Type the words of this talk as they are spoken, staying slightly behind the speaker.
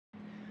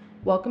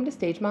Welcome to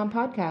Stage Mom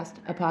Podcast,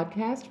 a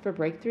podcast for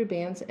breakthrough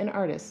bands and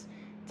artists.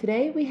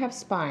 Today we have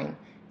Spine.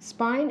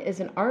 Spine is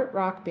an art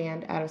rock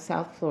band out of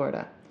South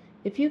Florida.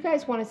 If you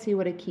guys want to see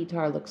what a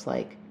keytar looks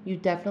like, you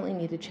definitely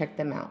need to check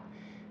them out.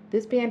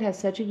 This band has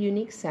such a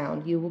unique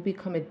sound, you will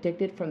become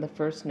addicted from the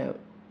first note.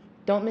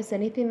 Don't miss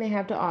anything they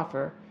have to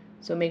offer,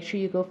 so make sure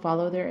you go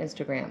follow their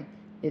Instagram.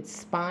 It's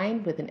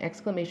Spine with an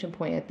exclamation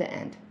point at the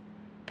end.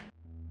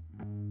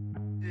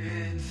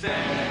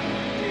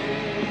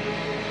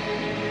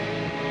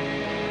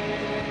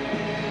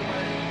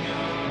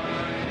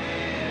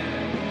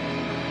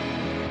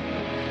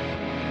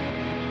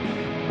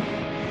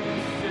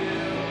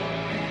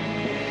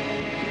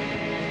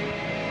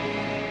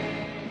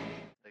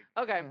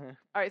 Okay.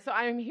 All right. So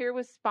I'm here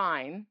with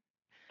Spine.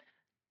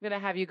 I'm going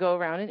to have you go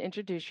around and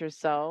introduce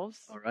yourselves.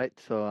 All right,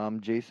 so I'm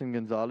Jason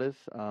Gonzalez.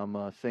 I'm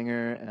a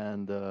singer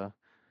and a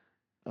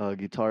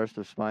guitarist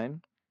of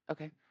Spine.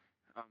 Okay.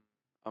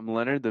 I'm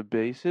Leonard, the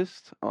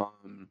bassist.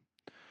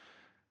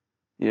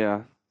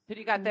 Yeah. Who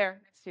do you got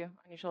there next to you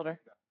on your shoulder?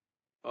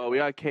 Oh, we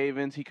got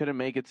Cavins. He couldn't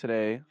make it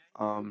today.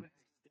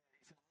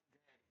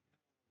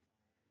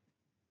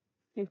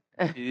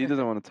 He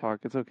doesn't want to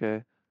talk. It's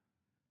okay.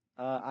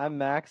 I'm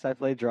Max. I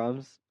play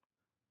drums,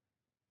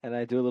 and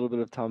I do a little bit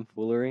of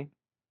tomfoolery.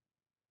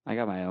 I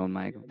got my own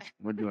mic.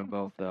 We're doing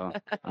both, though.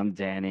 I'm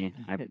Danny.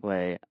 I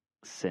play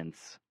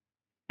synths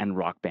and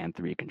Rock Band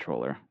 3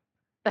 controller.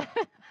 Okay.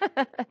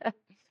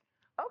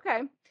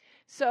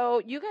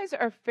 So you guys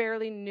are a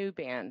fairly new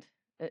band.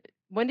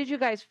 When did you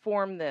guys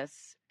form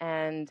this?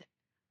 And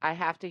I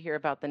have to hear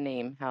about the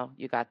name, how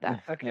you got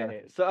that.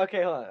 Okay. So, hold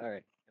on. All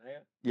right.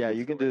 Yeah,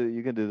 you can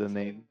do the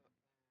name.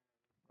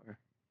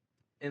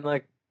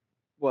 In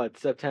what,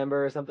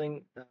 September or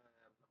something?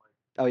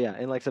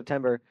 In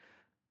September.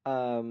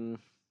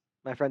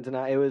 My friends and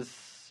I. It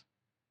was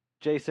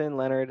Jason,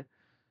 Leonard,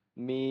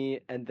 me,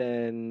 and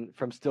then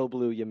from Still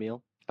Blue,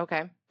 Yamil.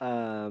 Okay.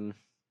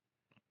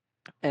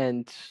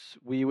 And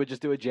we would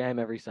just do a jam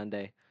every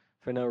Sunday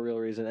for no real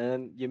reason. And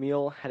then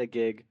Yamil had a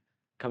gig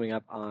coming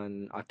up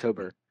on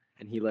October,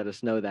 and he let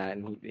us know that,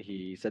 and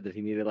he said that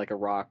he needed like a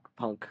rock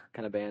punk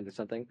kind of band or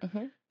something.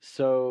 Mm-hmm.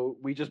 So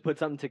we just put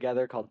something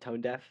together called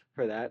Tone Deaf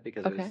for that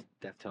because it was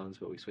Deftones,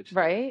 but we switched.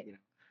 Right.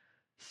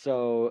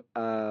 So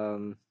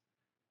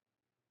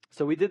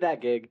so we did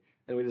that gig,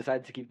 and we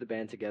decided to keep the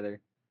band together,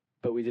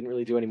 but we didn't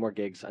really do any more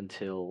gigs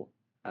until.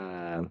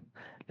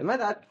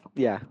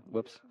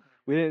 Whoops.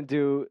 We didn't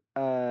do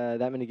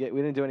that many gigs.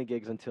 We didn't do any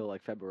gigs until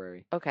like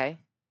February. Okay.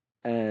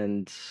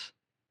 And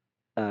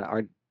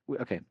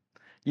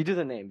you do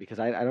the name because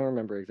I don't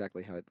remember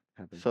exactly how it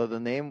happened. So the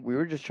name, we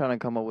were just trying to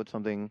come up with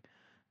something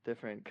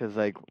different because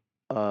like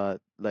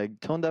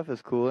Tone Deaf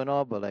is cool and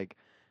all, but like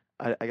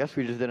I guess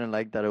we just didn't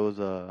like that it was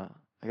a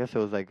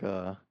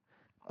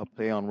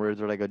play on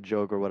words or like a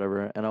joke or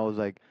whatever, and I was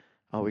like,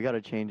 oh, we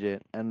gotta change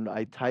it. And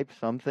I typed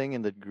something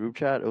in the group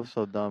chat. It was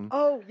so dumb.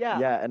 Oh yeah.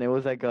 Yeah, and it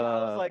was like I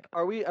was like,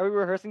 are we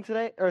rehearsing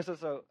today? Or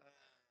so.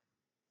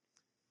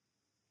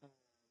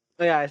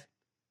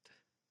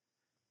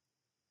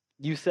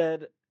 You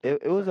said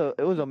it was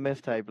a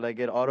mistype. Like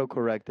it auto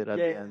corrected at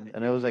the end,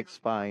 and it was like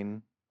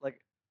Spine.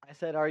 Like I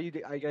said, are you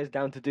guys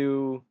down to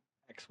do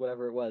X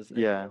whatever it was? And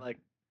Yeah. like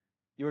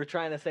you were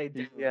trying to say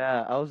down.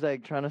 Yeah, I was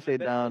like trying to say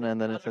down,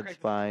 and then it said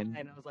Spine.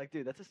 And I was like,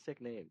 dude, that's a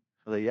sick name.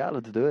 I was like, yeah,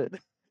 let's do it.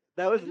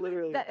 That was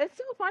literally. It's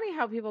so funny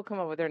how people come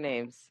up with their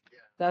names. Yeah.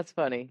 That's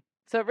funny.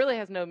 So it really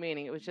has no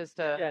meaning. It was just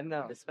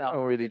a spell. I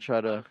don't really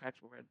try to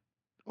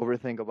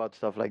overthink about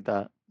stuff like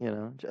that,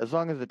 as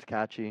long as it's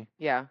catchy.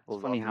 Yeah.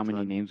 It's funny how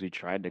many names we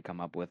tried to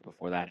come up with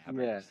before that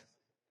happened. Yeah.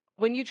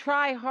 When you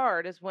try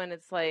hard is when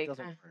it's like,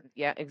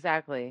 yeah,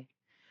 exactly.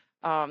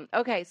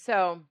 Okay,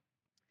 so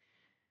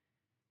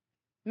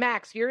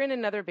Max, you're in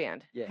another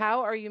band. Yeah.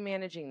 How are you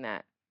managing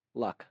that?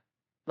 Luck,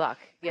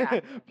 yeah.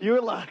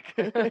 pure luck.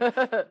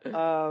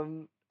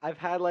 I've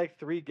had like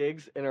 3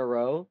 gigs in a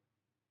row,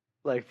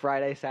 like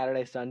Friday,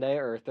 Saturday, Sunday,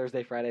 or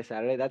Thursday, Friday,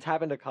 Saturday. That's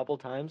happened a couple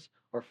times,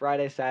 or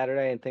Friday,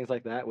 Saturday, and things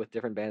like that with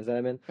different bands that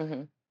I'm in.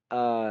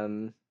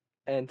 Mm-hmm.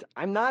 And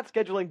I'm not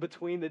scheduling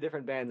between the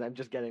different bands. I'm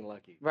just getting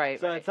lucky. Right.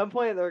 So at some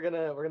point we're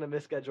gonna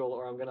misschedule,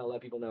 or I'm gonna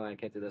let people know I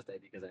can't do this day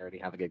because I already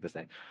have a gig this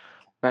day.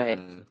 Right.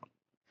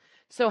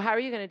 So how are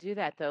you gonna do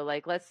that though?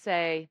 Like, let's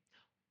say.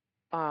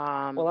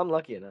 Well, I'm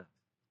lucky enough.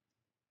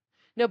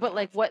 No, but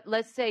like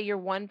let's say your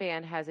one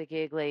band has a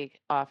gig like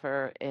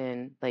offer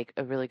in like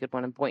a really good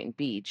one in Boynton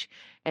Beach,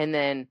 and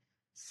then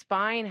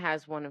Spine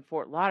has one in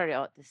Fort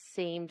Lauderdale at the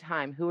same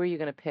time. Who are you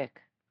going to pick?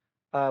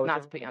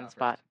 Not to put you on the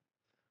spot.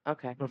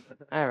 Okay.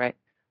 All right.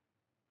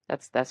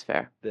 That's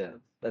fair. Yeah.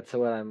 That's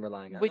what I'm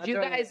relying on. Would you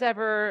guys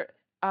ever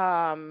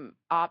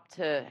opt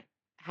to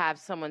have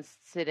someone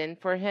sit in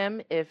for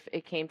him if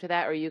it came to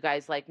that? Or are you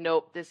guys like,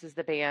 nope, this is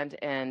the band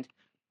and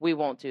we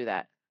won't do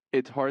that?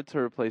 It's hard to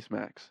replace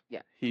Max.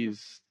 Yeah.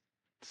 He's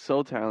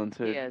so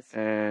talented. He is.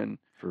 And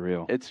For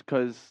real. it's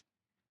because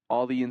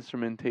all the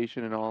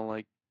instrumentation and all,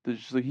 like,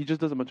 he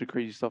just does a bunch of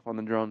crazy stuff on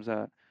the drums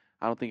that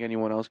I don't think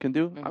anyone else can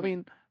do. Mhm. I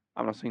mean,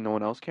 I'm not saying no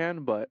one else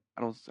can, but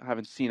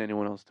haven't seen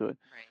anyone else do it.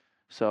 Right.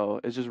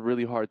 So it's just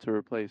really hard to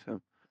replace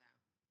him.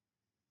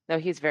 No,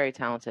 he's very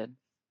talented.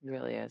 He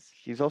really is.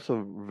 He's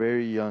also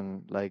very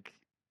young. Like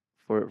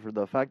for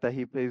the fact that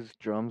he plays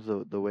drums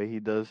the way he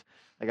does.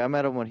 Like I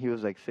met him when he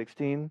was like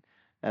 16,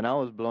 and I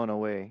was blown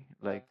away.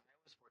 Like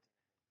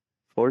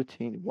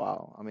 14.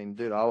 Wow. I mean,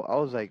 dude, I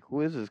was like,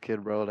 who is this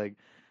kid, bro? Like,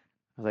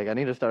 I was like, I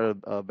need to start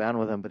a band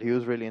with him. But he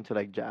was really into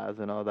like jazz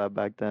and all that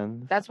back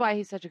then. That's why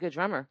he's such a good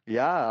drummer.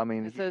 Yeah, I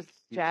mean, It's those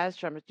jazz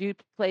drummers. Do you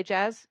play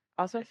jazz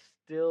also? I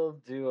still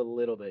do a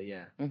little bit,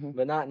 yeah, Mhm.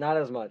 but not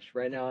as much.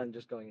 Right now, I'm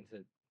just going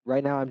into.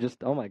 Right now, I'm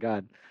just. Oh my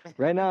god.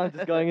 Right now, I'm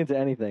just going into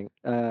anything.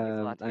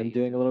 lot to get I'm used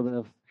doing to. a little bit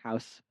of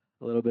house,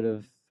 a little bit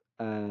of,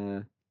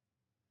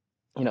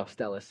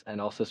 Stellis,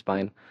 and also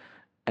spine,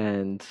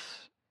 and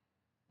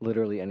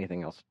literally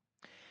anything else.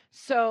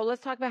 So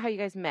let's talk about how you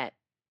guys met.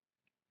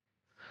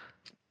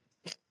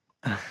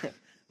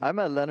 I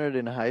met Leonard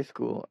in high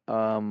school.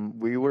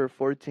 We were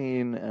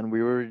 14,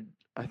 and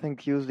I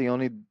think he was the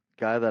only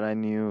guy that I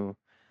knew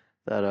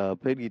that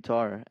played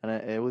guitar, and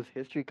it was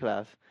history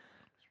class.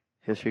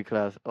 History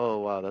class. Oh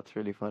wow, that's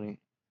really funny.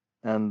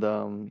 And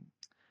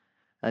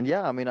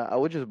yeah, I mean, I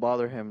would just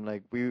bother him.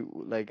 I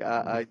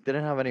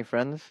didn't have any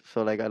friends,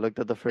 so like I looked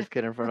at the first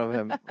kid in front of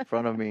him, in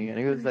front of me, and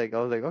he was like, I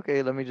was like,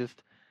 okay, let me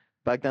just.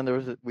 Back then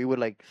we would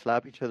like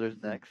slap each other's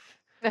necks.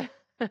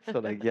 So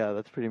like yeah,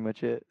 that's pretty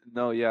much it.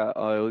 No, yeah,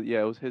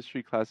 it was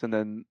history class, and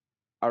then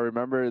I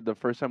remember the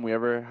first time we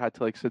ever had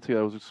to like sit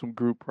together was some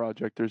group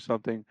project or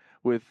something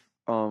with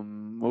what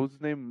was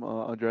his name,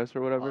 Andres or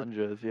whatever.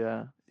 Andres,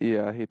 yeah.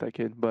 Yeah, I hate that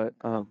kid, but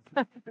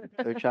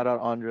Hey, shout out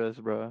Andres,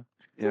 bro.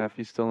 yeah, if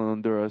he's still in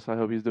Honduras, I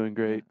hope he's doing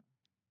great.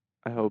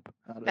 I hope.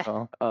 Not at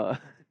all.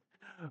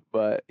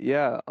 But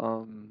yeah,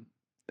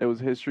 it was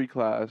history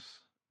class,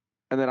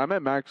 and then I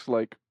met Max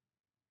like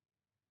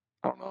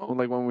I don't know,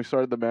 like when we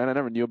started the band. I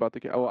never knew about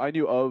the. Oh, I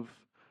knew of,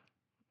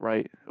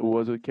 right? It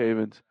was with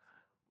Cavens.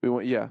 We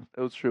went. Yeah, it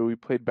was true. We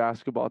played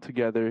basketball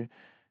together.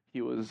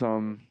 He was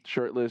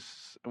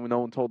shirtless, and no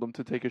one told him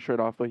to take his shirt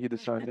off, but he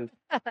decided.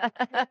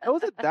 It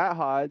wasn't that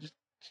hot. Just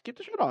keep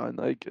the shirt on.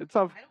 Like it's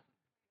not.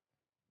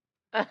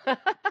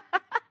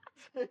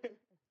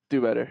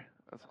 Do better.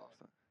 That's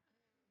awesome.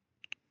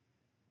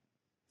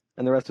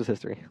 And the rest was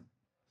history.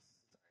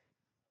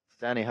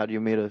 Danny, how do you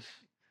meet us?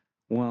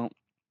 Well,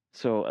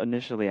 so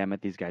initially I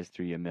met these guys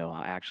through Yamil.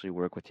 I actually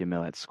work with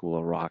Yamil at School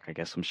of Rock. I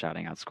guess I'm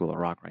shouting out School of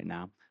Rock right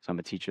now. So I'm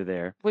a teacher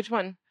there. Which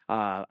one?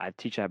 I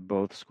teach at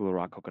both School of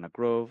Rock Coconut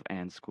Grove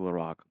and School of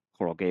Rock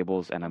Coral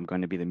Gables, and I'm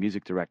going to be the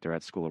music director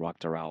at School of Rock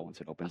Doral once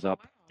it opens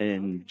up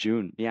in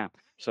June. Yeah,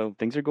 so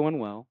things are going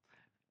well.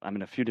 I'm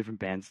in a few different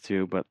bands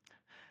too, but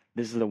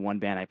this is the one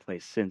band I play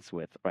synths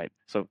with, right?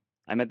 So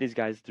I met these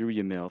guys through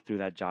Yamil, through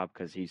that job,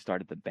 because he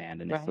started the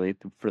band initially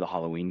for the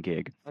Halloween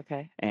gig.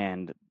 Okay.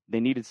 And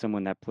they needed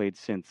someone that played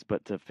synths,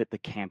 but to fit the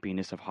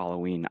campiness of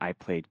Halloween, I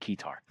played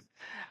guitar.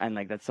 And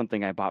like that's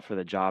something I bought for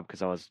the job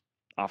because I was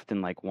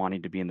often like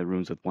wanting to be in the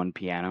rooms with one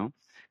piano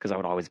because I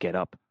would always get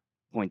up,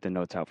 point the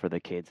notes out for the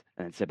kids,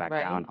 and then sit back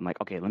Right. down. I'm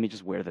like, okay, let me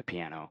just wear the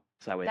piano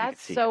so that way they That's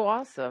can see. so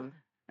awesome.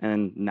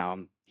 And now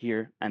I'm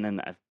here, and then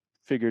I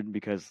figured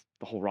because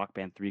the whole Rock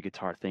Band 3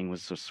 guitar thing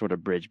was a sort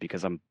of bridge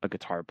because I'm a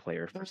guitar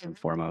player 1st and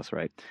foremost,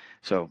 right?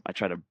 So I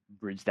try to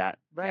bridge that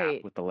gap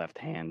Right. with the left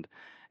hand.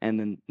 And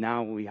then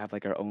now we have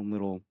like our own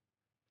little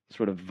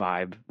sort of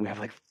vibe. We have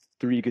like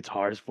 4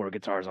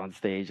 guitars on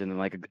stage, and then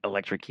like an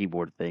electric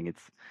keyboard thing.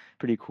 It's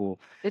pretty cool.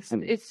 It's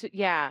And-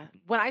 yeah.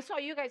 When I saw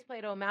you guys play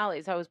at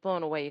O'Malley's, I was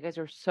blown away. You guys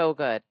are so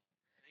good.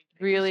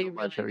 Really, So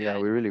much. really Yeah,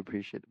 good. we really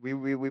appreciate it.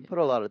 We put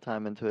a lot of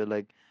time into it.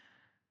 Like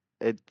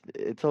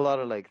it's a lot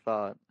of like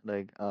thought.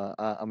 Like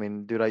I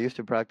mean, dude, I used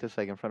to practice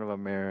like in front of a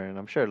mirror, and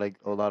I'm sure like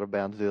a lot of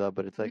bands do that.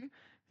 But it's like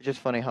it's just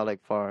funny how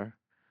like far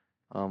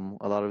a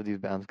lot of these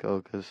bands go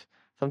because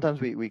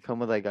sometimes we come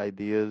with like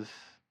ideas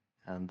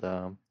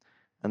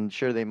and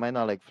sure they might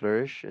not like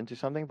flourish into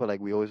something, but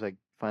like we always like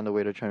find a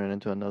way to turn it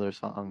into another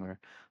song or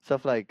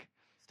stuff like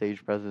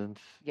stage presence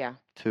Yeah,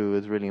 too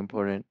is really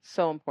important.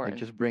 so Like important.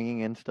 just bringing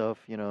in stuff,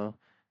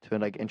 to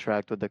like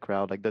interact with the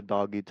crowd, like the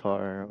dog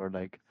guitar or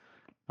like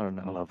I don't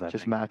know, I love that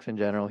just thing. Max in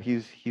general.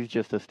 He's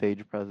just a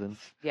stage presence.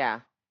 Yeah,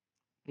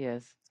 he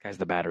is. This guy's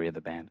the battery of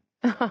the band.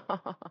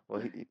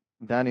 Well,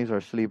 Danny's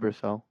our sleeper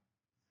cell.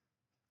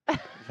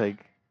 It's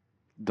like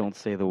Don't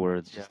say the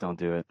words, Yeah. just don't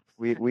do it.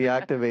 we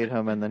activate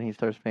him and then he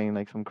starts playing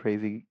like some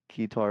crazy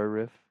guitar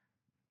riff.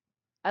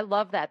 I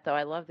love that though.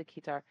 I love the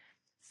guitar.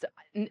 So,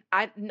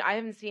 I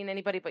haven't seen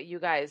anybody but you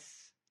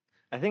guys.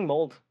 I think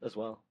Mold as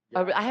well.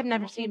 I have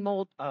never seen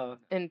Mold Oh,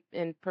 in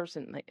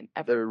person like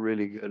ever. They're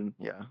really good.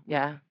 Yeah.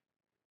 Yeah.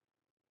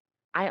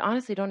 I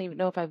honestly don't even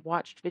know if I've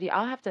watched video.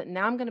 I'll have to.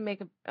 Now I'm gonna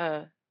make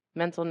a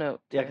mental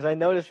note. yeah, because I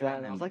noticed that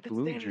and I was like, that's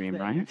Blue Danny's Dream,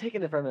 thing. right? You're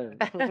taking it from him.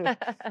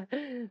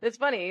 It's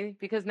funny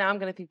because now I'm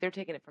gonna think they're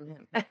taking it from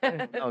him.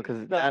 No, because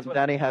No, that's what-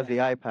 Danny has the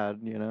iPad.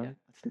 Yeah.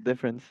 That's the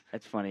difference.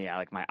 It's funny, yeah,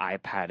 like my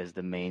iPad is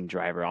the main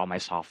driver. All my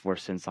software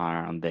synths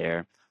are on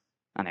there.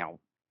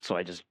 So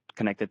I just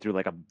connect it through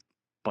like a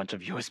bunch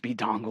of USB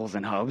dongles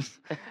and hubs,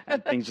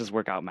 and things just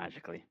work out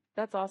magically.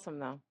 That's awesome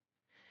though.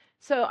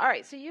 So all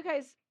right, so you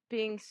guys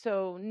being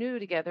so new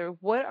together,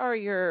 what are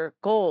your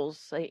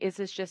goals? Like, is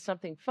this just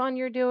something fun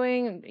you're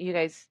doing? You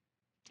guys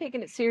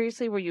taking it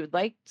seriously where you would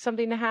like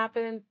something to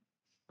happen?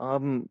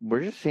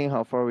 We're just seeing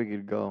how far we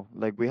could go.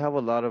 Like we have a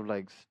lot of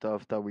like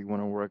stuff that we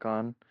want to work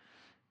on,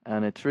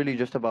 and it's really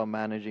just about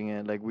managing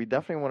it. Like we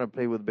definitely want to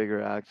play with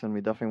bigger acts, and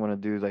we definitely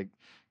want to do like,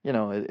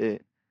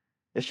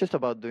 it's just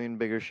about doing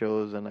bigger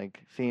shows and like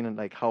seeing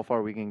like how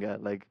far we can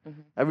get. Like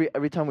Mhm.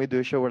 every time we do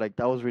a show, we're like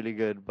that was really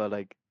good, but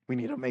like we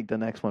need to make the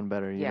next one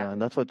better, Yeah.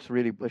 and that's what's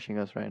really pushing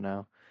us right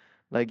now.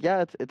 Like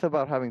yeah, it's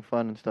about having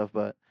fun and stuff,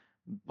 but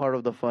part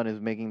of the fun is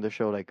making the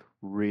show like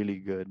really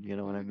good. You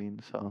know what I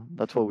mean? So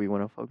that's what we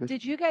want to focus.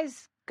 Did you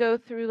guys go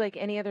through like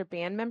any other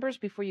band members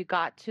before you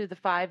got to the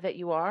 5 that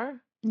you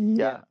are?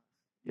 Yeah.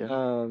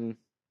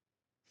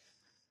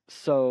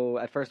 So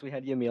at first we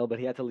had Yamil, but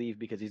he had to leave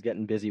because he's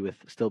getting busy with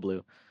Still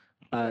Blue.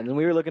 And then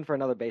we were looking for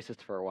another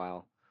bassist for a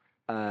while.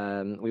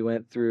 We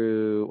went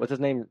through, what's his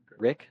name?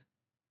 Rick?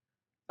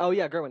 Oh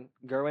yeah, Gerwin.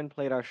 Gerwin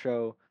played our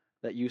show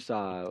that you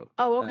saw.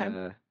 Oh,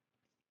 okay.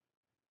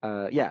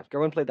 Yeah,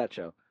 Gerwin played that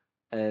show,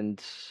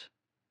 and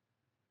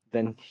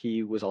then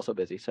he was also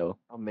busy, so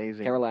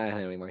Amazing. can't rely on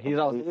him anymore. He's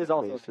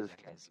also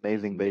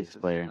amazing bass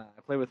player.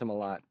 I played with him a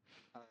lot.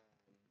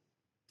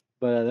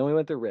 But then we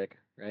went through Rick,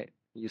 right?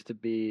 He used to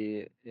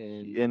be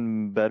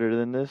In Better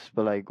Than This,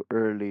 but like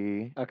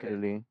early. Okay.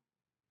 Early.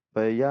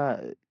 But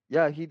yeah,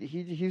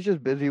 he's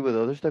just busy with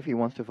other stuff. He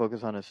wants to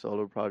focus on his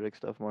solo project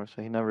stuff more,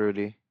 so he never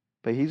really.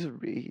 But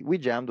we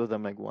jammed with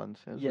him like once.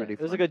 It was really it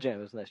was fun. a good jam.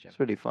 It was a nice jam. It's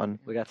really fun.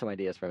 We got some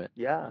ideas from it.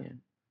 Yeah.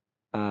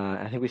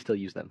 I think we still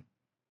use them.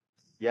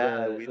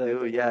 Yeah, we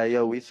do.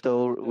 Yeah, we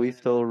stole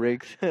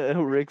Rick's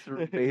Rick's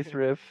bass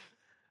riff.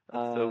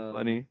 That's so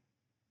funny.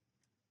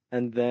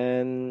 And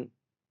then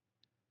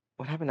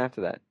what happened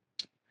after that?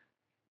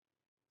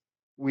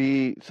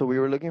 We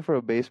were looking for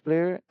a bass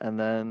player, and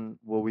then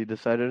what we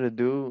decided to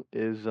do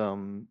is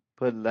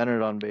put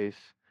Leonard on bass,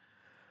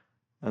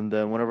 and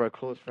then one of our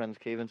close friends,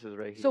 Cavens, is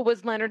right here. So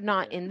was Leonard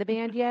not in the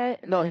band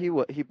yet? No, he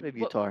played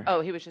guitar.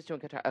 Oh, he was just doing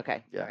guitar.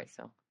 Okay. Yeah. All right,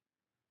 so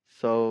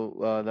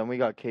So then we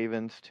got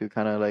Cavens to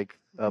kind of like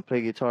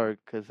play guitar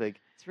because like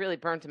it's really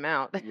burnt him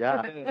out.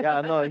 yeah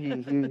no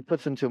he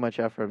puts in too much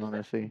effort,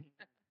 honestly.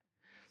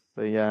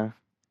 But yeah.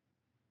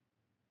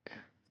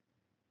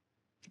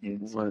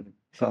 What?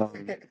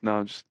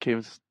 No, just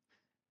Cave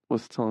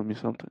was telling me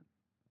something.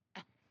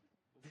 It's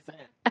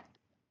a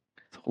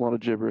whole lot of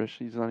gibberish.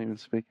 He's not even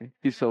speaking.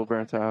 He's so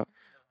burnt out.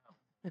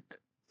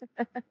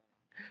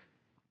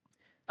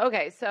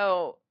 Okay,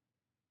 so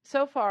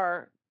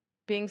far,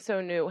 being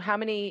so new, how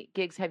many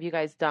gigs have you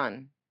guys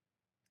done?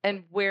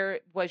 And where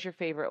was your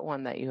favorite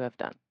one that you have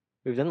done?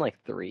 We've done like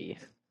 3.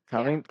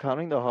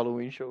 Counting the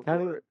Halloween show.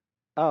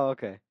 Oh,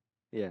 okay.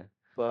 Yeah.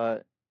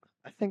 But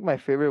I think my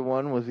favorite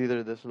one was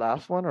either this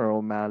last one or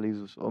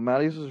O'Malley's.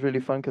 O'Malley's was really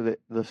fun because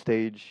the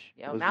stage.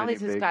 Yeah, was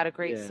O'Malley's really has big. got a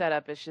great Yeah.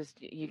 setup. It's just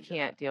you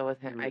can't deal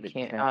with him. I really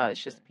can't. can't. Oh,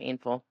 it's just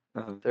painful.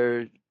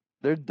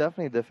 They're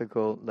definitely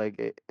difficult.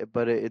 Like,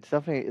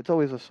 it's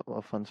always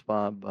a fun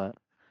spot. But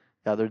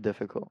yeah, they're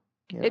difficult.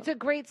 Yeah. It's a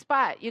great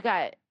spot. You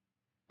got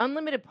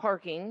unlimited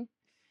parking.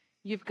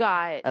 You've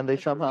got And they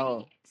a somehow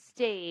great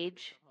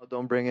stage.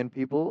 don't bring in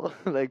people.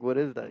 Like, what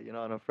is that?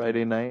 On a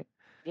Friday night.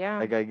 Yeah.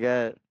 Like, I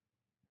get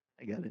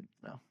it.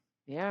 No.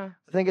 Yeah.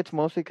 I think it's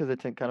mostly because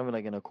it's kind of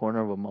like in a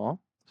corner of a mall,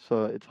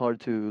 so it's hard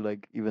to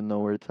like even know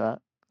where it's at.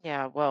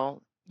 Yeah.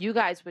 Well, you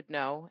guys would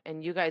know,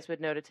 and you guys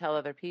would know to tell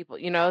other people.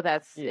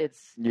 That's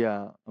it's.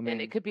 Yeah, I mean,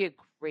 And it could be a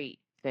great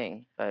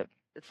thing, but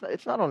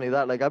it's not only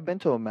that. Like I've been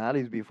to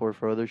O'Malley's before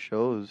for other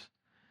shows,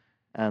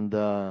 and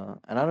I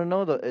don't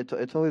know,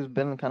 it's always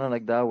been kind of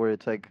like that where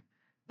it's like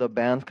the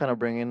bands kind of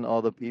bring in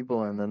all the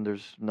people, and then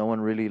there's no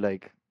one really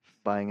like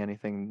buying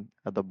anything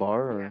at the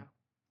bar or.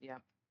 Yeah.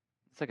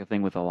 It's like a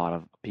thing with a lot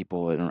of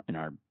people in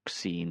our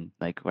scene.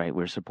 Like, right,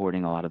 we're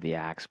supporting a lot of the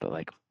acts, but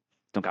like,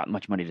 don't got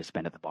much money to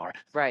spend at the bar.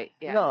 Right.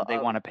 Yeah. No, They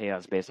want to pay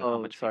us based on how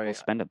much people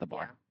spend at the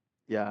bar.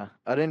 Yeah,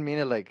 I didn't mean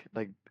it like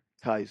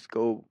guys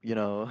go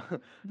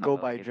go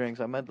buy okay. drinks.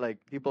 I meant like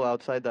people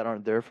outside that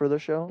aren't there for the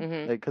show,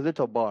 Mhm. like because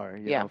it's a bar,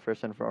 Yeah.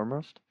 first and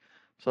foremost.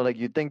 So like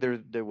you'd think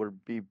there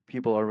would be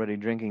people already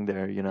drinking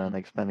there, and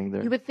like spending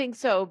there. You would think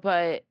so,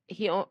 but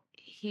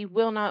he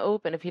will not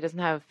open if he doesn't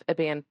have a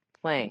band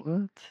playing.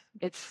 What?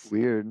 It's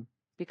Weird.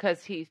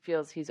 because he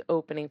feels he's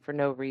opening for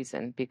no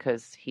reason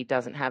because he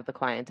doesn't have the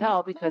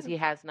clientele because he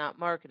has not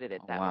marketed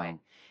it that way. Wow.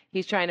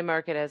 He's trying to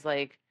market as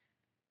like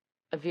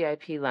a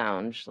VIP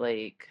lounge,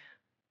 like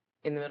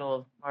in the middle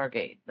of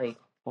Margate, like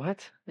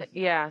What?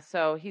 yeah.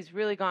 So he's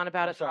really gone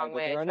about it the sorry, wrong but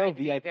way. there I are no tried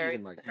to be VIPs very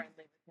in Margate.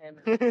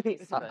 friendly with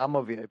him. But- I'm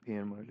a VIP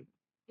in Margate.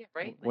 yeah,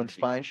 right. When Like,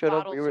 Spine showed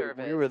up, bottle we were the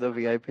service, like,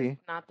 VIP.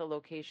 it's not the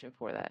location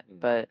for that,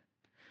 but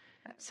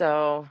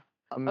so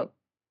Um,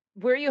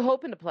 where are you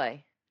hoping to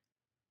play?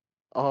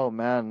 Oh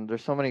man,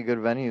 there's so many good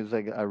venues.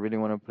 Like I really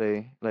want to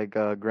play. Like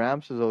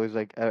Gramps is always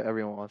like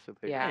everyone wants to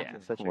play. Yeah.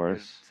 Gramps. It's of such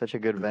course. such a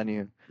good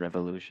venue.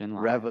 Revolution.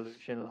 Live.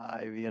 Revolution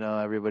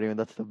Live, everybody.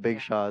 That's the big Yeah.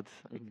 shots.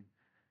 Like,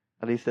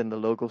 at least in the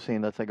local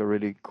scene, that's like a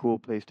really cool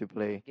place to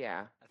play.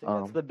 Yeah. I think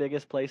that's the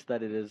biggest place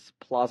that it is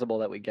plausible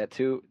that we get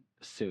to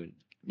soon.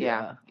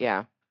 Yeah.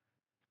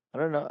 I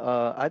don't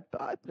know. I'd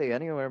play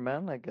anywhere,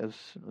 man. Like as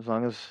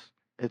long as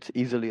it's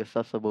easily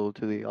accessible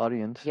to the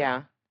audience.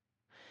 Yeah.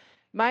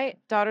 My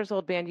daughter's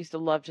old band used to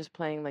love just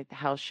playing like the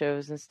house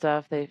shows and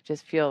stuff. They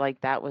just feel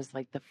like that was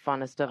like the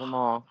funnest of them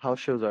all. House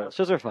shows are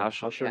Shows are fun. house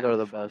shows are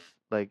the best.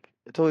 Like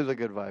it's always a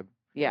good vibe.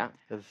 Yeah.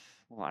 'Cause,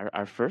 Well,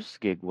 our first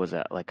gig was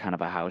at like kind of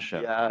a house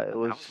show. yeah, it That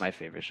was. was my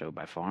favorite show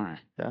by far.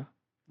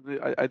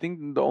 I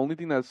think the only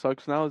thing that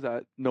sucks now is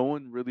that no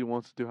one really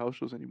wants to do house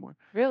shows anymore.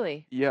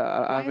 Really? Yeah,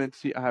 Why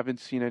I haven't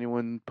seen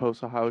anyone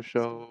post a house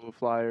show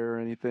flyer or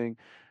anything,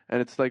 and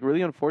it's like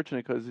really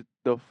unfortunate because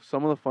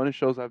some of the funnest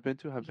shows I've been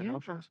to have been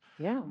house shows.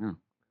 Yeah.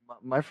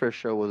 My first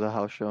show was a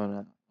house show,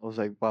 and I was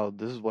like, wow,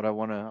 this is what I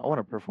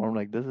wanna perform.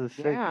 Like this is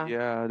sick. Yeah.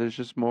 Yeah, there's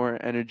just more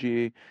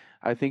energy.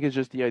 I think it's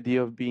just the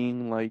idea of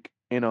being like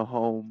in a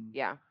home.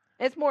 Yeah.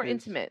 It's more It's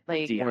intimate.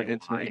 Like DIY, more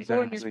intimate, it's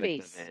more in your exactly.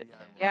 face.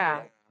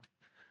 Yeah.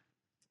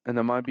 And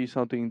that might be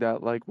something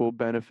that like will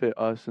benefit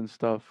us and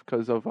stuff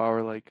because of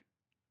our like,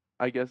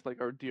 I guess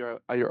like our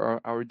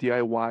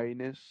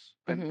DIY-ness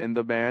Mhm. in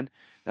the band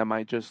that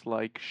might just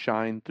like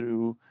shine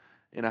through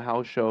in a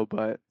house show.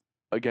 But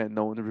again,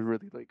 no one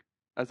really like,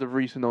 as of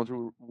recent, no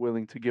one's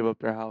willing to give up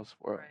their house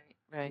for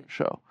Right. a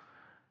show.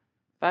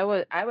 If I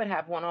would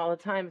have one all the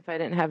time if I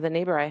didn't have the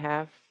neighbor I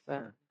have.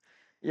 But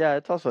Yeah,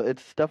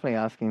 it's definitely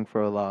asking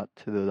for a lot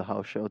to do the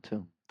house show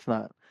too.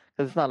 Because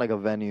it's not like a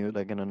venue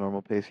like in a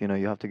normal place. You know,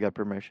 you have to get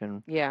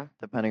permission yeah.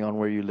 depending on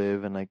where you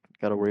live, and like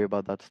gotta worry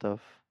about that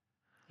stuff.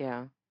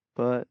 Yeah.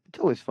 But it's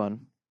always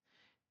fun.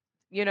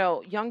 You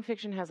know, Young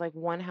Fiction has like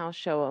one house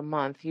show a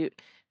month. If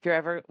you're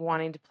ever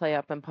wanting to play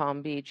up in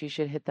Palm Beach, you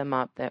should hit them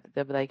up.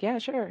 They'll be like, yeah,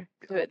 sure,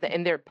 do it.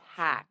 And they're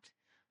packed.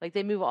 Like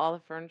they move all the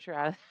furniture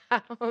out of the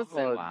house.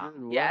 Oh, wow.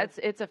 dude, Yeah, what?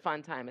 it's a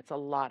fun time. It's a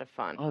lot of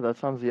fun. Oh, that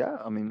sounds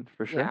I mean,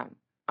 for sure. Yeah.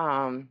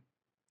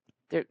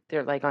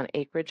 They're like on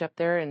acreage up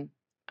there in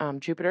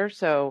Jupiter,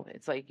 so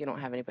it's like you don't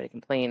have anybody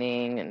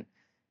complaining and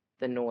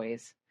the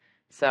noise.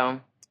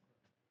 So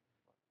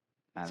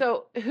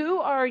who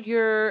are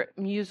your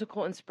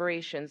musical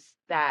inspirations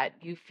that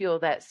you feel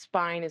that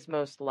Spine is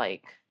most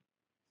like?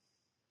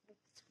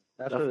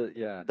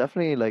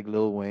 Definitely like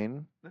Lil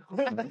Wayne.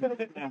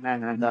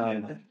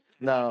 No,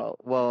 no.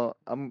 Well,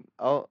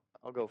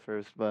 I'll go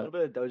first, A little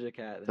but bit of Doja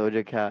Cat.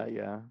 Doja Cat,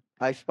 yeah.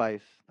 Ice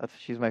Spice.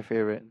 She's my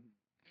favorite.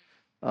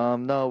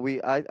 No,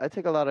 I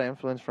take a lot of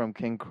influence from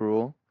King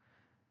Cruel.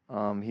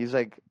 He's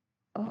like,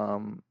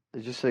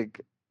 it's just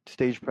like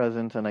stage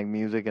presence and like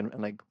music and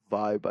like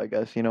vibe, I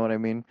guess. You know what I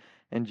mean?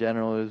 In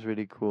general, is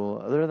really cool.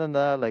 Other than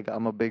that, like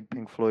I'm a big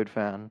Pink Floyd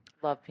fan,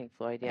 Love Pink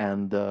Floyd, yeah.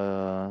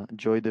 and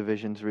Joy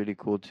Division's really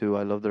cool too.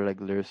 I love their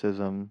like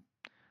lyricism.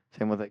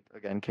 Same with like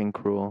again King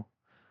Cruel.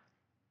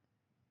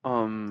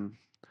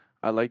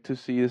 I like to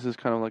see, this is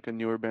kind of like a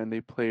newer band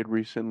they played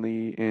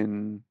recently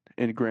in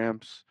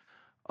Gramps.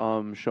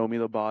 Show Me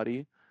the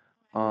Body.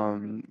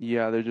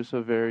 Yeah, they're just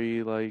a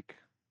very like,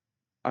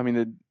 I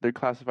mean they're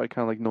classified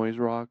kind of like noise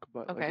rock,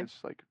 but like Okay.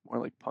 it's like more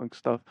like punk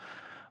stuff.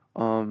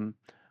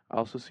 I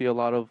also see a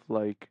lot of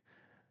like,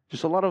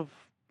 just a lot of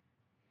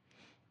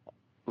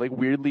like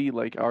weirdly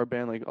like our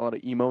band, like a lot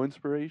of emo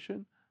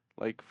inspiration,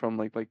 like from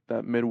like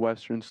that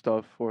Midwestern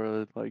stuff,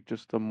 or like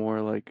just the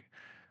more like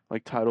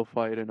Title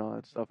Fight and all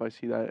that stuff. I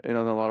see that in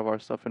a lot of our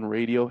stuff in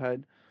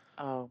Radiohead.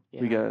 Oh,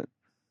 yeah. We get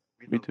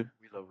me too.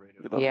 We love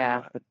radio. We love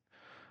Yeah. Radiohead.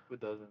 Who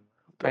doesn't?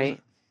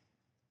 Right.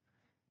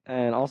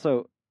 And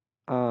also,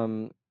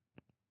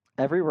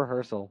 every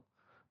rehearsal,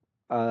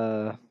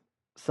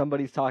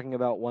 somebody's talking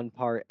about one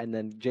part, and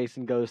then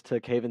Jason goes to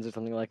Cavens or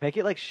something like, make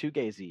it like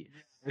shoegazy.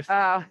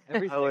 Oh.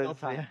 Every I single was-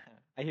 time.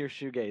 I hear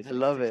shoegaze. I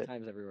love 6 it.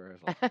 times every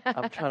rehearsal.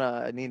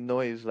 I need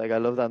noise. Like I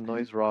love that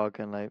noise rock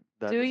and like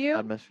that Do you?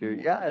 atmosphere.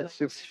 Yeah, it's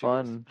super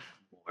fun.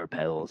 More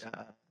pedals.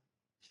 Yeah.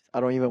 I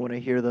don't even want to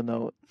hear the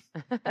note.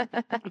 I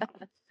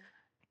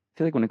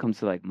feel like when it comes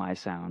to like my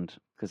sound,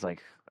 because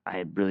like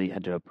I really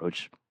had to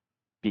approach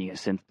being a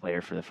synth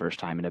player for the first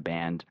time in a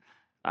band.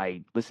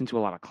 I listened to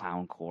a lot of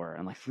clowncore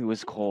and like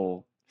Lewis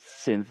Cole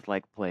synth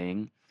like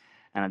playing,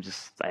 and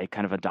I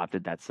kind of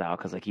adopted that style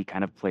because like he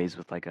kind of plays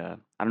with like I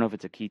don't know if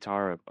it's a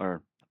guitar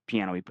or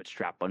piano he puts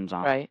strap buttons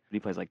on, Right. but he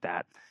plays like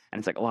that, and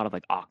it's like a lot of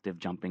like octave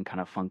jumping, kind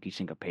of funky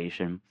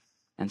syncopation.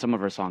 And some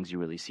of our songs you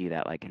really see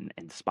that like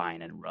in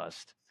Spine and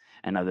Rust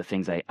and other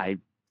things. I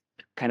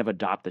kind of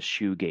adopt the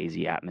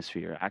shoegazy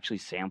atmosphere. I actually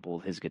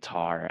sampled his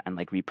guitar and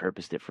like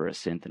repurposed it for a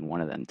synth in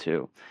one of them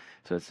too.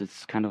 So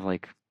it's kind of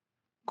like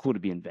cool to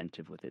be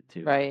inventive with it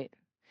too. Right.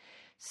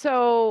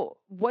 So,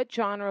 what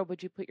genre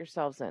would you put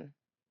yourselves in?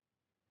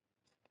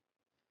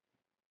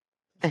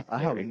 I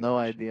have no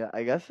idea.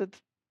 I guess it's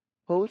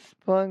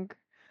post-punk,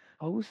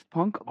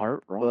 Post-punk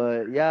art rock.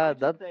 but yeah,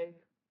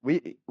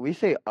 we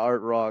say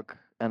art rock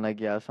and like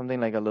yeah, something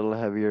like a little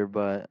heavier,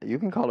 but you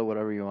can call it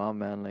whatever you want,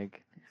 man.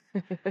 Like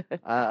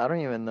I don't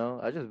even know.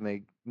 I just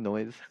make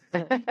noise.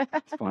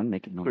 It's fun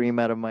making noise. Scream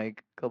at a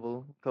mic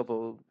couple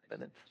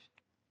minutes.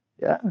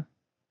 Yeah.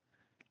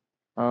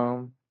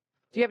 Do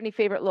you have any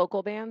favorite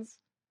local bands?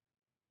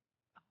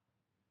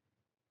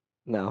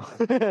 No.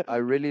 I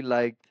really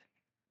liked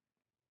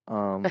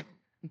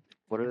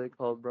what are they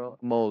called, bro?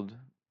 Mold.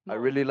 I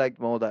really liked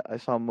Mold. I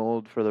saw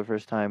Mold for the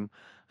first time.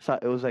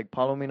 It was like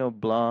Palomino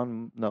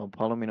Blonde. No,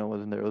 Palomino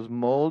wasn't there. It was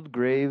Mold,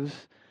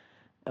 Graves,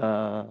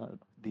 uh,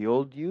 the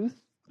Old Youth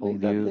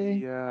Old played that Youth. day.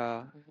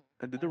 Yeah.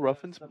 And did the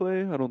Ruffins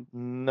play? I don't.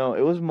 No,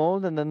 it was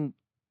Mold, and then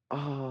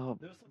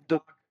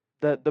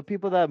the the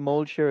people that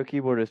Mold share a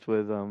keyboardist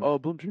with Oh,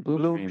 Bloom Dream.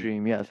 Bloom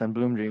Dream, yes, and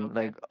Bloom Dream.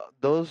 Like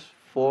those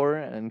four,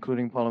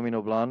 including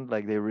Palomino Blonde,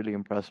 like they really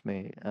impressed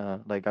me.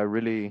 Like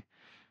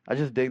I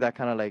just dig that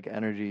kind of like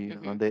energy.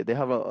 You know? They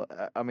have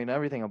I mean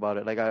everything about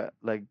it.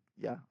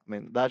 Yeah. I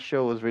mean that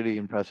show was really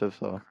impressive.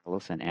 So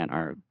Carlos and Ant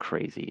are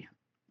crazy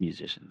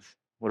musicians.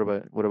 what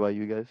about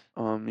you guys?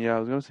 Yeah, I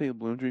was gonna say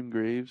Bloom Dream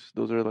Graves.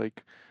 Those are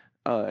like,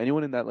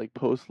 anyone in that like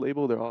post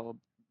label. They're all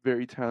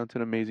very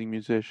talented, amazing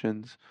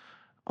musicians.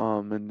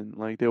 And then,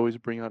 like they always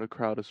bring out a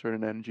crowd, a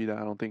certain energy that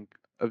I don't think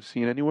I've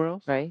seen anywhere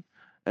else. Right.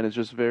 And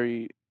it's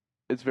very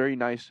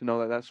nice to know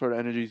that that sort of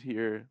energy is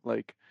here,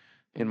 like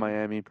in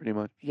Miami, pretty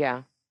much.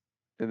 Yeah.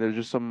 And they're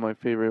just some of my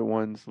favorite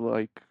ones.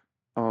 Like,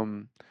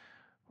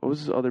 what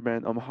was this other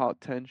band?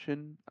 Hot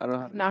Tension. I don't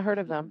know. I've not heard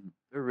of them.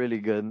 They're really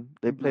good.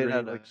 They played Great,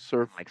 at like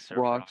surf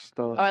rock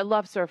stuff. Oh, I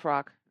love surf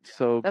rock.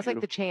 So That's like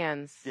the beautiful.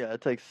 Chans. yeah,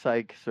 it's like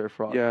psych surf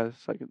rock. Yeah,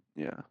 it's like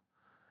yeah.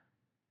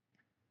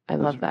 I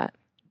Those love are- that.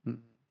 Mm.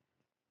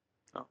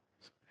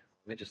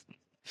 Let me just.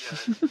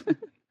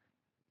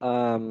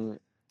 Um.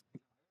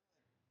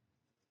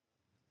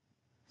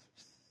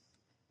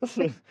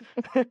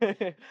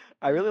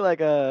 I really like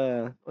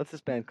what's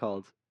this band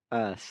called?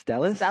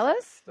 Stellus.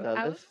 Stellus?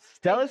 Stellus?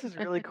 Stellus is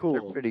really They're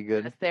cool. pretty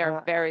good. Yes, they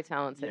are very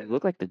talented. You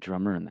look like the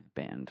drummer in that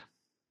band.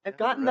 I've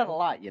gotten that a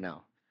lot, you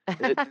know.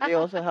 They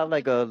also have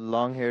like a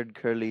long-haired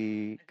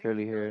curly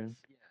hair.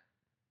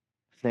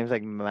 His name's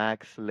like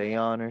Max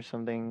Leon or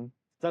something.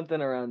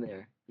 Something around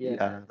there.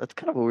 Yeah. That's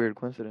kind of a weird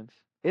coincidence.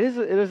 It is.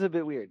 It is a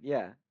bit weird.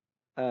 Yeah.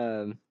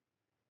 But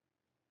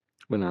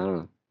no, I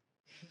don't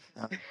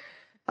know.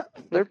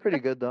 They're pretty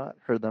good though. I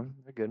heard them.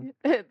 They're good.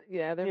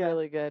 Yeah, they're Yeah.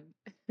 really good.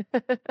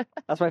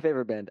 That's my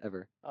favorite band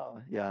ever. Oh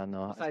yeah,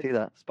 no, I Besides see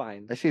that.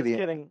 Spine. I see Just the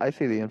kidding. I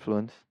see the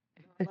influence.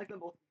 I like them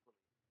both.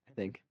 I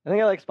think I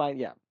like Spine.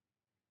 Yeah.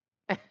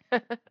 I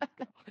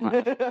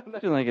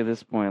feel like at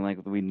this point,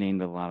 like we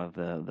named a lot of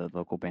the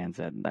local bands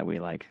that we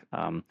like.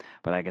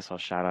 But I guess I'll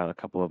shout out a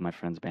couple of my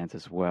friends' bands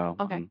as well.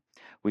 Okay.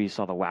 We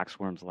saw the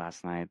Waxworms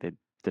last night. They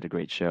did a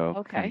great show.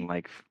 Okay. And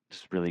like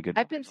just really good.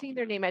 I've been seeing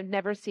their name. I've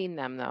never seen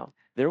them though.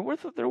 They're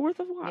worth a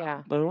watch.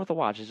 Yeah. They're worth a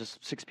watch. It's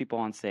just 6 people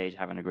on stage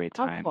having a great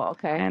Oh, time. cool.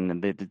 Okay.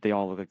 And they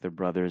all look like their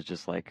brothers,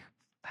 just like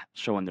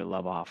showing their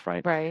love off,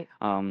 right? Right.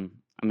 I'm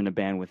in a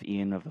band with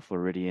Ian of the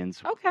Floridians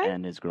Okay.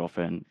 and his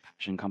girlfriend,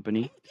 Fashion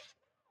Company.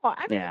 Oh,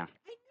 I mean, Yeah.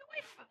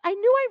 I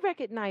knew I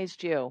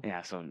recognized you.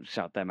 Yeah, so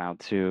shout them out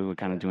too. We're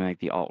kind of doing like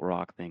the alt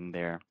rock thing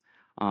there.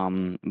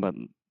 But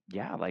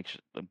yeah, like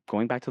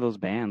going back to those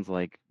bands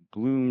like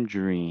Bloom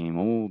Dream,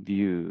 Old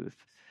Youth.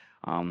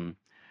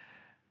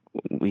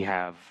 We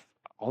have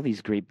all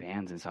these great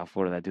bands in South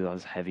Florida that do all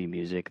this heavy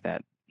music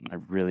that are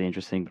really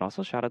interesting. But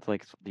also shout out to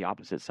like the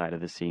opposite side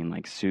of the scene,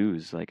 like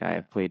Sue's. Like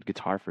I played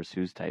guitar for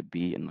Sue's Type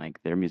Beat, and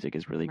like their music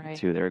is really good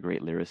too. They're a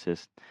great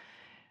lyricist.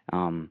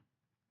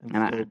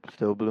 And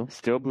Still Blue.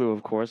 Still Blue,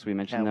 of course. We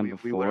mentioned them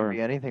before. We wouldn't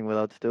be anything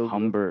without Still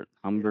Blue.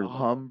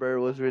 Humbert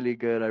Was really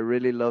good. I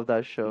really love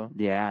that show.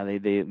 Yeah,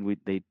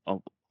 they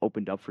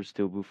opened up for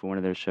Still Blue for one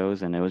of their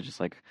shows, and it was just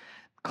like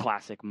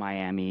classic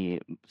Miami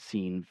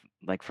scene,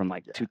 like from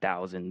like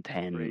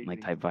 2010,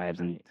 like type vibes,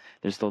 and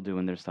they're still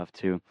doing their stuff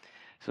too.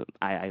 So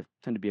I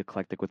tend to be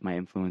eclectic with my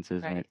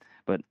influences, right?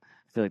 But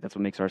I feel like that's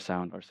what makes our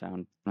sound.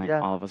 Like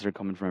all of us are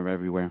coming from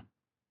everywhere.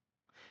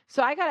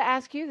 So I got to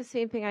ask you the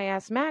same thing I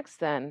asked Max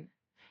then.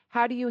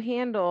 How do you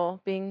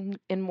handle being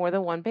in more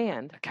than one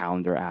band? A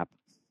calendar app.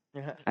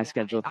 I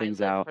schedule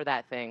things out for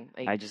that thing.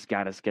 Like, I just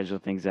gotta schedule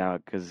things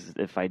out because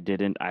if I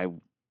didn't, I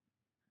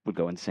would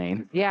go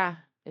insane. Yeah,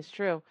 it's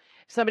true.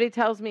 If somebody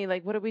tells me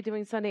like, "What are we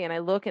doing Sunday?" and I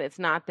look and it's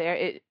not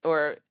there,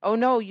 oh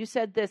no, you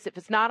said this. If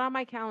it's not on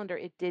my calendar,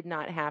 it did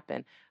not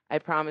happen. I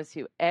promise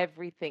you,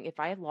 everything.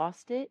 If I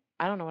lost it,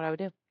 I don't know what I would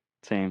do.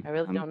 Same. I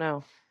really don't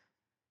know.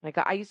 Like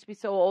I used to be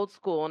so old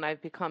school, and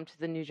I've become to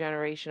the new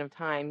generation of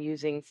time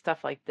using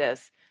stuff like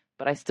this.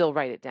 But I still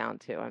write it down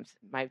too.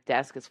 My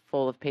desk is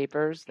full of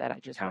papers that I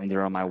just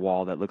calendar on my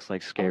wall that looks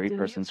like scary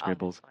person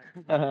scribbles.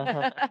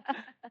 Like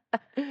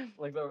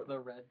the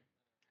red.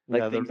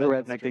 Like the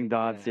red connecting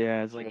dots.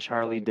 Yeah, it's like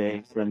Charlie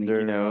Day from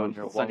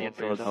Sunny in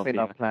Philadelphia.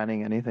 Not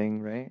planning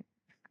anything, right?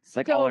 It's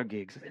like all our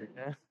gigs.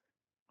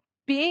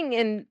 Being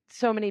in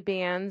so many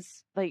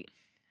bands, like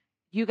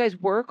you guys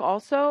work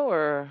also,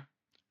 or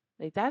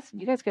like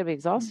you guys gotta be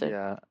exhausted.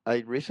 Yeah, I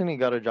recently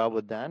got a job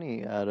with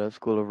Danny at a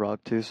School of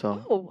Rock too.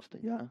 So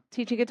yeah,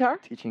 teaching guitar.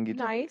 Teaching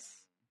guitar. Nice.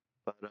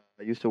 But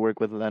I used to work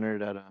with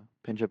Leonard at a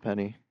Pinch a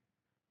Penny.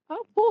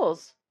 Oh,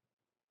 pools.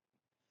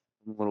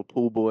 Little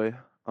pool boy.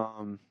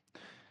 Does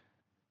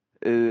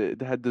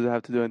it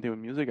have to do anything with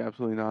music?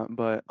 Absolutely not.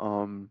 But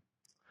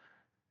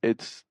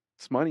it's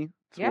money.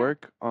 It's Yeah.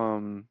 work.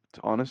 It's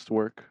honest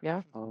work.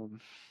 Yeah.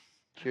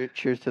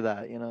 Cheers to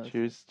that.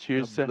 Cheers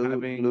to blue-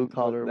 having blue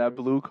collar that work.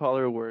 blue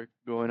collar work,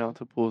 going out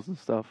to pools and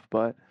stuff.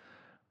 But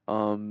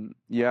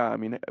yeah, I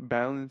mean,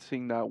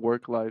 balancing that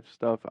work life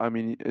stuff. I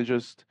mean, it's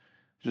just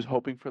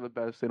hoping for the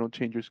best. They don't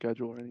change your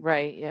schedule or anything.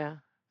 Right. Yeah.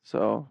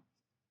 So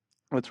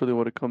that's really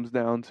what it comes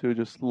down to.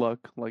 Just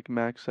luck, like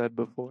Max said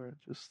before.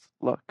 Just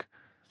luck.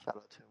 Shout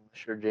out to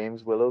Mr.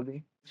 James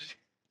Willoughby.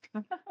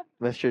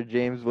 Mr.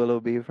 James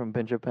Willoughby from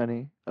Pinch a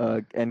Penny.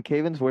 And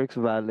Kavins works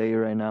valet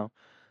right now,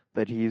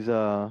 but he's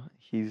Those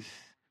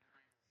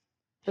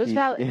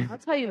valet. I'll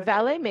tell you,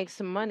 valet makes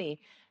some money.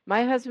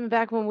 My husband,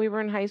 back when we were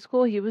in high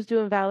school, he was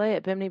doing valet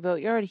at Bimini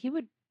Boatyard. He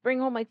would bring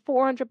home like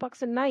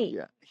 $400 a night.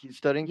 yeah, he's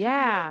studying to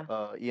Yeah.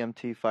 be a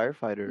EMT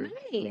firefighter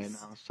right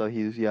Nice. now. So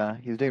he's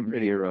doing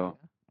pretty Hero.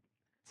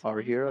 That's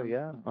Our hero, awesome.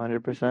 yeah,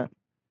 100%.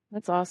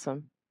 That's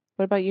awesome.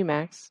 What about you,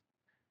 Max?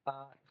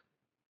 I'm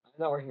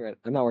not working right.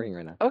 I'm not working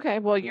right now. Okay,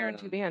 well, you're in No.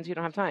 two bands. You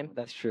don't have time.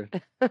 That's true.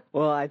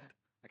 Well, I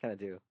kind of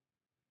do,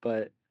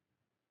 but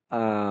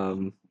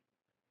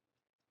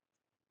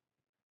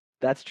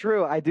that's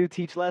true. I do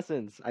teach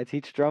lessons. I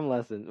teach drum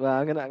lessons. Well,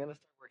 I'm gonna start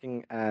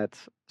working at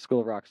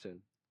School of Rock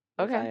soon.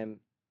 If I Okay. am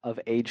of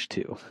age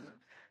to.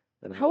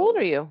 Then I How old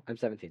will- are you? I'm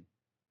 17.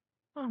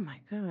 Oh my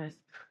goodness.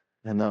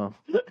 I know.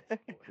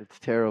 It's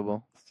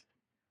terrible.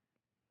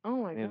 Oh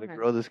my I need to goodness.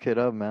 grow this kid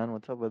up, man.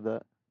 What's up with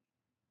that?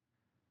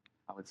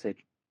 I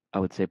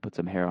would say put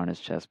some hair on his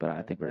chest, but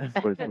I think we're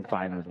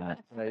fine with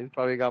that. Yeah, he's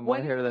probably got more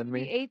When hair will than you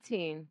be me.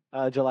 18.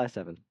 July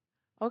 7th.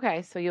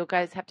 Okay, so you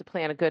guys have to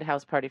plan a good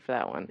house party for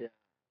that one. Yeah.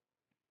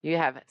 You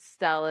have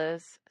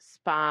Stella's,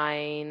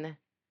 Spine,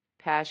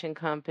 Passion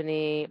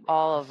Company,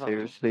 all of them.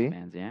 Seriously?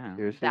 Bands, yeah.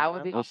 Seriously? That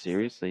would be Oh, awesome.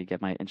 seriously,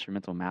 get my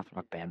instrumental math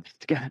rock band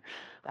together.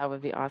 That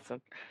would be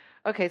awesome.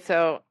 Okay,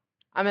 so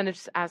I'm going to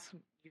just ask,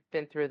 you've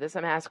been through this,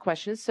 I'm going to ask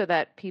questions so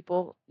that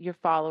people, your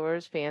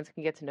followers, fans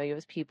can get to know you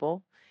as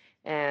people.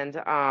 And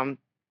I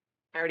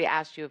already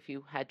asked you if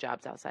you had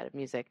jobs outside of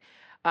music.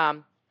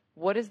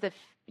 What is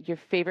your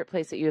favorite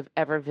place that you have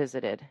ever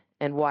visited,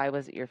 and why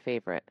was it your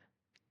favorite?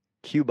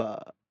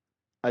 Cuba.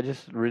 I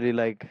just really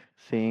like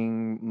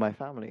seeing my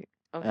family.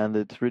 Okay. And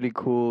it's really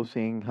cool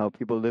seeing how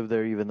people live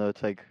there, even though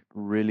it's like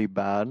really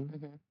bad.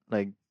 Mhm.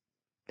 Like,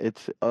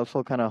 it's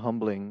also kind of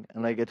humbling.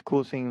 And like, it's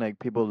cool seeing like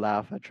people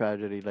laugh at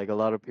tragedy. Like, a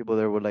lot of people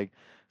there would like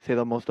say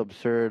the most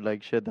absurd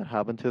like shit that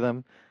happened to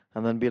them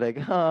and then be like,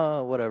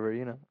 whatever,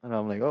 And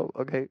I'm like, oh,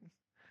 okay.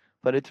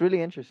 But it's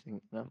really interesting.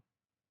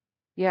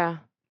 Yeah.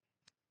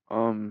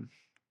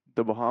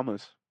 The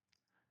Bahamas.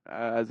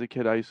 As a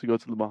kid, I used to go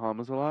to the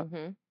Bahamas a lot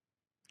Hmm.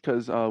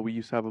 because we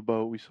used to have a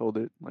boat. We sold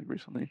it like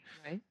recently.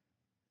 Right.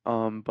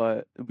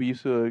 But we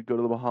used to go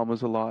to the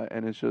Bahamas a lot,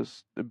 and it's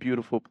just a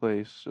beautiful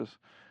place. Just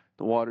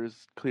the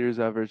water's clear as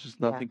ever. It's just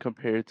Yeah. nothing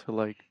compared to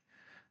like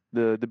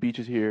the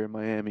beaches here in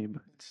Miami.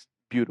 But it's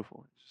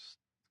beautiful. It's just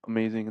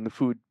amazing, and the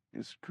food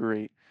is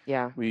great.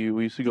 Yeah. We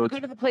used to Did you go go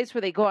to the place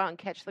where they go out and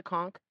catch the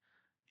conch?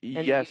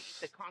 And yes,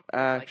 the conch is,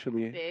 like,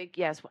 actually. big.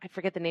 Yes, I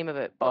forget the name of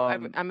it. But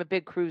I'm a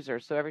big cruiser,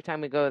 so every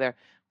time we go there,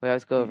 we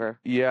always go over.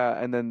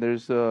 Yeah, and then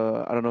there's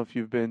I don't know if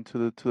you've been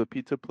to the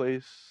pizza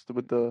place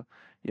with the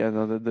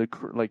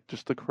like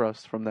just the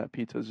crust from that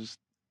pizza is just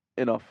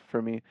enough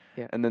for me.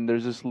 Yeah. And then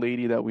there's this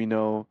lady that we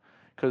know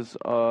because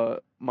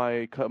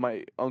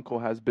my uncle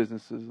has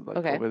businesses like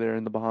Okay. over there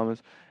in the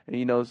Bahamas, and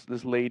he knows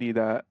this lady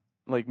that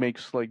like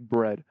makes like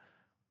bread,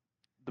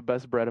 the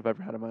best bread I've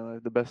ever had in my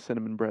life, the best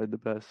cinnamon bread, the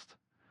best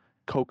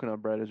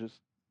coconut bread. Is just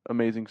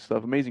amazing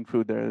stuff, amazing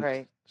food there. It's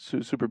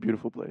Right. super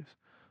beautiful place.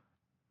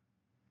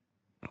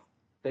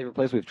 Favorite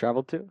place we've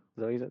traveled to? Is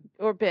that what you said?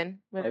 Or been.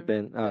 I've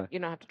been. You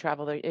don't have to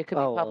travel there. It could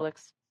be Oh, well.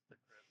 Publix.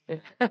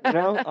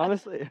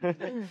 Honestly,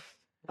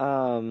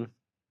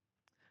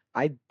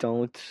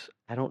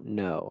 I don't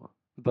know,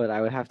 but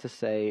I would have to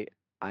say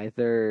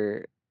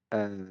either.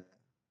 I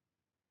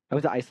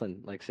went to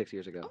Iceland like 6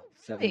 years ago, Oh,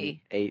 7,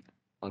 really? 8,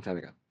 long time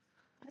ago.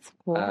 That's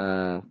cool.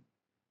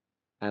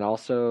 And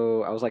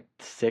also I was like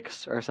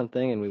 6 or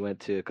something, and we went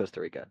to Costa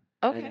Rica.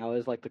 Okay. And that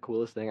was like the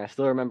coolest thing. I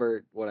still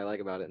remember what I like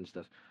about it and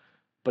stuff.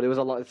 But it was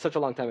it's such a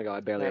long time ago. I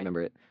barely Right.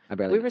 remember it.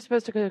 We were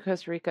supposed to go to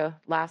Costa Rica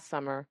last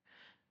summer.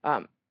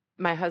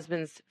 My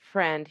husband's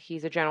friend,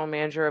 he's a general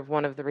manager of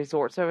one of the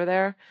resorts over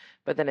there,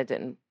 but then it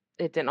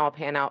didn't all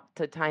pan out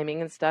to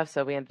timing and stuff,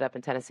 so we ended up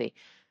in Tennessee.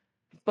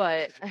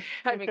 But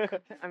I mean,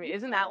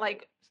 isn't that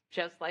like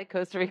just like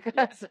Costa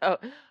Rica? So,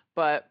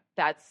 but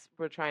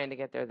we're trying to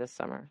get there this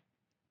summer.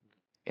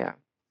 Yeah.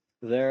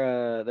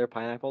 Their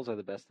pineapples are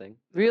the best thing.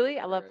 Really?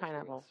 I love Their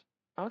pineapples. sweets.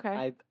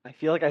 Okay. I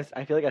feel like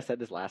I said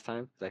this last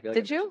time. 'Cause I feel like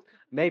Did you?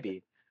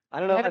 Maybe. I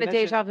don't know. Having if a I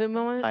mentioned- deja vu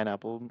moment?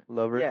 Pineapple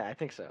lover. Yeah, I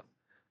think so.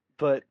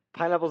 But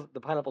the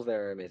pineapples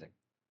there are amazing.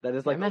 That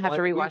is like I'm gonna have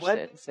to rewatch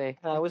it and see.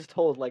 And I was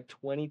told like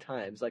 20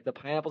 times, like the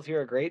pineapples here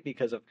are great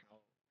because of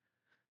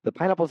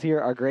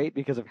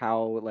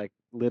how like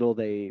little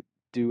they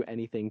do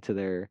anything to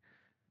their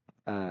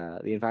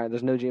the environment.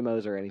 There's no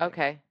GMOs or anything.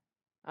 Okay.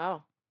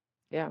 Oh,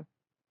 yeah.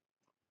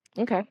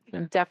 Okay.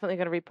 I'm definitely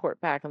going to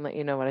report back and let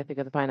you know what I think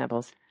of the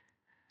pineapples.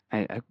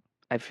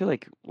 I I feel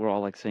like we're all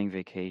like saying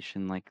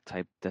vacation like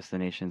type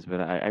destinations, but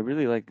I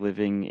really like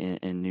living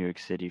in New York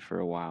City for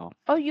a while.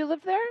 Oh, you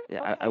live there?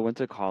 Yeah, Okay. I went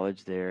to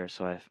college there,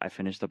 so I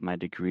finished up my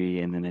degree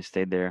and then I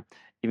stayed there,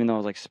 even though I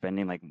was like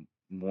spending like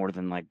more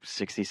than like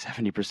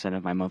 60-70%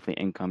 of my monthly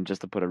income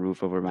just to put a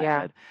roof over my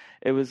Yeah. head.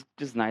 It was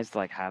just nice to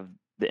like have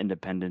the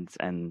independence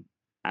and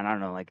I don't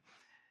know, like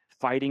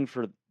fighting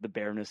for the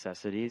bare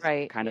necessities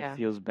Right, kind of yeah.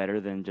 feels better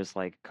than just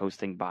like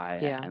coasting by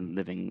Yeah. and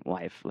living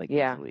life like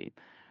Yeah. easily.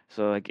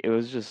 So like it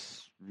was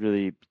just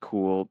really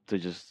cool to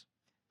just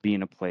be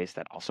in a place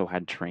that also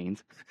had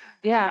trains.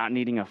 Yeah. Not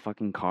needing a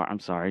fucking car. I'm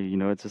sorry,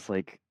 it's just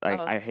like Oh.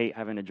 I hate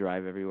having to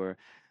drive everywhere.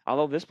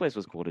 Although this place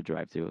was cool to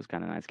drive to. It was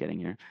kind of nice getting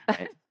here.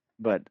 Right?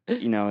 But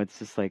it's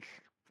just like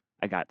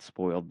I got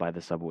spoiled by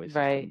the subway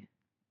system. Right.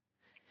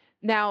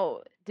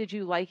 Now, did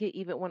you like it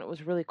even when it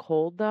was really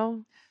cold,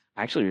 though?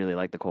 I actually really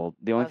like the cold.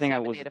 The only Oh, thing see, I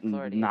I'm a was native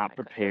Floridian. I not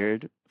couldn't do it.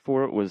 prepared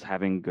for was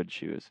having good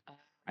shoes.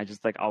 I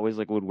just like always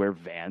like would wear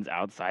Vans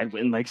outside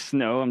in like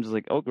snow. I'm just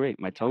like, oh great,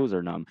 my toes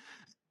are numb.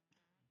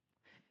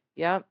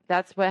 Yep,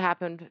 that's what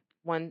happened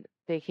one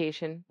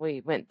vacation.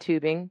 We went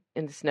tubing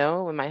in the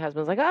snow, and my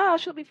husband was like, "Oh,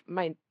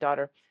 my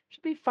daughter,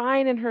 she'll be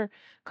fine in her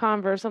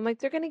Converse." I'm like,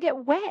 "They're gonna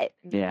get wet."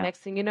 And Yeah. Next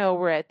thing you know,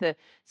 we're at the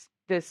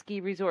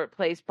ski resort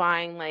place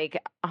buying like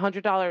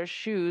 $100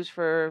 shoes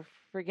for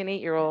friggin'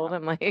 8-year-old.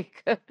 I'm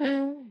like, "Yep."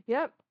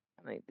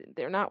 I'm like,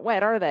 they're not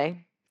wet, are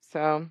they?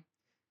 So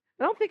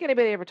I don't think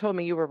anybody ever told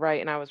me you were right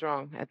and I was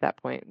wrong at that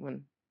point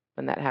when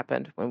that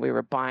happened when we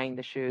were buying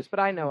the shoes, but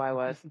I know I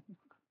was.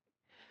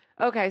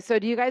 Okay, so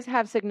do you guys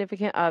have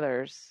significant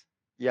others?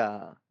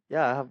 Yeah,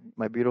 yeah. I have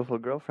my beautiful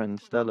girlfriend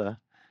Stella.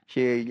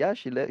 She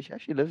actually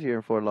lives here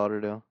in Fort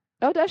Lauderdale.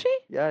 Oh, does she?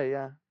 Yeah,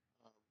 yeah.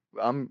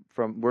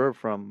 We're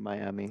from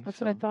Miami. That's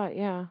what I so, thought.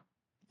 Yeah.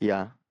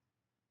 Yeah.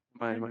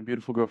 My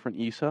beautiful girlfriend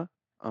Issa.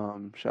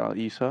 Shout out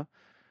Issa.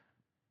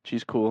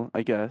 She's cool,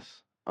 I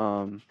guess.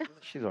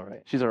 She's all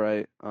right. She's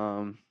alright.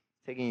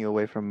 Taking you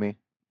away from me.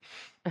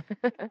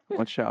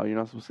 Watch out. You're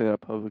not supposed to say that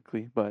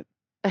publicly, but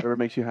whatever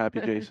makes you happy,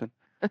 Jason.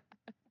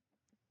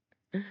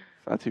 If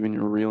that's even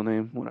your real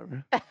name,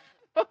 whatever.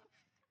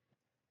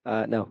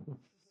 No.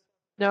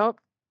 Nope.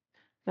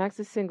 Max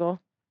is single.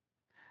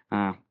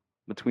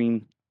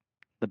 Between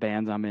the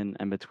bands I'm in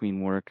and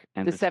between work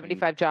and The between-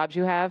 75 jobs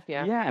you have.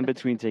 Yeah. Yeah, and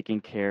between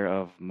taking care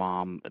of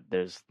mom,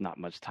 there's not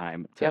much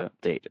time to Yep.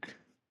 date.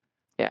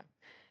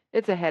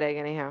 It's a headache,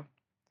 anyhow.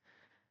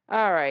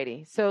 All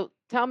righty. So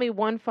tell me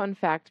one fun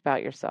fact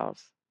about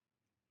yourselves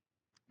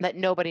that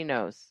nobody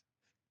knows.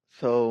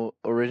 So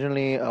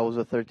originally I was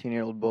a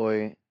 13-year-old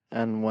boy,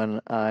 and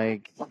when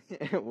I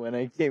when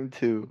I came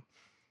to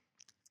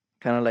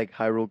kind of like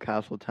Hyrule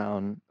Castle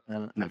Town,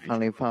 and I Nice.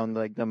 finally found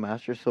like the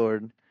Master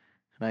Sword,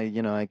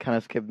 and I kind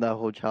of skipped that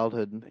whole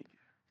childhood.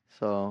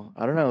 So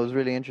I don't know. It was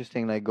really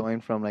interesting, like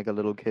going from like a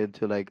little kid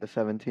to like a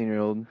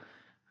 17-year-old,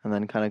 and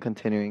then kind of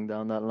continuing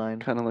down that line.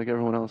 Kind of like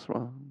everyone else,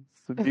 bro.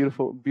 It's a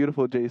beautiful,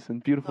 beautiful Jason.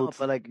 Beautiful. No,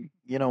 but like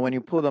when you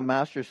pull the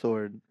Master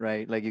Sword,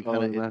 right? Like you Oh,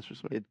 kind the of Master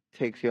Sword. it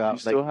takes you You out.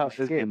 still like, have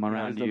you skip. him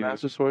around Is the you.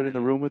 Master Sword in the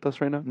room with us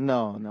right now?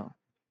 No.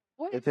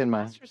 What It's is in the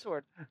my- Master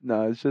Sword?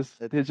 No, it's just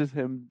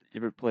him.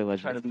 You ever play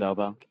Legend of to-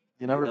 Zelda?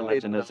 You never The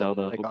played Legend of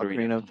Zelda, like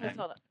Ocarina of Ocarina. Let's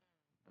hold up.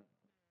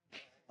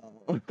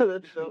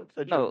 That's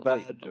such No, a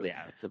bad joke.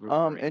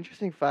 yeah.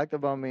 Interesting fact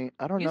about me.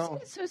 I don't You know.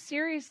 said it so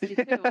seriously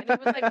too, and it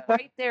was like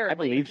right there. I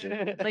believe you.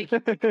 Like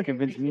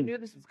Convince you me. knew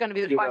this was going to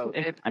be the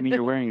question. I mean,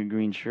 you're wearing a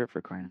green shirt for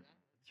crying.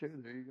 Sure,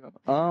 there you go.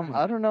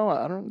 I don't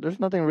know. There's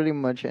nothing really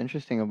much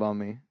interesting about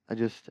me.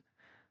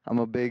 I'm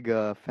a big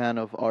fan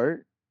of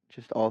art.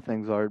 Just all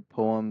things art,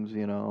 poems,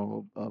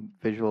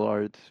 visual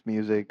arts,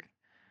 music.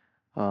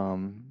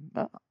 Man,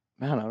 I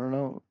don't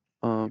know.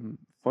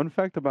 Fun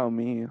fact about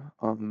me.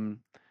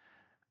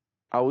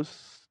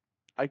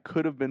 I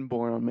could have been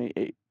born on May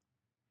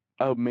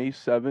 8th. May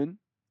 7.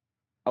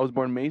 I was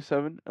born May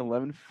 7,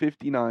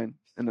 11:59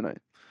 in the night.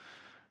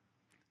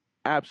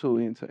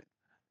 Absolutely insane.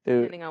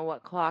 Depending on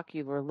what clock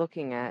you were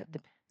looking at,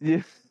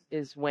 Yeah.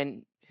 is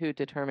who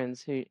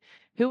determines who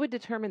would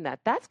determine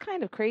that. That's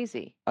kind of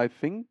crazy. I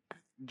think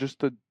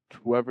just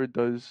whoever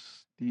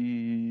does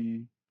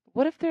the.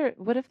 What if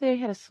they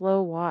had a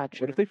slow watch?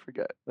 What if they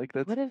forget? Like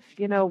that's. What if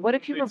you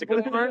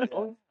were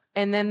born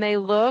and then they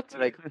looked?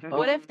 Like,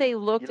 What if they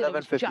looked and it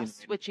was 11:59.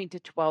 just switching to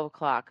 12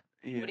 o'clock?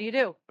 Yeah. What do you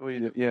do? What do you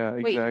do? Yeah,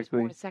 Wait, you was exactly.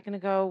 born a second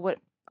ago. What?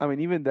 I mean,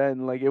 even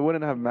then, like it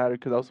wouldn't have mattered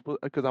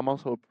because I'm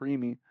also a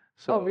preemie.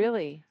 So, Oh,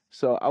 really?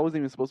 So I wasn't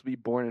even supposed to be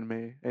born in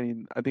May,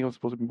 and I think I was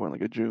supposed to be born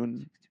like a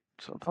June.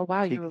 So Oh,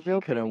 wow, he, you were he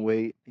real. couldn't preemie.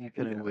 wait. He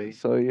couldn't wait.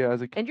 So yeah,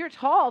 as a kid, And you're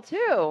tall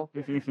too.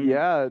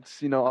 yeah,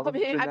 it's all I the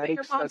mean, I bet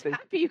your genetics mom's that they,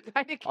 happy you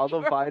kind of all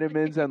the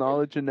vitamins and all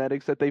the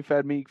genetics that they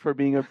fed me for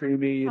being a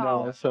preemie,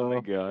 Oh. so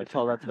It's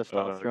all that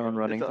testosterone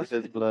running through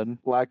his blood.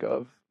 lack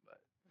of.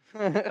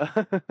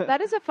 That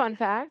is a fun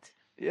fact.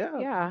 Yeah,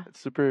 Yeah. it's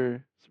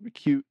super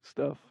cute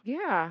stuff.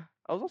 Yeah.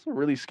 I was also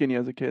really skinny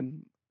as a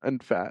kid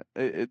and fat.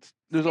 There's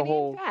Skinny a and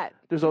whole fat.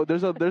 there's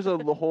a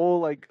whole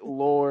like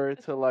lore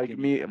to like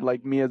me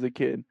as a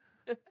kid.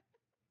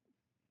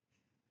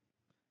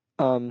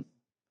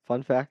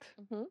 Fun fact.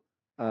 Mhm.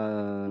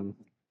 You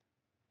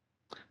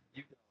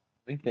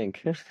we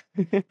think. Just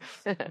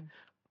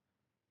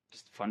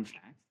fun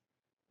fact.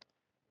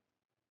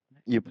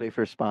 You play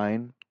for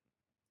Spine.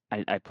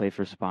 I play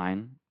for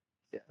Spine.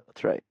 Yeah,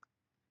 that's right.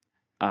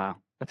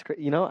 That's great.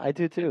 You know, I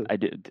do too. I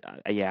did.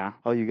 Yeah.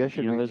 Oh, you guys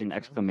should. You know, make there's an it-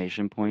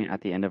 exclamation point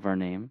at the end of our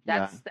name.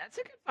 Yeah. That's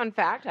a good fun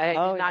fact. I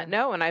Oh, did not yeah.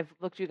 know, and I've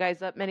looked you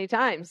guys up many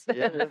times.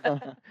 Yeah.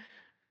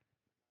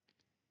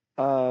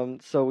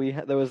 So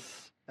there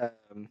was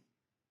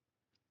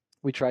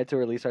we tried to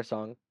release our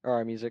song or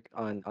our music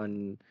on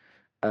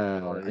yeah.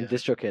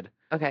 DistroKid.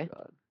 Okay.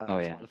 Oh,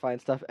 yeah. Spotify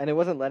and stuff, and it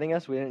wasn't letting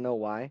us. We didn't know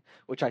why,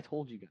 which I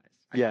told you guys.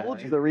 I Yeah.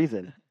 told you the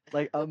reason.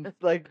 Like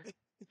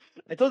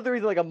I told you the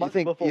reason like a You month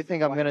think before. you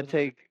think I'm gonna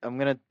take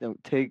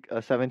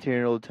a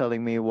 17-year-old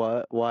telling me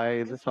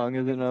why the song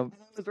isn't up?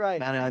 That was right.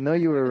 Man, I know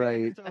you were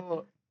right.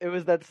 So it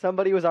was that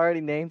somebody was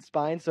already named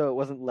Spine, so it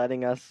wasn't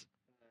letting us.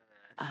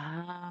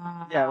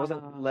 Ah. Yeah, it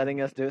wasn't letting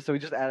us do it. So we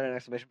just added an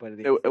exclamation point at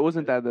the end. It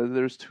wasn't that.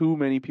 There's too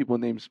many people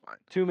named Spine,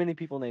 Too many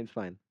people named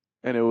Spine,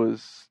 and it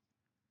was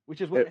which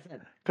is what It- I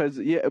said. because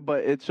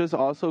but it's just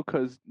also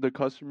because the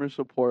customer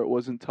support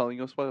wasn't telling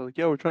us why. Like,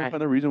 yeah, we're trying Right. to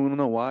find the reason. We don't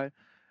know why,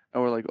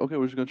 and we're like, okay,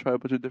 we're just gonna try a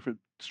bunch of different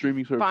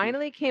streaming services.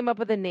 Finally came up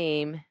with a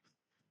name,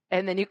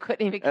 and then you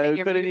couldn't even get And we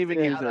your couldn't music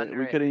even use out it. under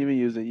We couldn't even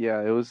use it.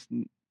 Yeah, it was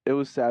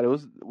sad.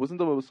 Wasn't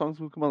the songs supposed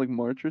to come out like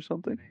March or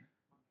something?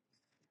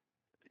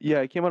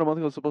 Yeah, it came out a month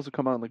ago. It was supposed to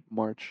come out in like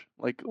March,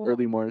 like Well,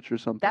 early March or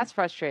something. That's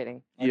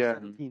frustrating. yeah.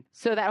 17th.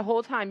 So that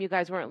whole time you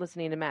guys weren't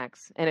listening to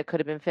Max, and it could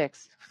have been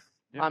fixed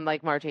Yeah. on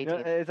like March No,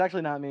 18th. it's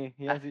actually not me.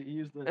 He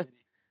used the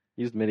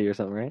used MIDI or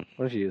something, right?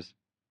 What did you use?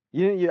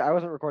 You didn't. I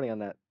wasn't recording on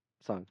that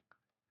song.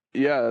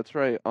 Yeah, that's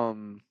right.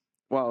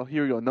 Well,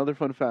 here we go. Another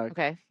fun fact.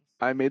 Okay.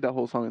 I made that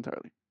whole song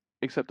entirely,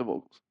 except the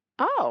vocals.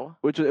 Oh.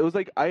 Which it was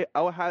like I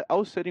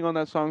was sitting on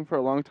that song for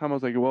a long time. I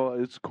was like, well,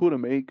 it's cool to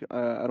make.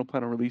 I don't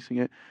plan on releasing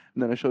it.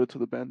 And then I showed it to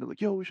the band. They're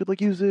like, yo, we should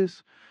like use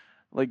this.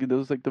 Like that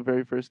was like the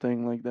very first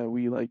thing like that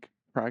we like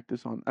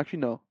practice on. Actually,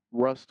 no,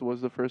 Rust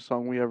was the first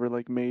song we ever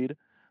like made.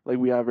 Like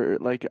we ever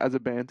like as a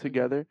band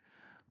together.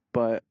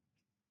 But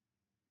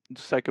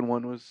the second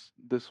one was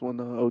this one,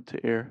 Ode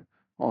to Air,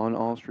 on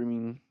all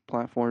streaming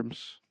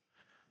platforms.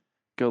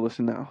 Go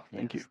listen now. Yeah,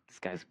 Thank you. This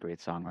guy's a great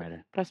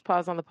songwriter. Press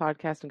pause on the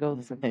podcast and go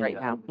listen right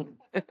Yeah.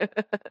 now.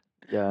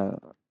 Yeah. And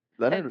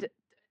Leonard,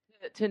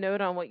 to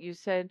note on what you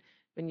said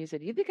when you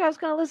said you think I was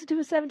going to listen to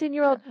a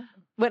 17-year-old,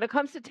 when it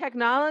comes to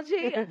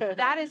technology,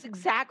 that is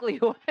exactly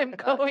what I'm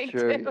going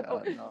sure, to.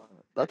 yeah, no,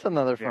 that's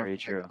another fun. Very Like,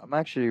 true. I'm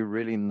actually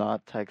really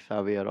not tech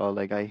savvy at all.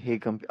 Like I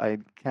hate I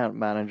can't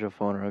manage a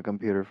phone or a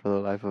computer for the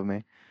life of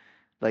me.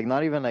 Like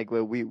not even like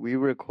we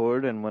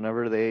record, and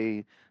whenever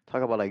they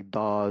talk about like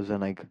DAWs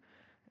and like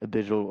a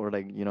digital or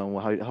like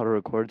how to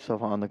record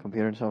stuff on the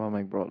computer and stuff, I'm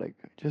like, bro, like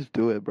just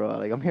do it, bro.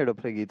 Like I'm here to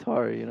play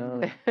guitar, you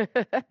know.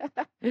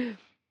 Like,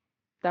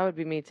 That would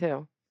be me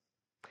too.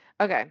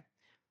 Okay.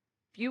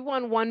 If you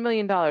won $1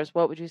 million,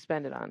 what would you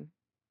spend it on?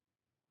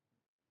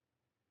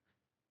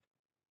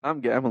 I'm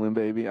gambling,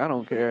 baby. I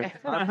don't care.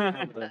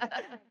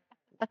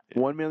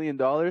 $1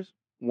 million,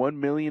 1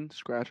 million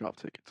scratch off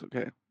tickets.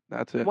 Okay,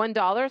 that's it.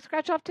 $1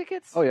 scratch off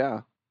tickets? Oh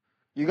yeah,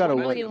 you gotta $1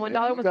 win. million,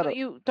 $1 You was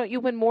gotta, don't you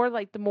win more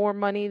like the more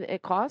money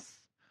it costs?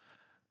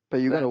 but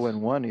you gotta That's-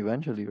 win one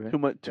eventually, right? too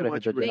much. Gotta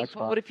hit the Think,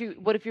 jackpot. but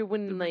what if you're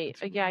winning like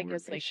yeah, I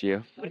guess like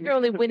Ratio. what if you're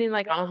only winning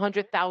like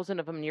 100,000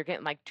 of them and you're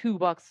getting like $2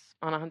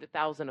 on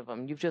 100,000 of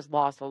them? You've just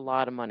lost a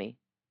lot of money.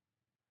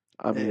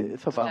 I mean, It's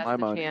it's about That's not my the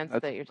money. chance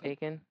That's, that you're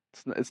taking.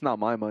 it's not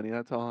my money.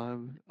 That's all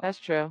I'm. That's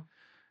true.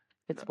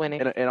 It's winning.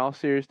 In all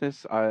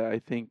seriousness,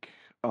 I think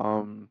with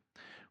 $1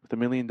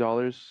 million,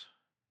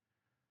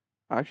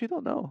 I actually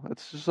don't know.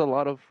 It's just a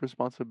lot of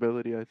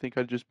responsibility. I think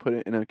I'd just put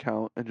it in an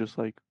account and just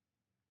like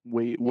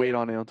wait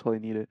on it until I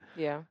need it.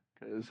 Yeah.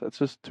 Because that's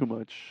just too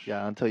much.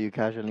 Yeah, until you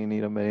casually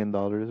need $1 million,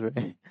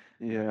 right?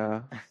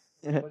 Yeah.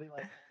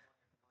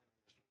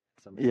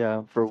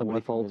 Yeah, for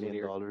Somebody $1 folds with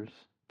million.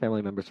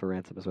 Family members for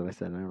ransom is what I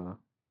said. I don't know.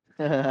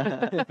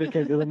 If it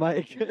came to the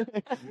mic.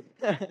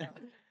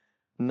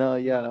 No,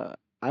 yeah.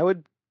 I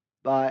would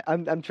buy.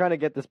 I'm trying to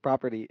get this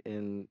property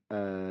in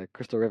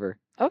Crystal River.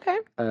 Okay.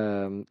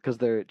 Because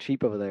they're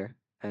cheap over there,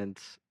 and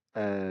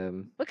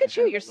Look at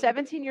you. You're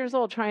 17 years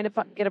old trying to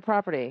get a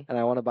property.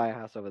 I want to buy a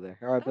house over there,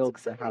 or I That's build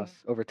exciting. a house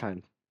over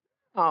time.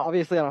 Oh,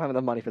 Obviously, I don't have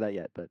enough money for that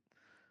yet, but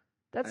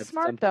that's it's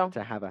smart something though.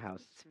 to have a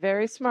house. It's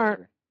very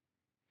smart.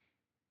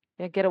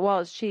 Yeah, get it while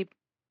it's cheap.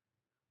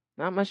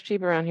 Not much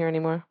cheap around here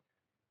anymore.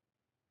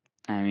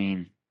 I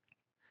mean,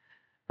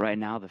 right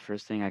now, the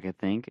first thing I could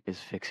think is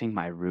fixing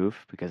my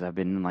roof because I've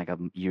been in like a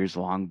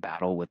years-long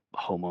battle with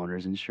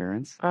homeowners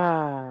insurance.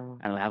 Oh.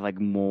 And I have like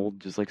mold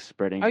just like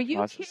spreading Are you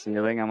across the kidding?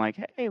 ceiling. I'm like,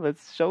 hey,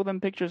 let's show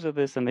them pictures of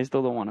this, and they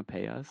still don't want to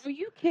pay us. Are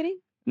you kidding?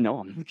 No,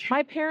 I'm not kidding.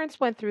 My parents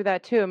went through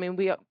that too. I mean,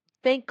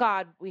 thank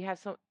God we have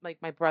some, like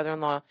my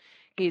brother-in-law,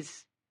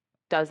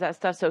 does that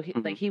stuff. So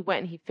he went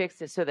and he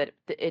fixed it so that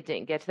it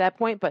didn't get to that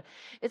point. But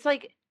it's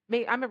like,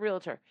 I'm a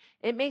realtor.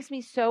 It makes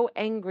me so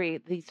angry.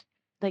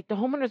 like the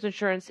homeowners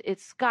insurance,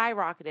 it's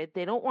skyrocketed.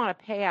 They don't want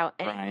to pay out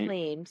any Right.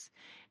 claims,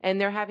 and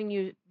they're having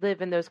you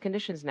live in those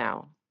conditions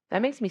now.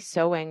 That makes me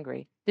so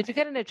angry. Did you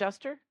get an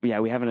adjuster? Yeah,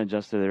 we have an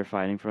adjuster there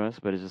fighting for us,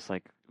 but it's just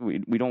like we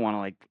don't want to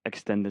like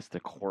extend this to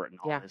court and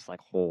all Yeah. this like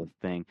whole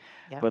thing.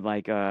 Yeah. But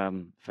like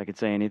if I could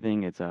say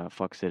anything, it's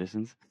fuck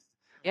citizens.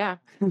 Yeah.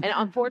 And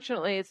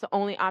unfortunately, it's the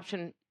only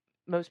option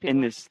most people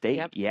In this state.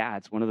 Yep. Yeah,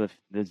 it's one of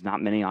there's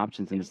not many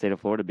options in the state of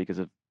Florida because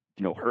of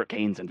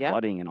hurricanes and Yep.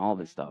 flooding and all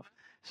this stuff.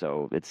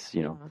 So it's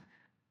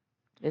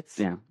it's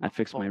I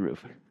fixed my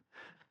roof.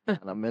 And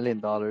 $1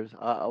 million.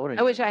 I wouldn't.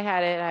 I wish I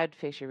had it. I'd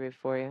fix your roof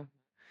for you.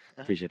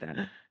 Appreciate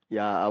that.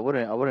 Yeah, I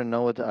wouldn't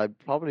know what to. I'd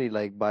probably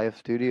like buy a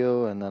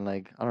studio and then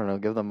like I don't know,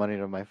 give the money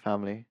to my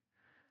family.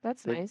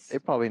 That's nice. They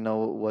probably know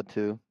what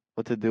to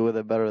do with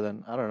it better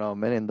than I don't know $1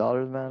 million,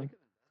 man.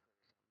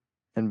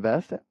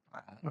 Invest it? I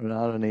don't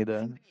know. I don't need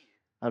that.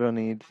 I don't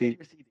need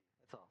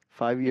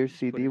 5-year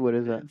CD. What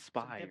is that,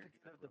 Inspired.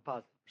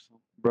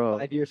 bro?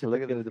 5 years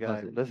Look at certificate this of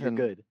guy. deposit. Listen,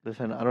 You're good.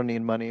 listen. I don't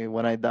need money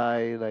when I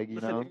die. Like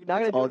Listen, you're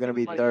not it's gonna all do gonna it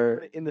be like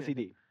dirt. in the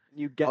CD.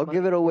 You get. I'll money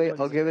give it from away.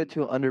 everyone's I'll give it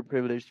CD. to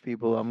underprivileged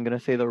people. I'm gonna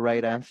say the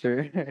right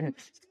answer.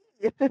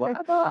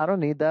 What? No, I don't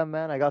need that,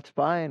 man. I got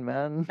spine,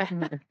 man.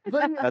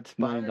 That's $1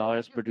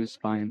 million produce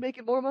spine.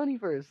 Making more money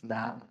first.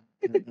 Nah.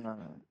 No.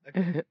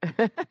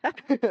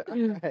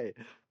 Alright.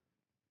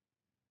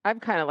 I'm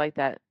kind of like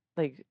that.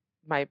 Like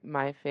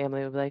my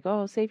family would be like,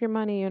 "Oh, save your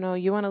money.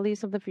 You want to leave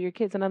something for your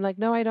kids," and I'm like,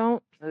 "No, I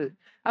don't.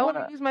 I want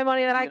to use my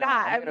money that I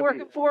got. I'm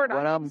working for it.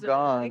 When I'm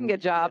gone, I can get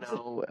jobs.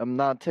 I'm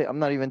not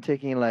even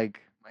taking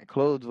like my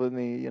clothes with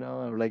me,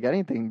 or like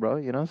anything,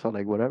 bro. So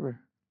like whatever.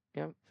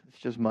 Yep. It's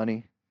just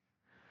money.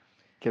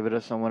 Give it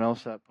to someone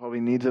else that probably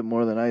needs it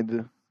more than I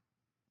do.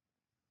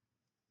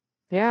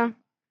 Yeah."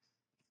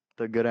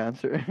 The good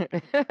answer.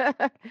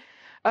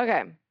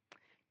 Okay.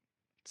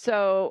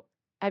 So,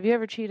 have you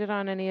ever cheated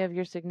on any of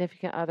your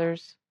significant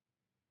others?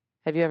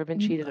 Have you ever been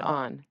cheated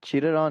on?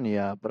 Cheated on,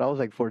 yeah, but I was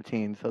like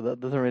 14, so that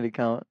doesn't really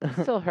count.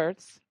 Still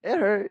hurts. It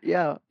hurt,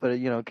 yeah, but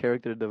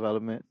character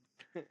development.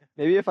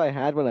 Maybe if I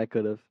had one, I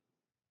could have.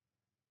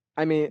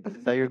 I mean,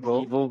 Is that your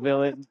goal? Evil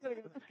villain.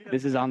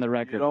 This is on the You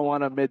record. don't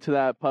want to admit to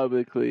that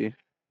publicly.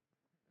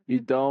 You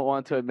don't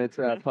want to admit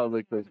to that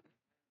publicly.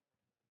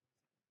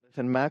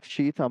 Listen, Max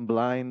cheats. I'm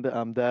blind.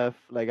 I'm deaf.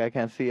 Like I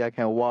can't see. I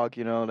can't walk.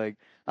 Like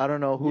I don't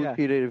know who Yeah.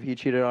 cheated. If he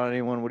cheated on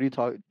anyone, what are you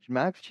talking?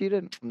 Max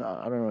cheated? No,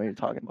 I don't know what you're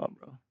talking about,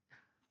 bro.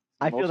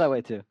 I feel that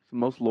way too. He's the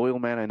most loyal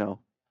man I know.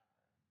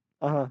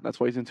 Uh-huh. That's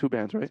why he's in 2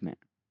 bands, right? Man.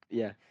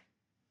 Yeah.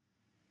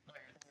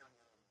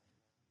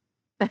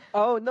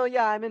 Oh no,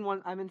 yeah, I'm in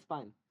one. I'm in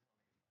Spine.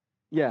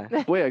 Yeah.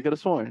 Wait, I could have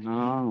sworn.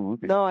 Oh,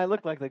 okay. No, I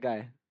look like the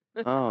guy.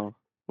 Oh,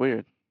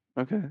 weird.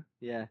 Okay.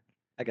 Yeah,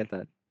 I get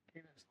that.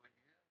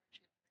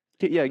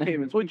 Yeah,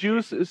 Cayman. Would you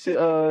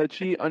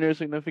cheat on your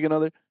significant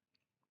other?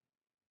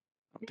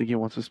 I don't think he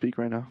wants to speak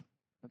right now.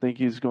 I think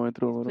he's going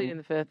through a little. Pleading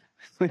the fifth.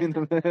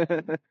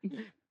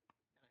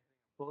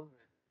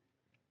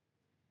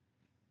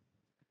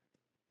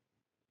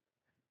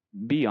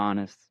 Be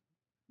honest.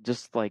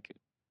 Just like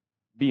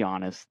be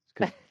honest,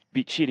 because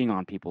cheating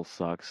on people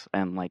sucks,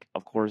 and like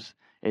of course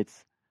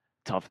it's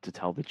tough to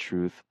tell the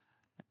truth.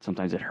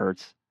 Sometimes it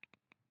hurts,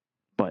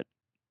 but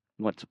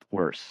what's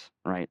worse,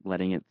 right?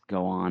 Letting it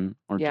go on,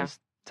 or Yeah. just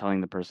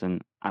telling the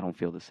person I don't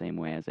feel the same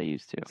way as I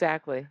used to.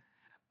 Exactly.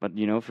 But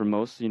for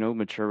most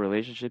mature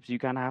relationships, you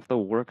kind of have to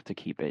work to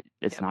keep it.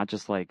 It's not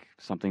just like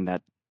something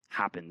that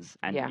happens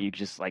and Yeah. you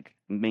just like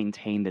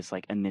maintain this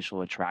like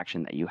initial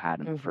attraction that you had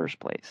in the Mhm. first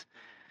place.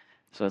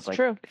 So it's like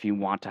true. if you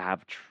want to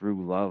have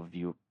true love,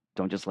 you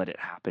don't just let it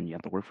happen. You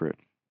have to work for it.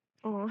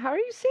 Oh, how are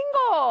you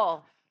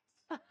single?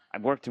 I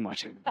work too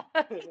much.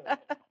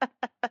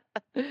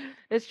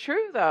 It's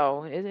true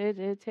though.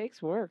 It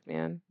takes work,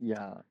 man.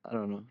 Yeah, I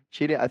don't know.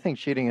 Cheating. I think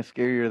cheating is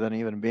scarier than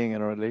even being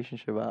in a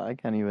relationship. I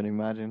can't even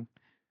imagine.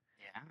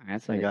 Yeah,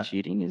 that's Like, like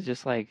cheating is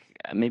just like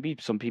maybe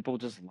some people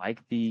just like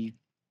the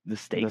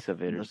stakes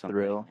of it or the something.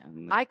 thrill.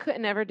 And I could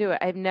never do it.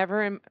 I've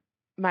never in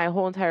my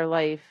whole entire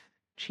life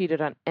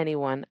cheated on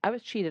anyone. I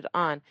was cheated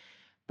on,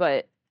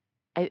 but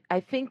I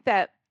think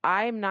that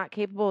I'm not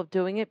capable of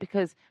doing it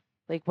because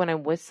like when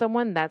I'm with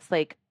someone, that's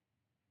like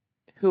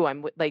who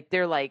I'm with. Like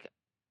they're like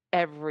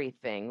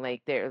everything.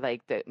 Like they're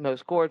like the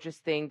most gorgeous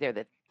thing. They're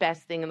the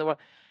best thing in the world.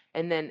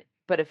 And then,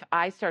 but if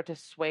I start to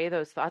sway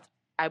those thoughts,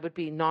 I would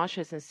be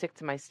nauseous and sick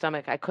to my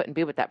stomach. I couldn't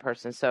be with that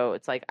person. So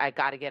it's like, I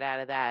got to get out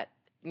of that.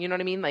 You know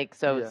what I mean? Like,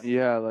 so Yeah. it's,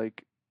 Yeah,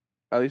 like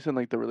at least in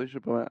like the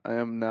relationship I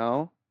am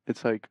now,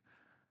 it's like,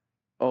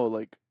 oh,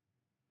 like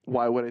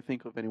why would I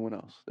think of anyone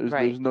else?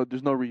 Right.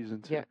 There's no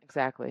reason to. yeah,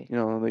 exactly. They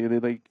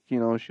like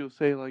she'll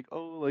say like,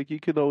 oh, like you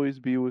could always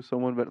be with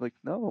someone, but like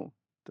no,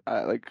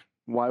 like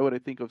why would I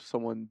think of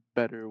someone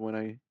better when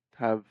I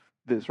have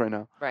this right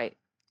now? Right.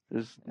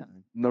 There's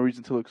no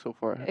reason to look so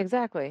far ahead.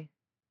 Exactly.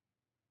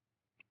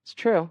 It's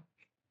true.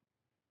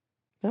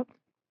 Yep.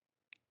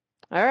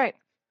 All right.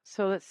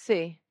 So let's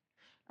see.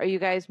 Are you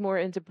guys more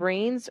into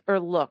brains or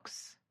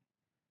looks?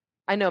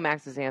 I know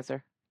Max's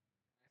answer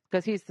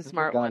because he's the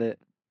smart Got one. it.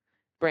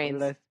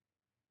 Brains. What did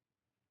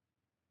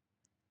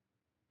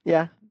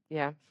Yeah,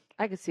 Yeah,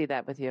 I could see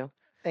that with you.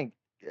 I think.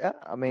 Yeah,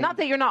 I mean, Not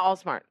that you're not all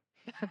smart.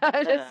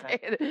 I'm just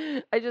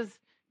saying. I just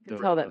can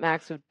tell that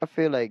Max would. I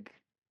feel like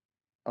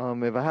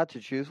if I had to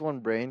choose one,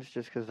 brains,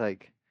 just because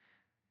like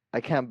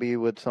I can't be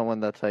with someone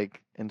that's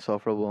like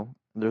insufferable.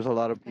 There's a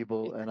lot of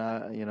people,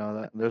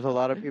 and there's a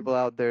lot of people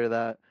out there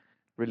that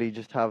really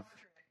just have,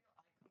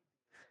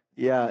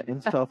 yeah,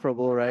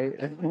 insufferable, right?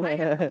 I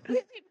have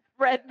completely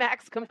read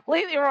Max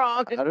completely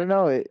wrong. I don't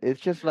know.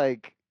 It's just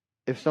like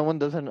if someone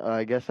doesn't,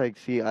 I guess, like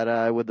see eye to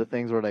eye with the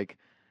things or like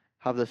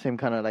have the same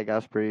kind of like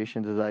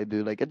aspirations as I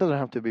do. Like it doesn't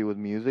have to be with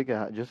music.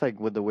 Just like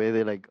with the way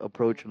they like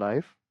approach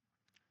life.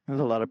 There's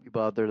a lot of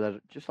people out there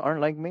that just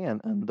aren't like me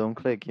and don't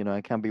click. You know,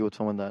 I can't be with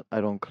someone that I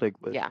don't click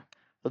with. Yeah.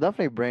 So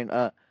definitely brain.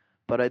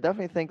 But I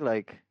definitely think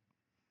like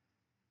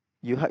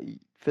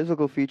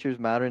physical features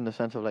matter in the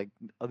sense of like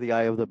the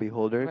eye of the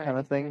beholder kind Right,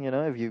 of thing. right. You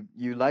know, if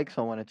you like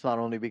someone, it's not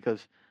only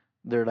because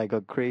they're like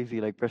a crazy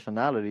like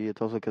personality.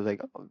 It's also because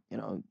like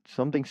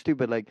something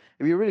stupid. Like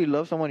if you really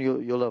love someone,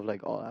 you'll love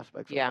like all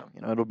aspects Yeah. of them.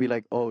 You know, it'll be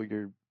like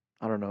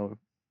I don't know,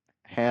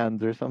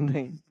 hands or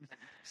something.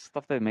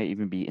 Stuff that may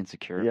even be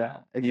insecure. Yeah,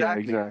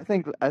 exactly.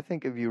 exactly. I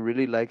think if you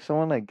really like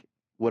someone, like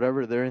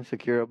whatever they're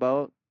insecure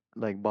about,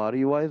 like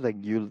body wise, like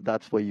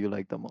that's what you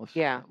like the most.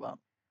 Yeah. About.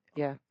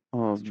 Yeah.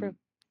 That's true.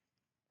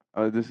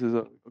 This is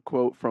a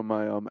quote from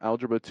my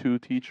algebra 2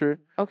 teacher.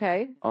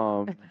 Okay.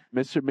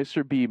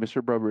 Mr. B,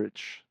 Mr.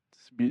 Brubbridge,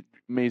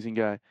 amazing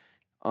guy.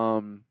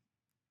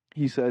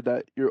 He said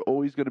that you're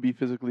always going to be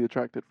physically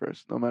attracted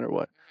first, no matter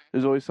what.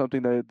 There's always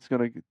something that's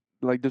going to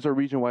like. There's a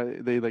reason why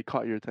they like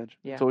caught your attention.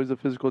 Yeah. It's always the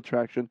physical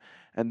attraction,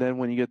 and then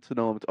when you get to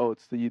know them,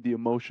 it's the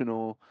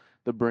emotional,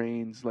 the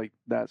brains, like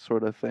that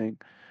sort of thing.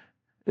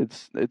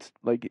 It's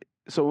like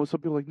so some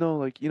people are like no,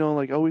 like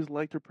like I always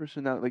liked her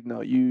personality. Like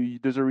no,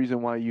 there's a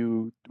reason why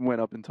you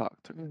went up and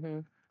talked to her. Mm-hmm.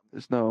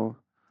 There's no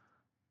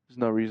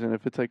reason.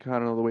 If it's like I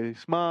don't know the way they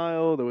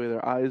smile, the way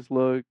their eyes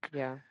look,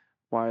 Yeah.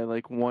 why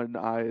like one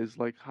eye is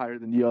like higher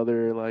than the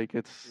other, like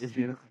it's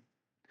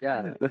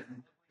Yeah.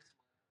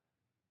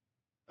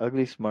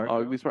 Ugly smart.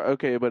 girl. ugly smart.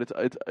 Okay, but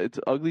it's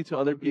ugly to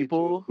other Ugly to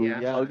people. who-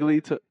 Yeah.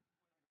 Ugly to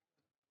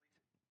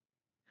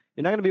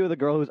You're not gonna be with a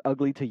girl who's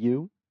ugly to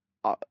you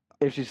Uh,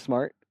 if she's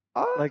smart.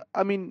 Like-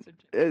 I mean,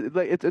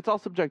 it's all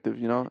subjective,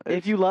 you know.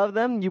 If you love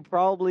them, you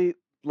probably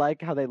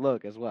like how they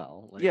look as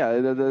well. Like, yeah,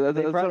 it that's what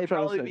I'm trying to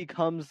probably say.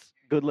 becomes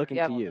good looking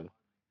Yep. to you.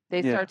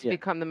 They Yeah. start to Yeah.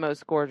 become the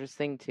most gorgeous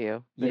thing to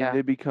you. Yeah.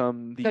 They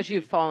become the Because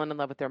you've fallen in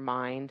love with their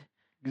mind.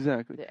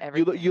 exactly.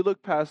 Everything. You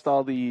look past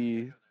all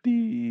the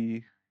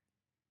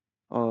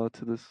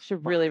to this.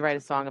 Should really write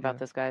a song about Yeah.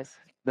 this, guys.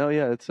 No,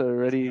 yeah, it's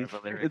already. It's kind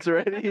of a lyric. It's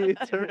already.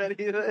 It's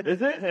already.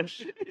 Is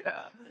it?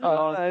 Yeah.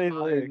 Oh,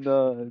 In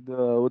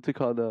the what's it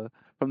called?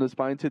 From the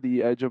spine to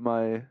the edge of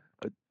my.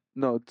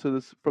 No, to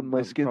this from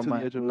my skin to the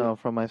edge of. No,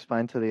 from my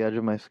spine to the edge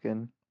of my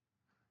skin.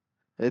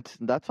 It's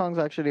that song's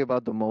actually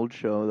about the mold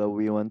show that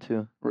we went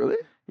to. Really?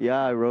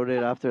 Yeah, I wrote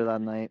it after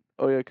that night.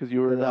 Oh yeah, because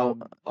you were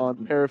That-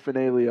 on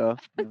paraphernalia.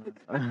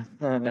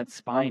 That's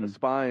spine.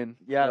 Spine.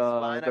 Yeah, Uh,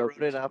 Spine, I the-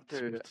 wrote it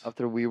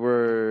after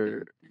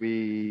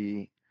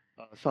we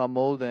saw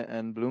Mold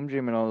and Bloom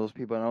Dream and all those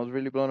people, and I was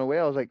really blown away.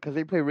 I was like, because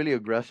they play really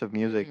aggressive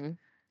music Mhm.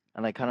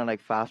 and like kind of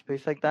like fast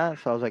paced like that.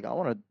 So I was like, I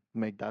want to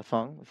make that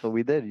song. So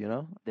we did, There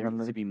And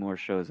needs to then be more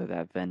shows at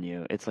that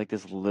venue. It's like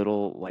this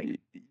little like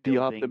The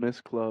building.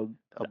 Optimist Club.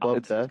 above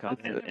It's- that.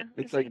 It's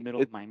like- like in the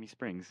middle of Miami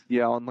Springs.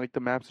 Yeah, on like the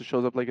maps it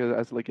shows up like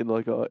as like in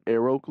like a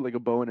like a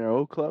bow and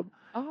arrow club.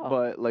 Oh.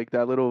 But like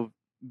that little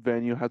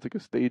venue has like a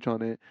stage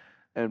on it,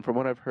 and from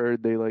what I've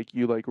heard, they like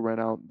you like rent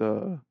out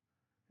the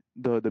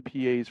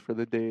PAs for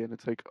the day, and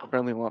it's like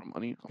apparently a lot of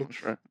money. I'm not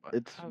sure,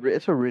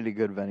 It's a really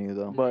good venue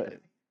though. but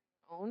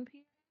Own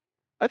people?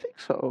 I think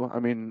so. I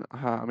mean,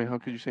 how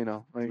could you say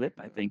no? Like, Flip,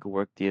 I think,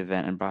 worked the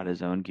event and brought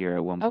his own gear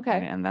at one point,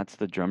 Okay. and that's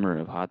the drummer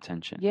of Hot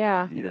Tension.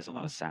 Yeah. He does a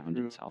lot of sound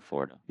in True. South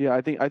Florida. yeah, I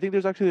think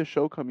there's actually a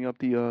show coming up,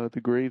 the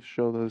Graves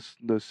show,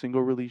 the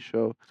single release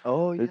show.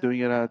 Oh They're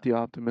doing it at the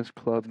Optimist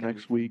Club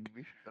next week.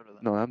 We should go to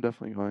that. No, I'm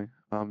definitely going.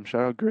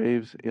 Shout out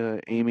Graves.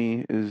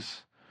 Amy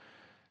is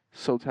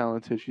so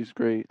talented. She's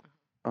great.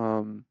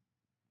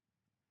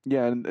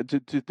 Yeah, and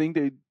to think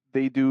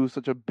they do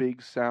such a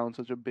big sound,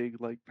 such a big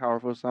like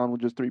powerful sound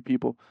with just 3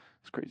 people,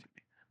 it's crazy.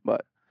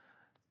 But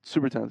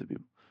super talented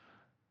people.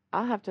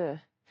 I'll have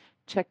to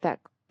check that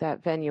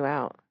venue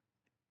out.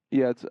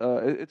 Yeah, it's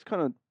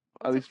kind of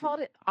at What's least it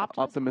called?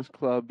 Optimist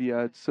Club.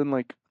 Yeah, it's in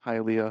like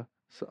Hialeah,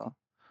 so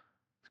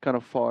it's kind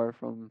of far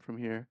from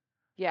here.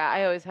 Yeah,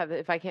 I always have.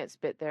 If I can't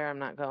spit there, I'm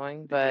not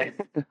going. But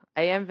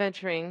I am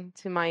venturing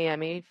to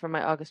Miami for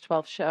my August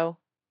 12th show,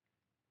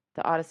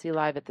 the Odyssey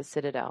Live at the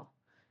Citadel.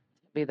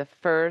 It'll be the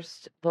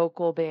first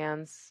local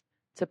bands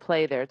to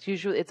play there.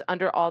 It's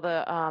under all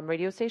the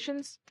radio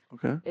stations.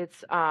 Okay.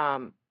 It's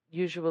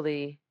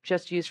usually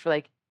just used for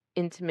like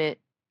intimate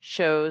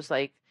shows,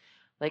 like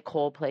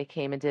Coldplay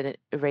came and did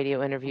a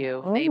radio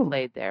interview. They Oh.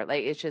 played there.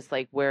 Like it's just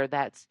like where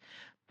that's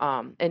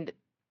and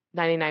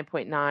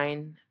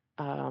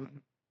 99.9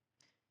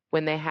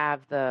 when they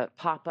have the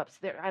pop-ups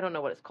there. I don't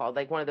know what it's called,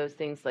 like one of those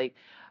things like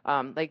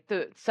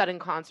the sudden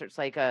concerts,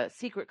 like a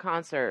secret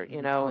concert,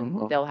 you know,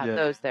 and they'll have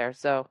those there.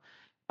 So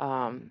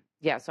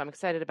yeah, so I'm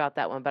excited about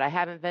that one, but I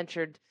haven't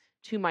ventured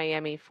to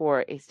Miami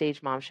for a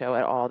Stage Mom show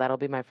at all. That'll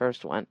be my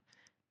first one,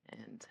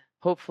 and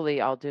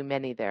hopefully I'll do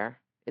many there.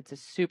 It's a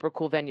super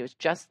cool venue. It's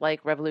just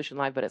like Revolution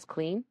Live, but it's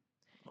clean,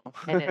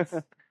 and it's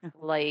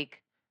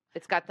like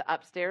it's got the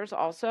upstairs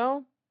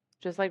also,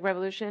 just like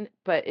Revolution,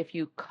 but if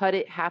you cut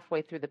it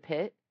halfway through the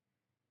pit,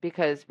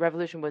 because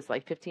Revolution was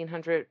like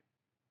 1,500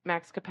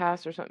 max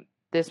capacity or something,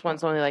 this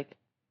one's only like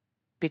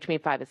between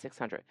 500 and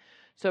 600.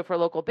 So for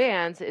local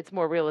bands, it's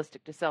more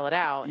realistic to sell it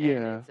out. Yeah.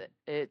 And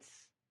it's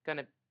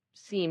gonna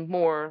seem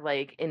more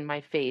like in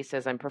my face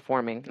as I'm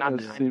performing. Not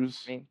that I'm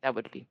performing. That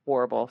would be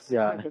horrible.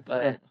 Yeah.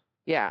 But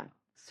yeah,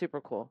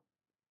 super cool.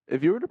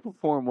 If you were to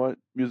perform, what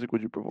music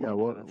would you perform? Yeah,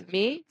 what?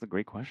 Me? That's a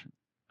great question.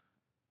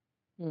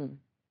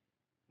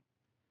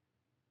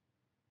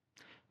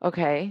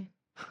 Okay.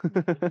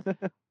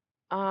 The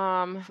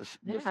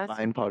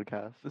Spine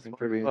podcast.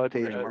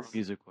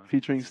 Music.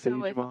 Featuring Stage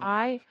So if Mom.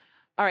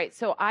 all right,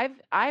 so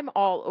I'm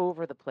all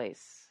over the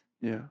place.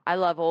 Yeah. I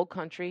love old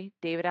country.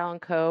 David Allan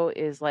Coe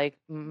is like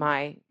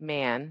my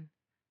man.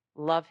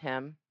 Love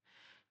him.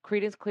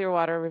 Creedence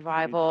Clearwater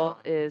Revival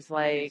is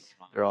like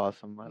they're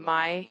awesome.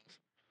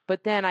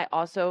 but then I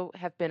also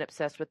have been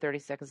obsessed with 30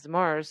 Seconds to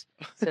Mars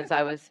since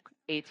I was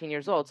 18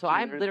 years old. So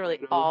I'm literally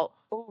all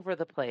over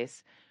the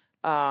place.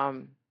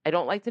 I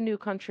don't like the new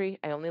country.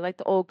 I only like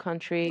the old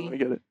country. I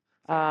get it.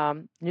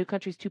 New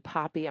country's too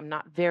poppy. I'm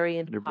not very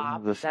into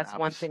pop. That's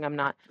one thing I'm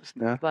not.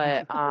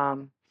 But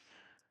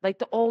like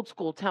the old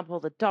school Temple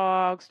of the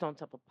Dog, Stone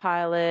Temple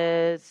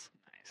Pilots,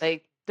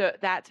 like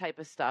that type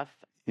of stuff.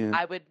 Yeah.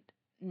 I would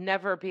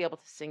never be able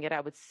to sing it. I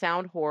would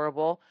sound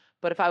horrible.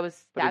 But if I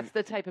was, that's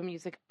the type of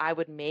music I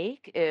would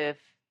make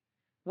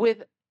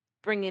with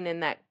bringing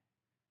in that,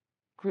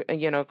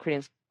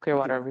 Creedence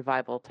Clearwater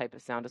Revival type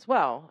of sound as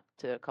well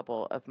to a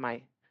couple of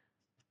my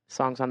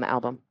songs on the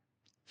album.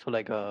 So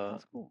like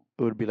it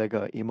would be like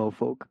a emo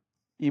folk.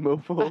 Emo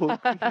folk. More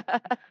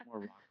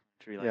rock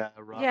country, like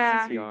rock.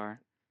 Yeah.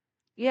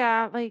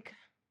 Yeah, like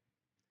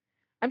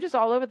I'm just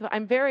all over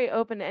I'm very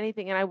open to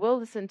anything, and I will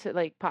listen to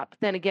like pop. But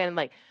then again,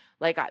 like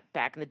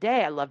back in the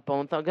day, I loved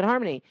Bone Thugs and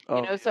Harmony.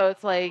 So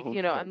it's like,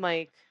 I'm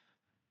like,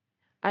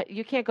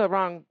 you can't go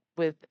wrong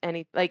with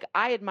any. Like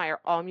I admire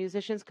all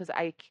musicians because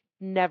I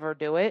never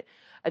do it.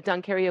 I've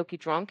done karaoke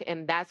drunk,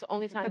 and that's the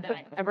only time that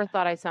I ever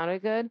thought I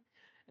sounded good.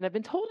 And I've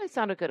been told I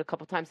sounded good a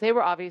couple times. They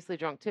were obviously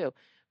drunk too,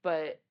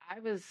 but I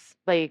was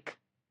like,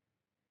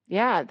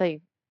 I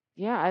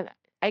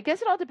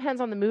guess it all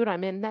depends on the mood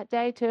I'm in that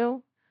day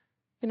too.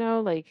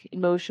 Like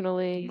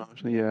emotionally.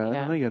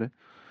 Yeah, I get it.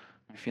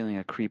 I'm feeling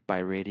a Creep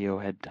by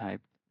Radiohead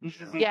type.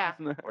 Yeah.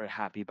 Or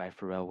Happy by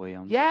Pharrell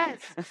Williams. Yes.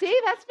 See,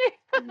 that's me.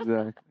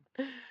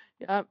 Exactly.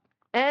 Yep.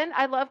 And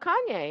I love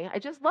Kanye. I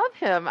just love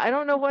him. I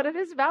don't know what it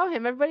is about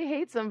him. Everybody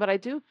hates him, but I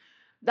do.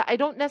 I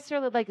don't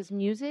necessarily like his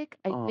music.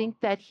 I think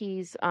that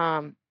he's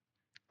I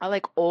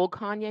like old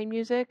Kanye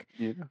music.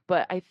 Yeah.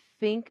 But I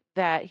think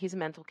that he's a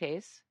mental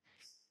case.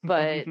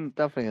 But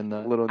definitely in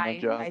the little I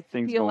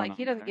feel like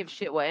he doesn't give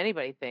shit what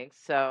anybody thinks.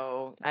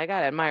 So I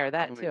gotta admire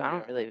that too. I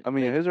don't really.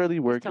 His early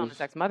work. He's telling his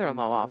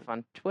ex-mother-in-law off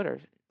on Twitter.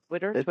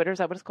 Twitter, is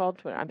that what it's called?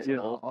 Twitter. I'm so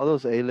old. All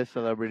those A-list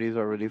celebrities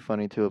are really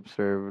funny to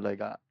observe.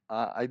 Like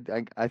I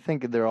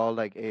think they're all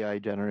like AI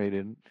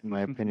generated, in my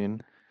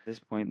opinion. At this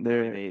point,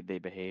 they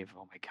behave.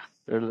 Oh my god,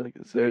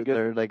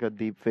 they're like a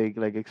deep fake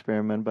like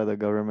experiment by the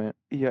government.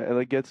 Yeah, it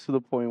like gets to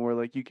the point where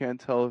like you can't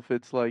tell if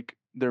it's like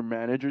their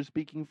manager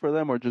speaking for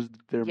them or just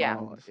their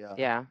mouths.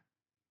 Yeah,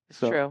 it's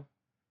true.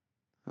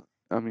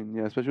 I mean,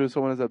 yeah, especially with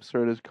someone as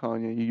absurd as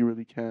Kanye, you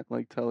really can't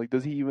like tell. Like,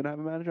 does he even have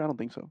a manager? I don't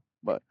think so.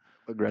 But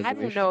I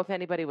don't know if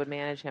anybody would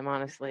manage him.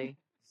 Honestly,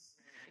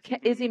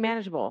 is he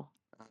manageable?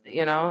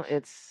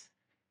 It's.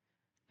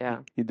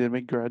 Yeah. He did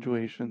make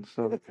Graduation,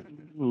 so.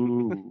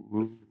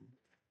 Ooh,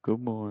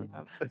 come on.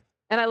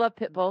 And I love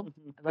Pitbull.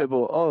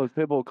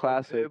 Pitbull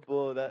classic.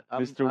 Pitbull,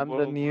 I'm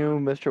the new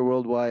Mr.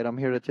 Worldwide. I'm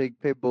here to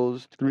take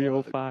Pitbull's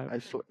 305. I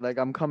swear, like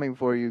I'm coming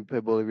for you,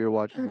 Pitbull. If you're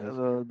watching this,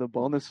 the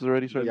bonus is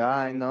already started. Yeah,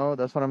 I know.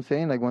 That's what I'm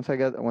saying. Like once I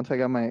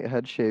got my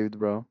head shaved,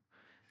 bro.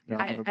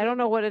 I don't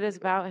know what it is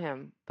about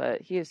him,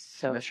 but he is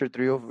so. Mr.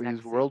 305.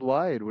 He's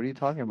worldwide. What are you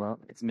talking about?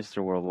 It's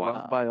Mr.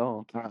 Worldwide. By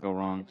all. Can't go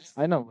wrong.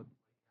 I know.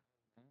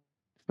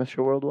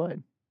 Mr.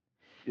 Worldwide.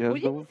 Yeah. What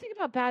do you think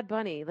about Bad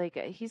Bunny? Like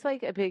he's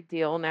like a big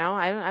deal now.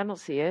 I don't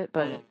see it,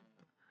 but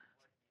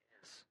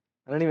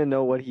I don't even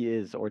know what he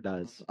is or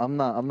does. I'm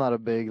not a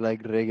big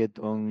like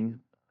reggaeton.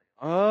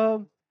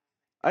 I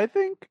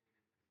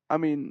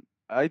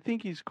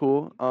think he's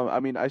cool.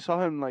 I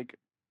saw him like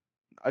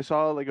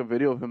a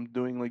video of him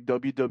doing like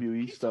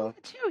WWE stuff.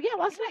 Too.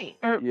 Yeah, last night.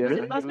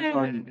 Last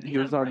night. He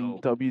was on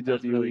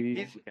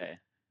WWE. Okay.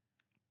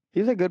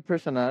 He's a good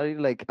personality.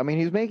 Like, I mean,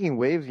 he's making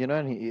waves,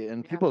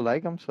 and people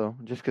like him. So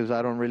just because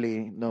I don't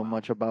really know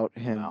much about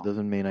him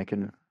doesn't mean I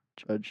can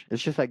judge.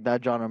 It's just like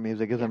that genre of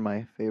music isn't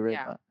my favorite.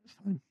 Yeah. It's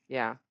fine.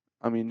 Yeah.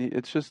 I mean,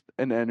 it's just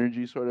an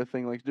energy sort of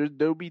thing. Like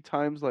there'll be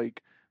times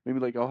like maybe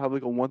like I'll have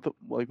like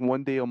like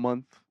 1 day a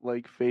month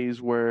like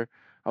phase where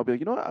I'll be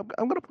like, you know what,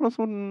 I'm gonna put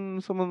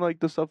on something like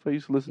the stuff I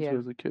used to listen to Yeah.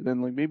 as a kid,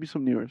 and like maybe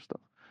some newer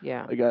stuff.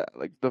 Yeah.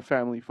 Like the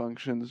family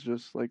functions,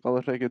 just like all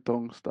the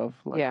reggaeton stuff.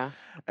 Like, Yeah.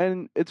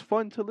 and it's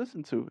fun to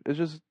listen to. It's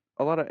just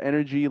a lot of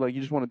energy. Like you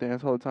just want to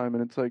dance all the time,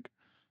 and it's like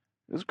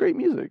it's great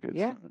music.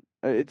 Yeah.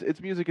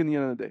 It's music in the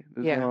end of the day.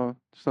 There's Yeah.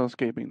 there's no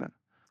escaping that.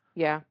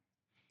 Yeah.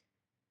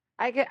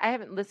 I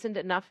haven't listened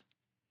enough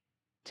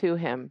to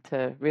him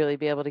to really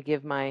be able to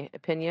give my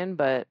opinion,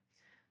 but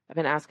I've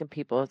been asking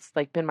people. It's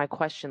like been my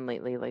question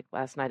lately. Like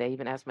last night, I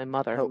even asked my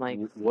mother. I'm like,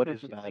 What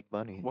is Bad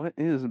Bunny? What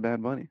is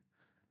Bad Bunny?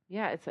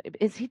 yeah,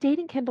 is he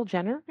dating Kendall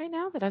Jenner right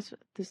now? That's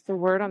the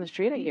word on the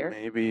street I hear.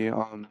 Maybe The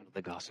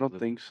I gossip. don't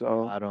think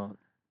so. I don't.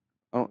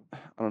 I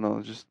don't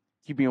know. Just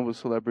keeping up with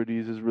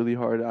celebrities is really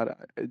hard.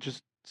 It's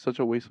just such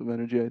a waste of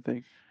energy. I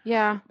think.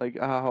 Yeah. Like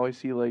how I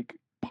see like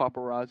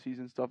paparazzis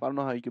and stuff. I don't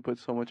know how you could put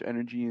so much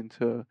energy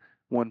into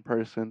one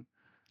person.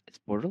 It's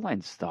borderline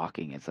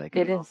stalking. It's like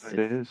It is. It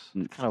is.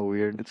 It's Kind of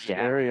weird. It's Yeah.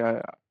 scary.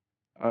 I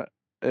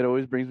it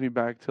always brings me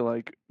back to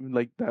like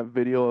that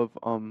video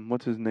of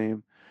what's his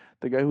name,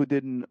 the guy who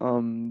did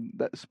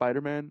that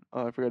Spider-Man.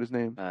 I forgot his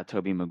name.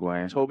 Tobey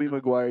Maguire. Tobey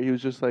Maguire. He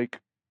was just like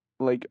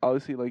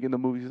obviously like in the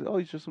movies. Oh,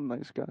 he's just some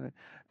nice guy,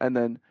 and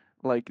then.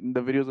 Like the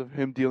videos of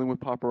him dealing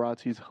with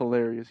paparazzi is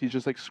hilarious. He's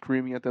just like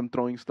screaming at them,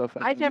 throwing stuff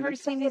at I've them. never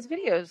seen these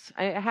videos.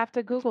 I have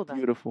to Google them.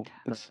 Beautiful.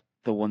 It's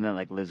The one that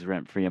like lives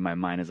rent free in my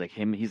mind is like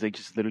him. He's like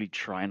just literally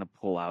trying to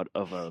pull out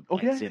of a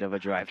exit of a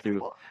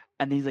drive-through,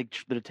 and he's like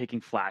they're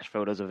taking flash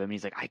photos of him.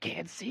 He's like, I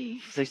can't see.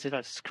 He's like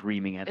starts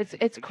screaming at.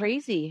 It's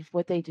crazy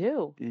what they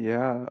do.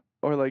 yeah.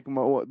 Or like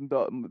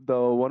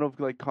the one of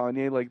like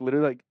Kanye, like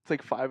literally like it's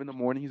like 5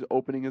 a.m. He's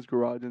opening his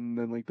garage, and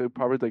then like the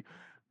paparazzi's like,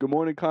 "Good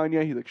morning,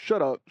 Kanye." He's like,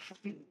 "Shut up."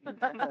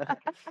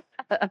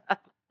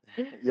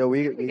 Yo,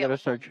 we gotta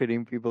start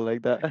treating people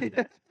like that.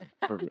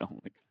 For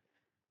real.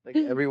 Like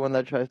everyone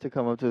that tries to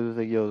come up to us is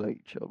like, yo,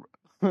 like chill,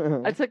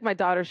 bro. I took my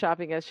daughter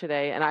shopping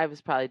yesterday, and I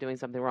was probably doing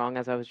something wrong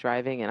as I was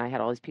driving, and I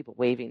had all these people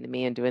waving to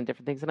me and doing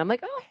different things, and I'm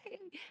like, oh, hey.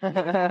 So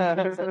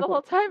the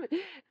whole time,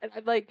 and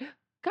I'm like,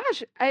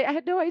 gosh, I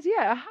had no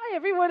idea. Hi,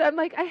 everyone. I'm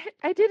like,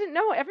 I didn't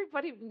know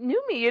everybody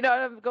knew me, and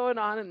I'm going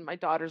on, and my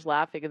daughter's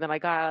laughing, and then I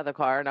got out of the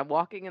car, and I'm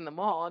walking in the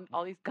mall, and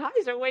all these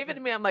guys are waving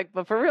to me. I'm like,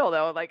 but for real,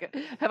 though, like,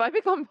 have I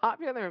become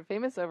popular and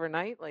famous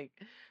overnight? Like,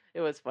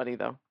 it was funny,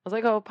 though. I was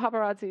like, oh,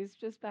 paparazzi's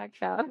just back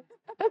down.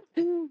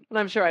 And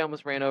I'm sure I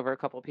almost ran over a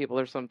couple people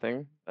or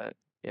something, but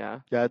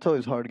yeah. Yeah, it's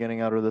always hard getting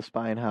out of the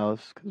Spine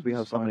house because we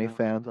have so many Spine house.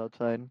 fans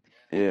outside.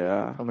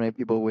 Yeah. So many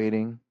people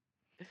waiting.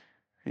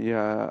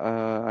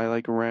 Yeah. I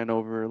like ran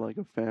over like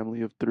a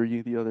family of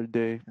 3 the other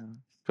day Yeah.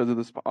 because of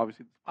the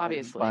obviously.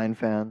 Obviously. Spine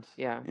fans.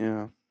 Yeah.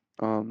 Yeah.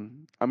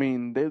 I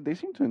mean, they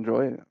seem to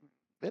enjoy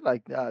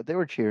it. They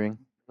were cheering.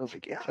 I was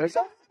like, yeah, relax.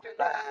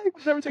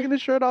 Never taking the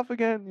shirt off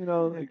again. You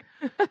know, like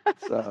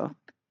it's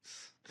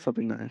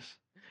something nice.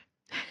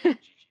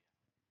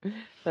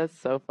 That's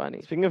so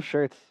funny. Speaking of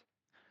shirts,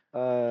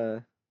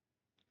 aren't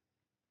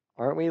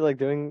we like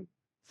doing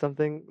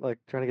something like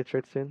trying to get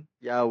shirts soon?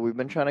 Yeah, we've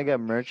been trying to get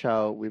merch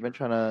out. We've been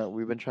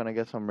trying to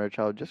get some merch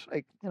out, just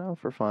like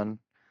for fun.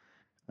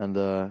 And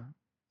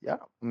yeah,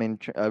 I mean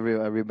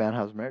every band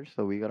has merch,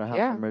 so we gotta have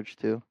Yeah. some merch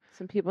too.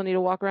 Some people need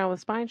to walk around with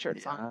spine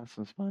shirts on. Yeah,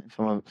 some spine.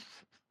 Some of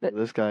That-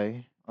 this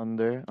guy on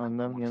them,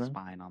 you know.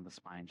 Spine on the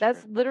spine.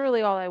 That's shirt.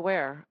 literally all I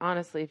wear,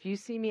 honestly. If you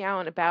see me out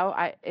and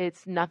about,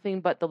 it's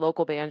nothing but the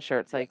local band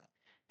shirts, like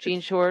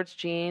jean shorts,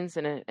 jeans,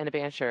 and a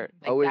band shirt.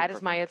 Like, Always that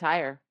is my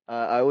attire.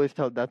 I always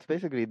tell that's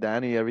basically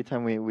Danny every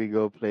time we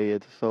go play.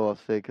 It's so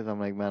sick because I'm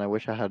like, man, I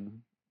wish I had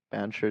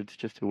band shirts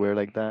just to wear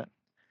like that.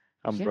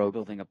 I'm Yeah, broke.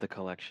 building up the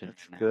collection.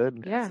 It's now.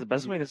 good. Yeah. It's the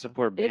best way to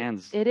support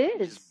bands. It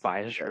is. Just buy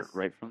a shirt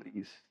right from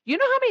these. You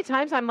know how many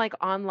times I'm like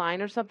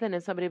online or something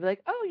and somebody be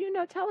like, oh, you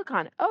know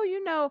Telecon. Oh,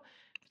 you know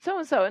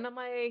so-and-so. And I'm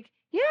like,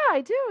 yeah, I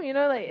do. You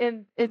know, like,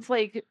 and it's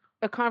like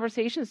a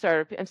conversation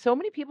starter. And so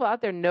many people out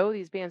there know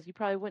these bands. You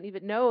probably wouldn't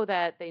even know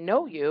that they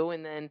know you.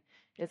 And then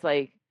it's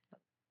like,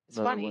 it's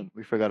Another funny. one.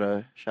 We forgot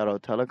to shout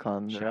out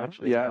Telecon. They're Shout out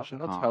actually Yeah, helping.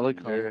 shout out Oh,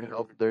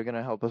 Telecom. They're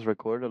gonna help us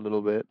record a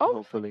little bit. Oh.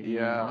 Hopefully.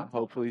 Yeah,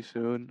 hopefully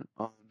soon.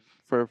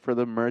 For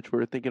the merch,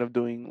 we're thinking of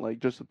doing like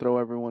just to throw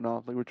everyone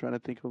off. Like we're trying to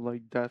think of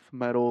like death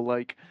metal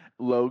like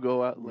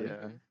logo out, like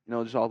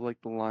Yeah. just all like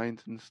the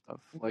lines and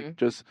stuff. Like Mhm.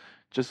 just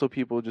so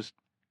people just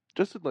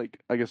to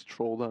like I guess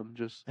troll them.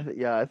 Just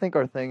Yeah, I think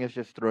our thing is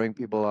just throwing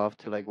people off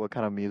to like what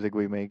kind of music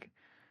we make.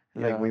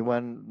 Like we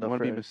went I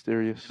want to be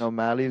mysterious.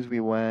 Mally's we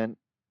went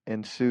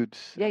in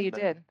suits. Yeah, you and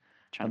then- did.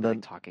 Trying And to be then-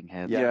 like talking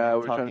heads. Yeah, Yeah,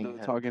 we're trying talking to do the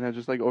heads. talking heads,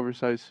 just like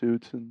oversized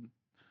suits and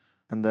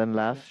And then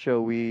last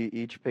show we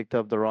each picked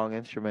up the wrong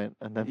instrument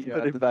and then Yeah,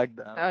 put it the- back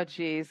down. Oh,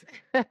 jeez.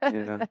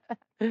 yeah.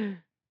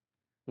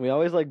 We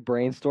always like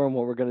brainstorm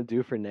what we're gonna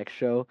do for next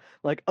show.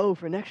 Like, oh,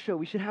 for next show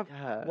we should have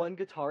Yeah. one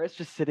guitarist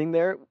just sitting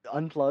there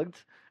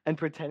unplugged and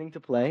pretending to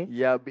play.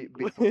 Yeah,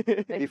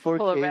 before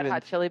Full of Red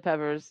Hot Cavens, Chili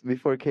Peppers.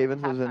 before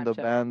Cavens was in Halftime the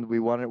show. band, we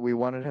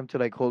wanted him to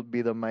like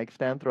be the mic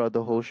stand throughout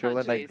the whole show Oh,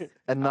 and like jeez.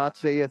 and not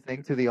say a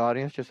thing to the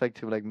audience, just like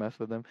to like mess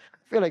with them.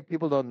 I feel like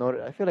people don't know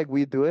it. I feel like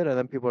we do it and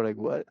then people are like,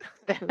 "What?"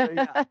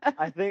 Yeah,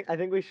 I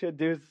think we should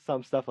do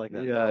some stuff like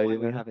that. Yeah, but we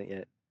yeah. haven't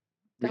yet.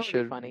 We That would be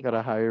should funny.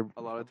 gotta hire.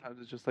 A lot of times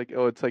it's just like,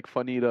 oh, it's like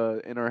funny to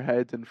in our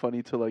heads and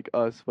funny to like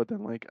us, but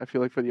then like I feel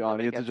like for the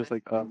Nobody audience it's gets just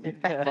it.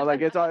 like, but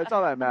like it's all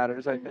that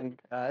matters, I think.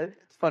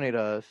 It's funny to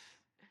us.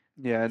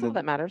 Yeah, That's and all that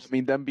then, matters. I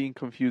mean, them being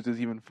confused is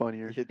even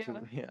funnier.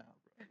 Yeah.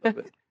 Love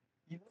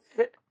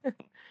it.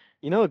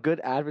 You know, what good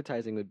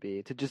advertising would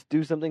be to just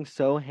do something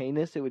so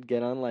heinous it would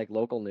get on like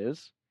local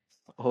news.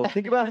 Oh,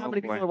 Think about how Oh, many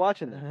boy. people are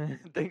watching that.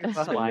 think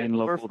about it. Spying For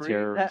local free.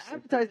 terrorists.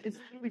 It's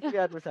literally free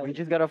advertising. We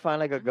just gotta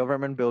find like a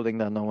government building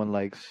that no one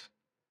likes.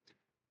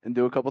 And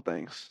do a couple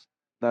things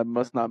that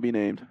must not be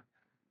named.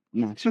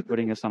 Max, you're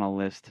putting us on a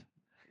list.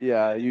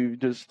 Yeah, you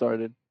just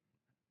started.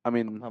 I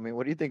mean,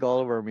 What do you think all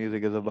of our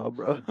music is about,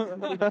 bro?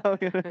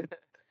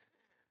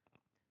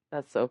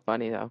 That's so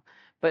funny though.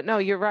 But no,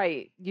 you're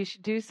right. You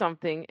should do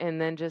something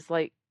and then just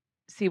like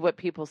see what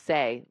people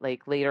say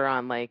like later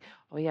on, like,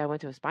 oh yeah, I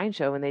went to a Spine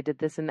show and they did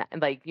this and that,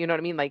 and like, you know what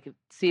I mean? Like,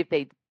 see if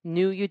they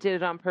knew you did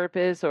it on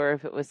purpose or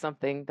if it was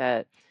something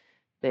that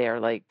they are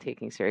like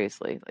taking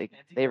seriously. Like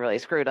they really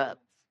screwed up.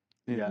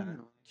 Yeah.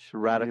 Just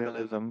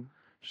radicalism.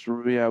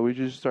 yeah, we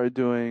just started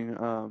doing.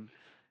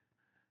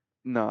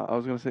 No, I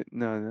was gonna say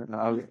no.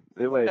 I was,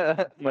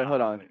 wait,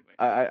 hold on.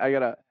 I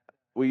gotta.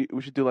 We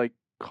should do like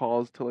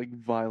calls to like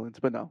violence,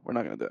 but no, we're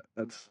not gonna do it.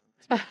 That's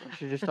We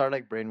should just start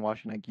like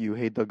brainwashing. Like you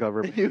hate the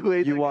government. You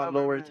hate the want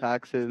lower government.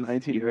 taxes.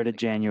 19. You heard of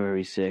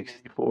January 6th.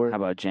 How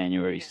about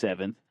January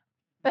 7th?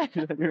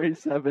 January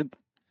 7th.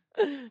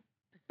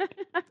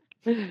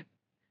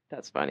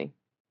 That's funny.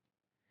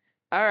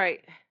 All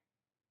right.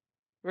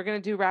 We're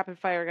going to do rapid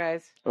fire,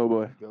 guys. Oh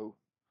boy. Go.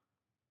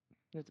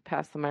 You have to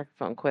pass the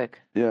microphone quick.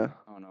 Yeah.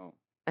 Oh no.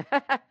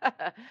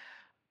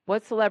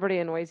 What celebrity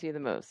annoys you the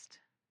most?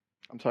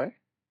 I'm sorry.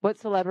 What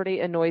celebrity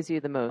annoys you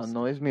the most?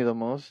 Annoys me the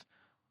most.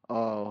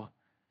 Oh.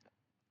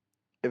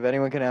 If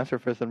anyone can answer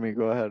first, then me.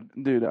 Go ahead.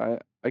 Dude, I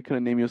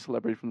couldn't name you a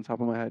celebrity from the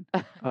top of my head.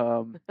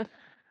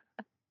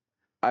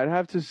 I'd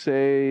have to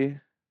say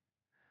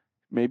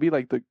maybe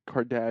like the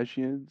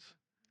Kardashians.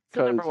 It's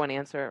the number 'cause- one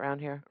answer around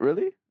here.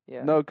 Really?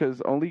 Yeah. No,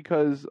 because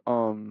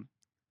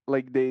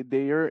like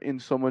they are in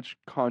so much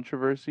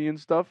controversy and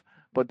stuff,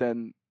 but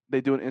then they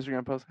do an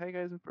Instagram post, hey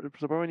guys,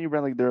 support my new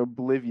brand, like they're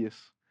oblivious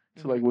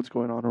to like what's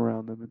going on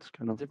around them. It's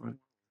kind of Different.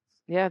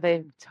 Yeah,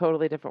 they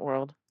totally different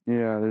world.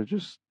 yeah, they're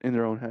just in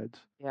their own heads.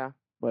 Yeah.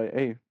 But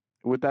hey,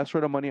 with that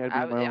sort of money, I'd be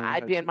in my own I'd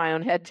head be in too. my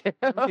own head too.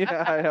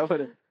 Yeah, I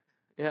would.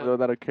 Yeah. Although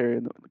that'll carry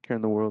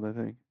in the world, I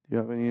think. Do you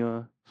have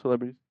any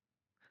celebrities?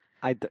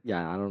 I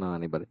don't know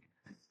anybody.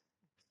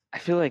 I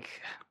feel like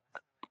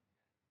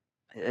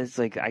it's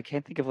like I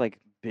can't think of like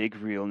big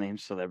real name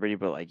celebrity,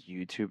 but like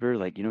YouTuber,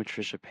 like you know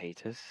Trisha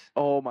Paytas.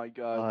 Oh my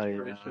God, Oh, yeah.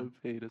 Trisha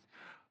Paytas.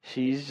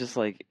 She's just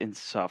like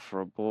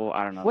insufferable.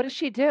 I don't know. What does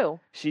she do?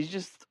 She's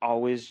just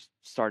always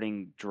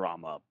starting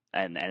drama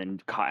and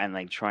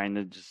like trying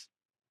to just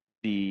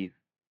be.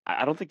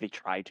 I don't think they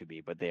try to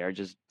be, but they are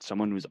just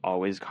someone who's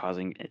always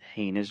causing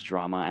heinous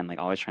drama and like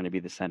always trying to be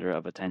the center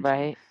of attention.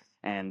 Right.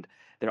 And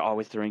they're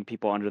always throwing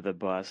people under the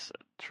bus.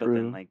 But True.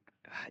 then like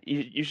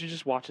you should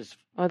just watch this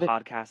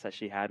podcast that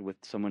she had with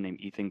someone named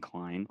Ethan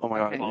Klein. Oh my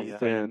God, called Ethan.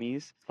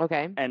 Frenemies.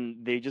 Okay.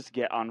 And they just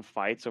get on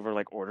fights over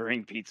like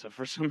ordering pizza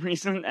for some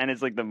reason, and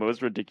it's like the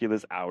most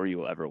ridiculous hour you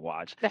will ever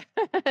watch.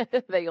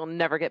 That you'll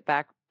never get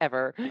back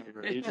ever.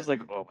 You're just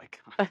like, oh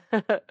my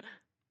God.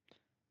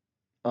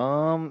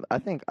 I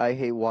think I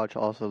hate watch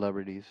all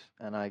celebrities,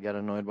 and I get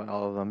annoyed by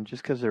all of them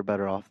just because they're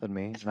better off than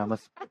me. And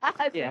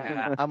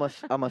Yeah.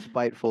 I'm a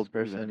spiteful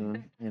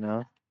person, you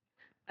know.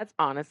 That's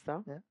honest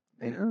though.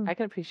 Yeah. I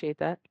can appreciate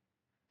that.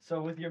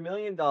 So with your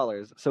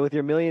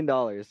 $1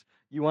 million,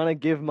 you want to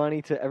give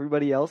money to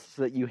everybody else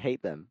so that you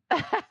hate them.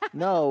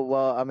 No,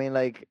 well, I mean,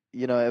 like,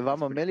 you know, if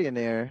I'm a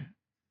millionaire,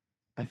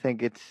 I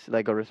think it's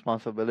like a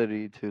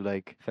responsibility to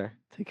like Fair.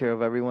 take care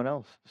of everyone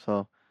else.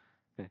 So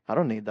Okay. I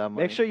don't need that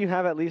money. Make sure you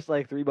have at least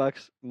like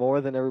 $3 more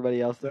than everybody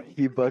else.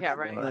 $30. Yeah,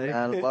 right.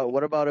 And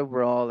what about if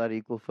we're all at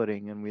equal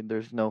footing and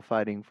there's no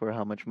fighting for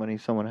how much money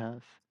someone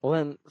has? Well,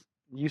 then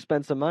you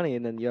spend some money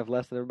and then you have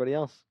less than everybody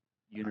else.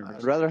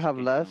 I'd rather have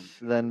less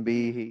than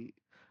be.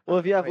 Well,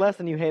 if you have Right. less,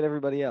 then you hate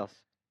everybody else.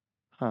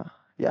 Huh?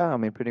 Yeah, I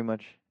mean, pretty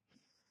much.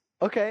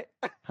 Okay.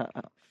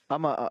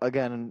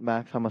 Again,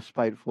 Max. I'm a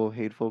spiteful,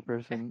 hateful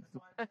person.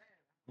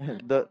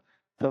 the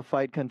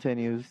fight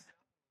continues.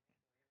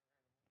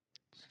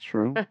 It's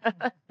true.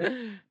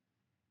 It's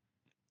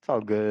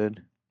all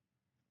good.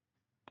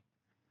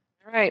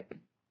 All right.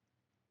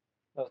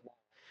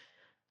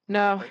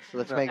 No. So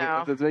let's make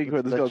No. it. Let's make it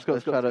quick.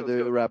 Let's try to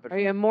do rapid. Are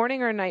you a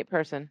morning or a night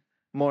person?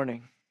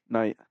 Morning.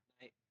 Night.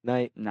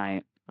 Night.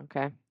 Night.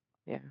 Okay.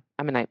 Yeah.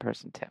 I'm a night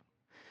person too.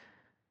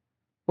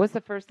 What's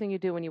the first thing you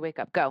do when you wake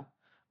up? Go.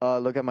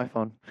 Look at my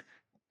phone.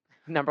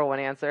 Number one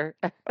answer.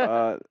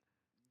 Make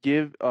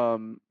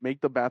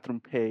the bathroom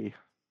pay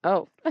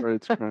Oh. for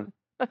its crime.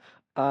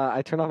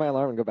 I turn off my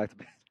alarm and go back to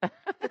bed.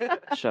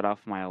 Shut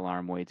off my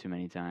alarm way too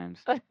many times.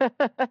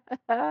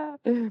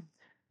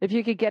 If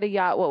you could get a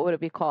yacht, what would it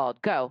be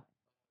called? Go.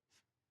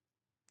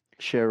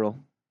 Cheryl.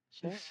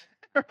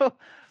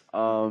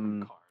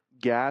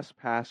 Gas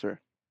passer.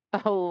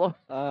 Oh,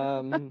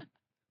 Lord.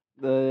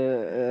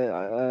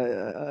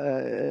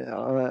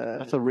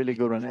 That's a really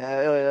good one.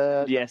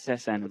 The SS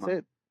That's Enema.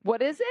 it.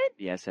 What is it?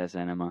 The SS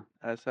Enema.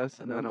 SS.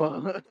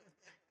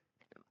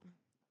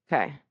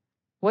 Okay.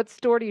 What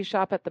store do you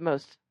shop at the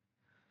most?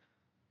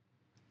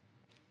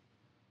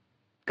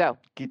 Go.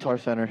 Guitar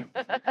Center.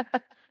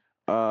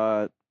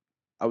 I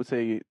would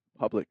say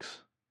Publix.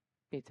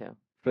 Me too.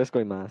 Fresco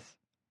y Mas.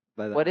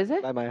 What is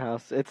it? By my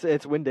house.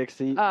 It's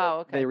Winn-Dixie. Oh,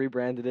 okay. They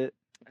rebranded it,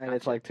 and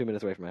it's like 2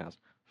 minutes away from my house.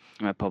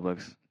 I'm at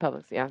Publix.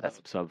 Publix, yeah. That's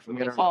sub. I'm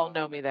You gonna, all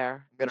know me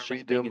there. I'm gonna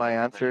redo my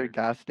answer.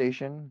 Gas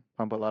station.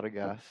 Pump a lot of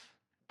gas.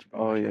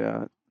 Oh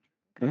yeah,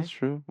 that's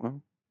true.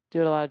 Well,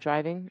 Do a lot of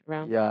driving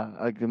around? Yeah,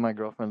 my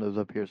girlfriend lives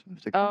up here, so I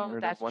have to Oh, come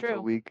here that's once a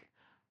true. week.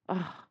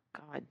 Oh,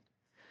 God.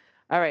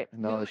 All right.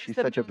 No, Who is she's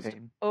the such a most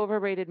pain.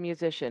 Overrated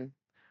musician.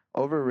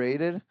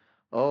 Overrated?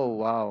 Oh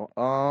wow.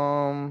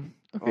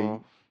 Okay.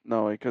 oh,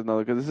 no, because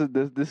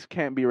this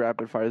can't be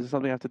rapid fire. This is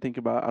something I have to think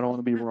about. I don't want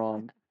to be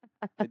wrong.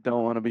 I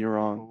don't want to be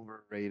wrong.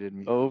 Overrated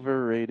music.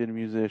 Overrated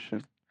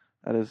musician.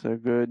 That is a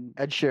good.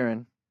 Ed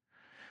Sheeran.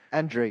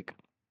 And Drake.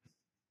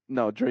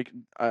 No, Drake.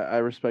 I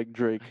respect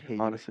Drake. hate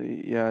you.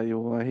 Honestly, yeah.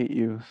 I hate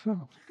you.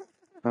 So,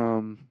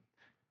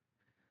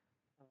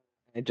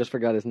 I just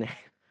forgot his name.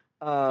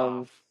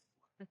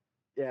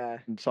 Yeah.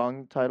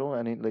 Song title?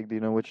 Any do you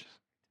know which?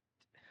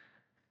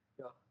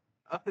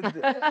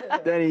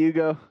 Danny, you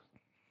go,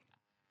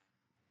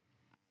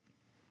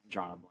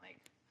 Drawing a blank.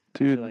 I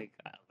dude. feel like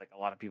a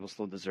lot of people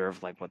still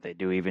deserve like what they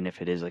do, even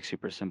if it is like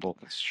super simple.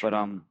 But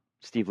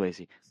Steve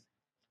Lacy.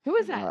 Who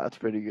is that? That's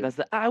pretty good. That's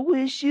the I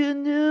wish you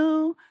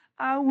knew.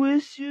 I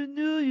wish you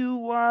knew you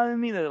wanted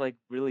me. They're like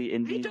really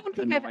indie. I don't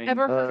think I've annoying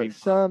ever heard dream-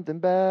 Something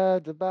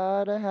bad's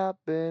about to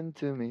happen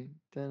to me.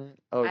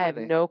 Oh, I have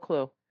really? no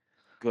clue.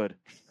 Good.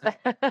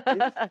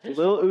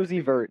 Lil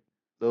Uzi Vert.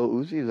 Lil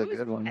Uzi is a Who's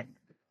good one. that?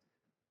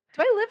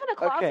 Do I live in a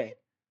closet? Okay.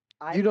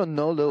 You don't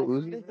know Lil I've Uzi?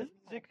 listened to this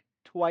music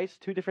twice,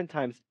 2 different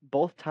times.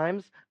 Both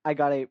times I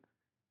got an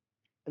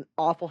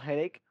awful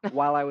headache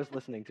while I was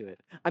listening to it.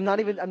 I'm not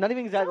even Sounds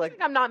exaggerating. like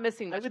I'm not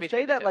missing I much. would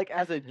between say the that two. like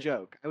as a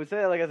joke.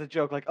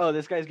 Oh,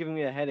 this guy's giving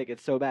me a headache.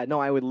 It's so bad. No,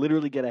 I would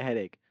literally get a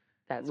headache.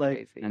 That's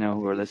like- crazy. I know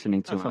who we're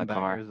listening to Not in the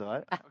some car. bangers,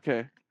 though.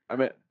 Okay,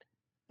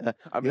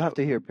 You have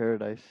to hear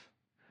Paradise.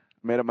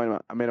 I made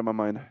up my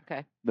mind.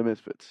 Okay. The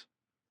Misfits.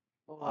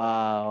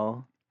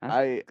 Wow. That's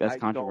I that's don't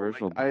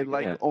controversial. Like, I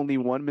like Yeah. only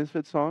one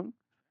Misfits song.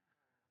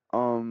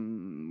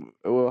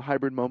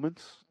 Hybrid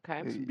Moments.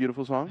 Okay. It's a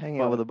beautiful song.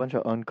 Hanging out with a bunch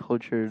of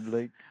uncultured,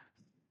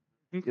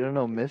 you don't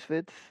know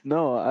Misfits?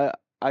 No,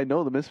 I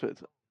know the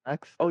Misfits.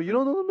 Oh, you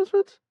don't know the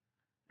Misfits?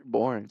 You're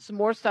boring. Some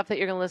more stuff that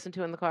you're gonna listen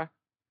to in the car.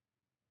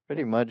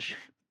 Pretty much.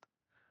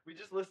 We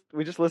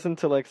just listened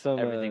to like some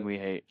Everything we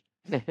hate.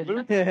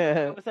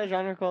 what's that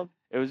genre called?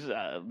 It was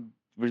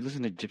we're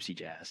listening to gypsy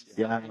jazz.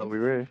 Yeah, we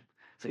were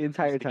It's The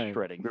entire acoustic time.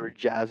 shredding.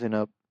 jazzing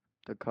up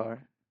the car.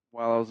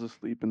 While I was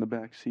asleep in the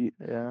back seat,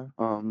 Yeah.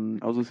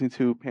 I was listening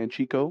to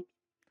Panchico.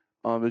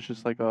 It's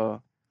just like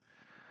a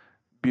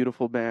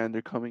beautiful band.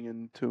 They're coming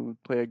in to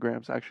play at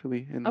Gramps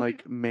actually in Okay.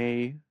 like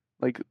May,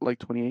 like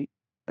 28,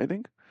 I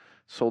think.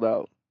 Sold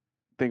out.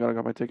 Thank God I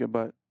got my ticket,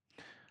 but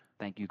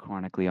Thank you,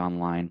 chronically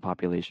online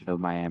population of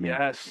Miami.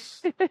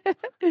 yes,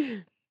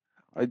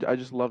 I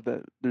just love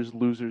that there's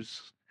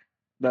losers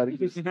that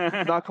exist.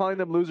 I'm not calling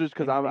them losers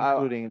because I'm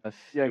including us.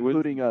 yeah,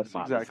 including us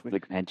Wow, exactly.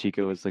 Like, and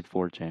Chico is like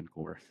 4chan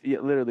core. Yeah,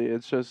 literally,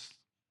 it's just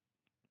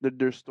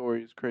their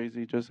story is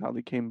crazy. Just how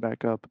they came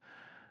back up.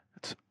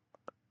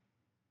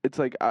 It's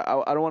like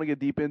I don't want to get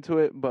deep into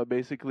it, but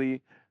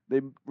basically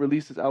they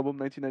released this album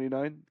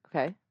 1999.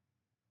 Okay.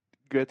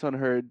 Gets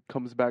unheard,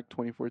 comes back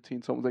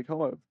 2014. Someone's like,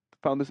 "Oh, I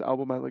found this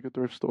album at like a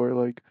thrift store.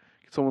 Like,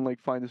 can someone like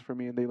find this for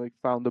me?" And they like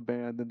found the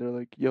band, and they're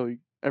like, "Yo,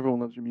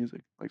 everyone loves your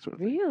music." Like sort of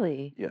thing.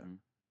 Really? Yeah.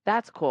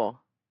 That's cool.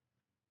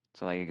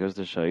 So like it goes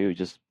to show you,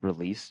 just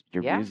release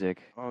your Yeah.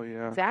 music. Oh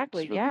yeah.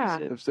 Exactly. Just Yeah.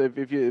 release it.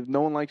 If no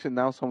one likes it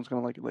now, someone's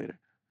gonna like it later.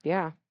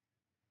 Yeah.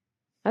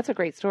 That's a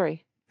great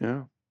story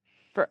Yeah.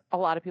 for a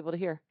lot of people to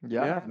hear.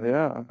 Yeah.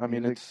 I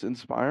mean, Music. it's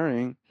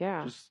inspiring.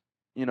 Yeah. Just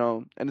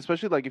and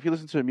especially like if you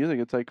listen to the music,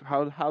 it's like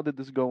how did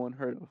this go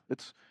unheard of?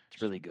 It's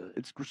It's really good.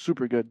 it's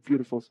super good,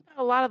 beautiful.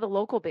 A lot of the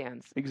local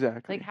bands.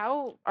 Exactly. Like,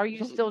 how are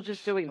you still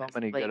just doing So this?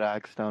 many Like, good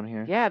acts down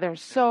here. yeah,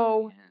 there's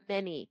so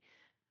many.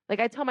 Like,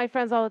 I tell my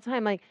friends all the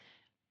time, like,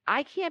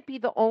 I can't be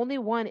the only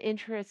one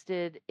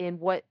interested in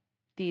what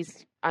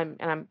these I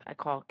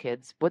call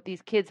kids what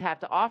these kids have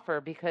to offer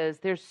because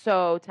they're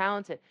so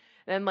talented.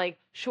 And I'm like,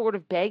 short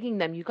of begging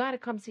them, you got to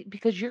come see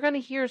because you're going to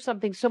hear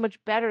something so much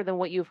better than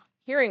what you're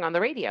hearing on the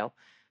radio.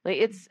 Like,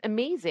 it's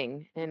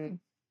amazing, and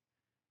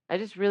I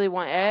just really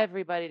want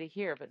everybody to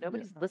hear, but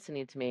nobody's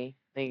listening to me.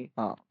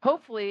 Oh.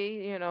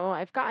 Hopefully,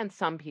 I've gotten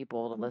some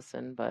people to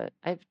listen, but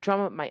I've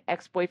drummed with my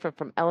ex-boyfriend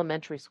from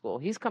elementary school.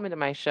 He's coming to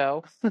my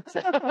show.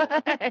 So-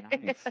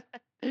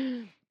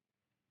 Nice.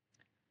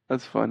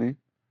 That's funny.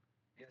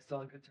 You guys still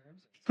on good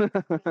terms?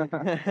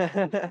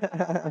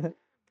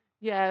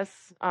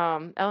 Yes,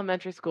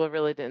 elementary school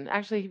really didn't.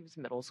 Actually, he was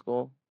middle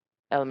school,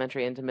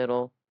 elementary into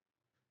middle.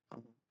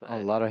 A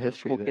lot of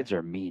history School there. kids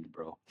are mean,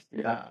 bro.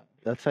 Yeah,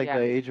 that's like Yeah.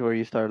 the age where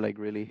you start like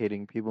really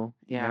hating people.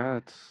 Yeah.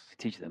 It's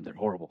Teach them, they're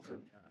horrible.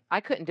 I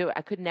couldn't do it.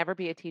 I could never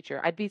be a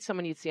teacher. I'd be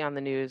someone you'd see on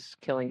the news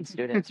killing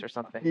students or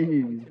something.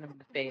 Jeez. Shoot 'em in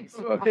the face.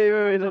 Okay,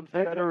 wait, that's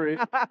better.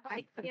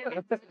 I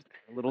can't. A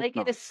little Like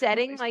in a no.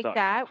 setting They like suck.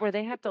 that where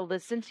they have to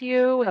listen to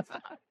you and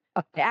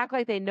they act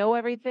like they know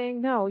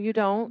everything. No, you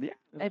don't. Yeah.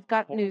 I've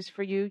got news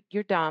for you.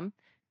 You're dumb.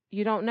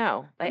 You don't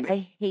know.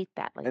 I hate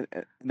that. Like,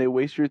 and they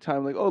waste your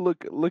time like, oh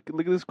look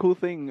at this cool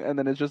thing, and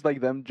then it's just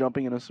like them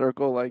jumping in a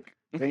circle like,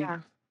 thanks. yeah.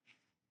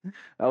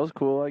 That was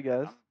cool, I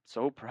guess.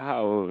 So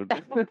proud.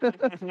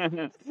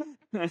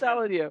 I'm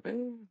telling you.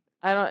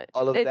 I don't.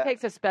 All of It that.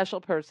 takes a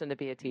special person to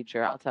be a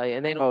teacher. I'll tell you,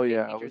 and they don't Oh, treat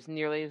yeah, teachers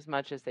nearly as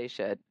much as they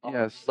should.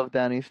 Yes. All of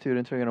Danny's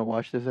students are gonna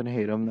watch this and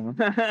hate him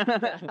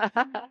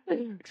now.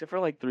 Except for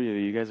like 3 of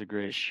you. You guys are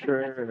great.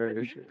 Sure.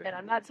 And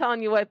I'm not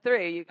telling you what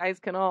 3. You guys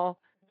can all.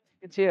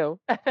 It's you.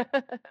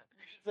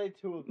 Say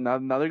 2 of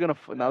them. Now they're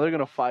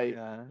gonna fight.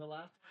 Yeah. The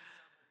last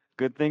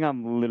Good thing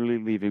I'm literally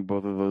leaving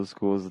both of those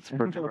schools. It's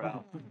for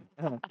Terrell.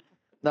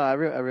 No,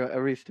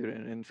 every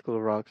student in School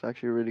of Rock's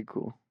actually really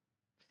cool.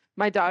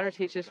 My daughter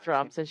teaches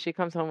drums, and she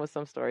comes home with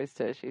some stories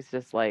too. She's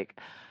just like,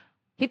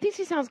 he thinks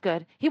he sounds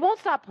good. He won't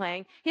stop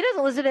playing. He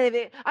doesn't listen to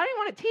anything. I don't even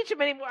want to teach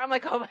him anymore. I'm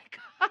like, oh my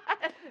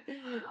god,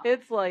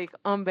 it's like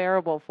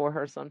unbearable for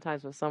her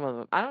sometimes with some of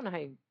them. I don't know how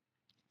you.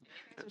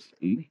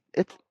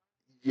 It's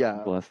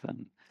yeah. Bless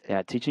them.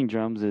 Yeah, teaching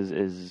drums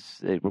is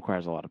it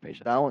requires a lot of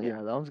patience. That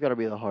one's gotta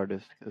be the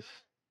hardest. Cause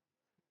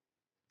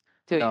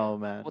Do you? no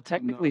man. Well,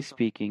 technically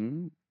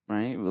speaking,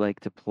 right? Like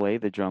to play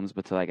the drums,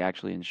 but to like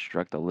actually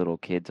instruct a little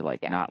kid to like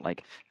Yeah. not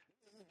like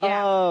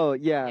Yeah, Oh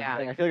yeah. Yeah.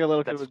 Like, I feel like a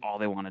little kid that's would. all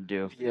they want to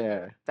do.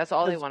 Yeah. that's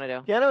all they Because want to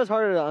do. Piano is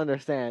harder to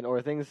understand,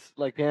 or things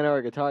like piano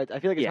or guitar. I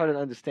feel like it's Yeah. harder to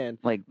understand.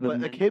 Like the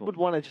But a kid mental- would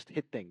want to just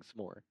hit things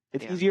more.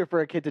 It's Yeah. easier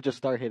for a kid to just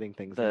start hitting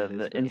things. the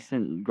than it is for-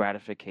 instant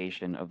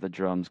gratification of the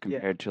drums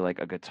compared to like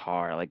a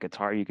guitar. Like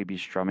guitar, you could be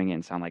strumming it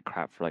and sound like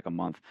crap for like a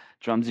month.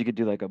 Drums, you could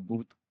do like a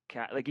boot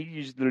cat. Like you could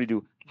just literally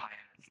do hi-hat,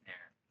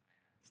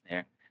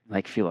 snare,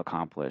 like feel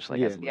accomplished.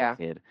 Like as a little Yeah.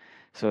 kid.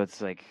 So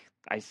it's like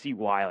I see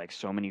why like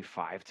so many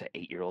 5 to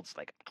 8 year olds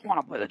like I want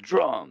to play the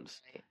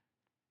drums. Right.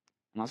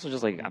 And also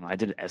just like I don't know, I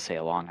did an essay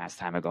a long ass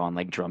time ago on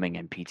like drumming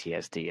and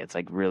PTSD. It's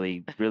like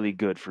really really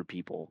good for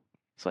people.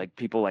 It's like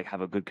people like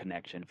have a good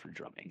connection for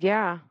drumming.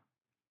 Yeah.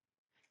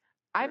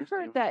 I've There's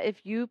heard two. that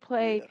if you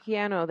play Yeah.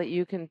 piano, that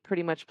you can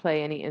pretty much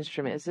play any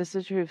instrument. Is this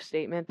a true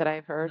statement that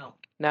I've heard? No.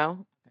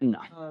 No?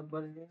 No.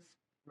 But it is.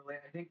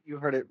 I think you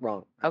heard it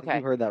wrong. I think Okay.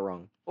 you heard that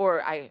wrong.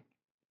 Or I.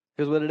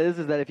 Because what it is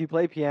that if you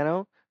play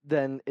piano,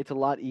 then it's a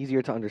lot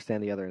easier to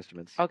understand the other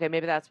instruments. Okay,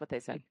 maybe that's what they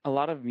said. A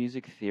lot of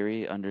music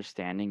theory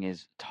understanding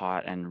is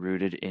taught and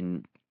rooted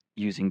in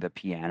using the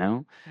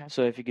piano. Okay.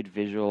 So if you could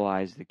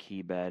visualize the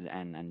key bed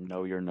and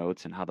know your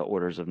notes and how the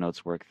orders of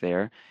notes work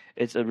there,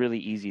 it's a really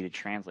easy to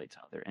translate to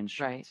other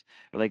instruments.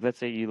 Or like let's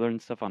say you learn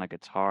stuff on a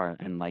guitar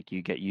and like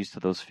you get used to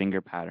those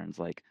finger patterns.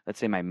 Like let's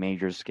say my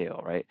major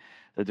scale, right?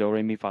 The do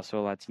re mi fa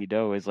sol la ti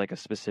do is like a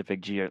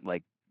specific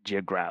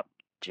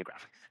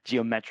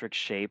geometric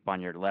shape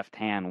on your left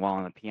hand, while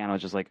on the piano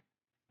it's just like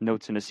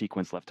notes in a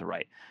sequence left to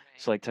right.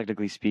 So like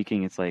technically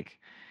speaking, it's like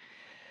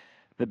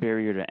the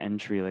barrier to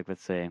entry, like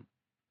let's say,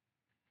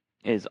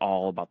 is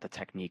all about the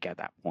technique at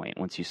that point.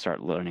 Once you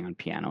start learning on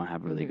piano and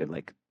have really Mhm. good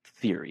like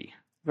theory.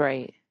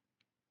 Right.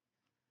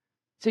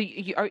 So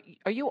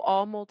are you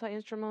all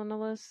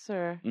multi-instrumentalists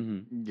or?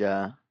 Mm-hmm.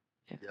 Yeah.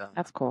 Yeah. Yeah.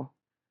 That's cool.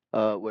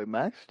 Wait,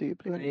 Max, do you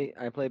play?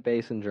 I play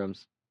bass and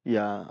drums.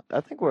 Yeah,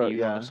 I think we're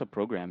You also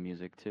program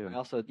music too. I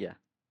also yeah,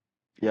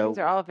 These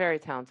are all very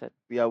talented.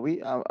 yeah.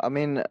 I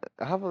mean,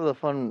 half of the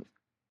fun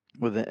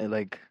with it,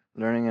 like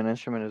learning an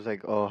instrument is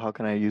like, oh, how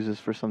can I use this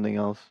for something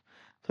else?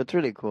 So it's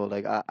really cool.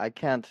 Like I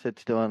can't sit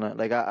still and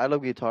like I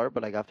love guitar,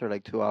 but like after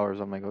like 2 hours,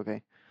 I'm like,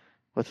 okay,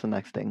 what's the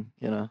next thing?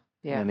 You know,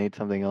 Yeah. I need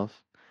something else.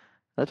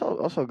 That's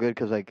also good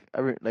because like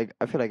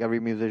I feel like every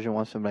musician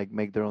wants to like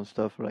make their own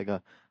stuff or like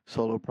a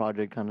solo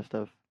project kind of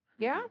stuff.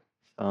 Yeah.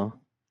 So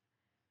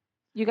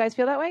You guys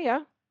feel that way?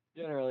 Yeah.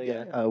 generally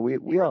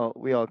we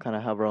all kind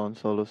of have our own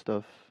solo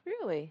stuff.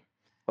 Really?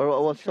 Or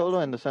well, That's solo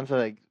in the sense of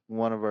like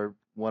one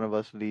of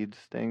us leads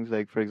things.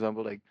 Like for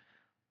example, like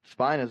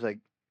Spine is like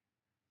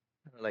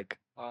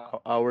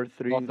our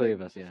three, all three like,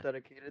 of us, yeah.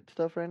 dedicated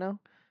stuff right now,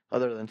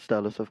 other than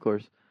Stellus, of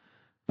course.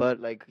 But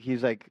like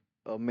he's like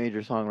a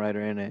major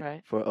songwriter in it,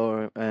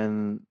 Right.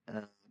 and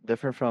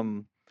different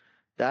from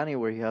Danny,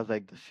 where he has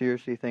like the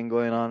seriously thing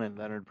going on, and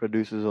Leonard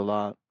produces a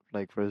lot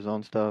like for his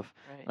own stuff.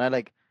 Right.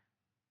 And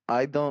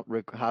I don't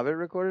have it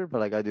recorded, but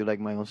like I do like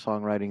my own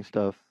songwriting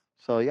stuff.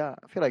 So yeah,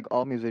 I feel like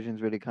all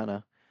musicians really kind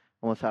of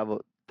almost have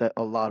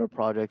a lot of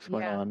projects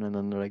going Yeah. on, and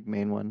then the like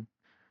main one.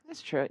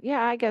 That's true.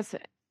 Yeah, I guess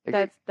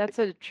It that's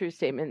a true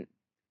statement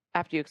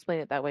after you explain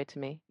it that way to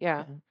me.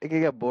 Yeah. it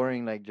could get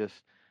boring, like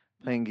just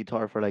playing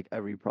guitar for like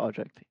every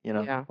project,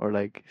 Yeah. or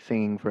like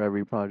singing for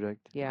every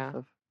project and Yeah.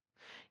 stuff.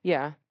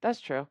 Yeah,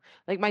 that's true.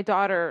 Like my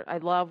daughter, I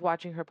love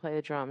watching her play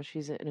the drums.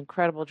 She's an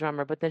incredible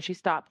drummer, but then she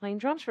stopped playing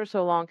drums for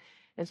so long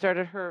and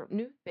started her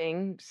new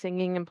thing,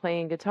 singing and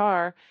playing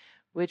guitar,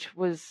 which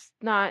was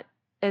not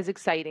as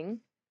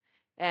exciting.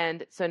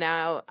 And so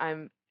now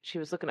she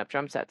was looking up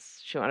drum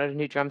sets. She wanted a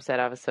new drum set.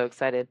 I was so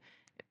excited.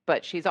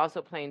 But she's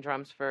also playing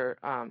drums for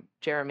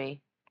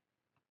Jeremy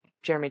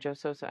Joe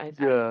Sosa.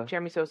 Yeah.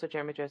 Jeremy Sosa,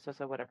 Jeremy Joe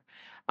Sosa, whatever.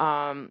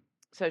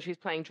 So she's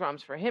playing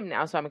drums for him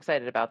now. So I'm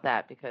excited about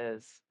that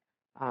because,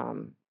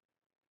 um,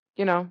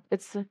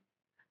 it's.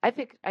 I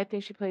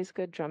think she plays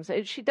good drums.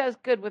 She does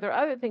good with her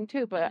other thing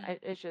too. But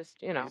it's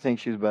just, You think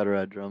she's better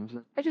at drums?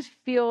 I just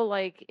feel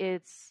like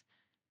it's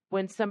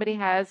when somebody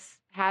has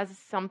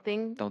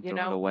something, Don't throw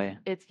it away.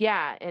 it's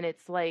and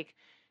it's like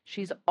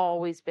she's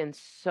always been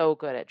so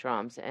good at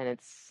drums, and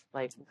it's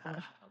like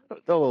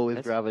They'll always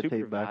That's gravitate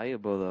super back.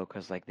 valuable though,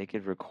 because like they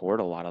could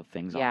record a lot of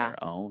things on Yeah.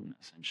 their own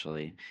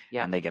essentially,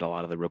 Yeah. and they get a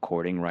lot of the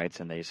recording rights,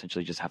 and they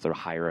essentially just have to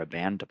hire a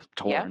band to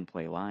tour Yeah. and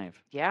play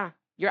live. Yeah,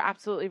 you're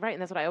absolutely right.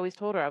 And that's what I always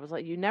told her. I was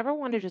like, you never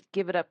want to just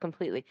give it up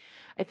completely.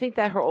 I think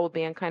that her old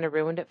band kind of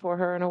ruined it for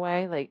her in a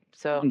way. Like,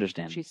 so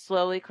Understand? she's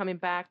slowly coming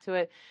back to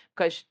it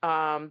because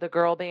the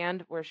girl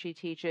band where she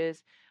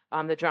teaches,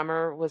 the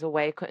drummer was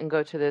away, couldn't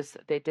go to this.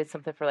 They did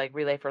something for like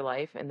Relay for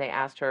Life, and they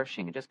asked her if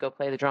she could just go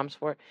play the drums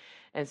for it.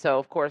 And so,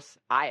 of course,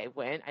 I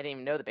went. I didn't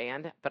even know the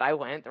band, but I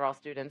went. They're all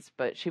students.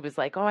 But she was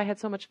like, oh, I had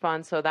so much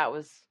fun. So that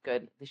was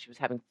good. At least she was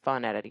having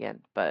fun at it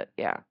again. But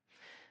yeah.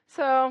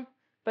 So,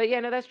 but yeah,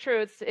 no, that's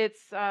true. It's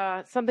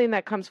something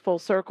that comes full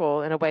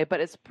circle in a way.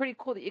 But it's pretty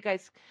cool that you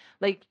guys,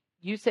 like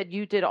you said,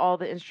 you did all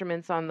the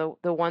instruments on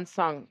the one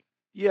song.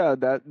 Yeah,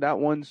 that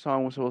one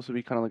song was supposed to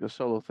be kind of like a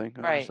solo thing. I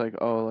was Right. like,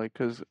 oh, like,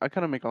 because I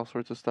kind of make all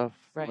sorts of stuff,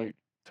 Right. like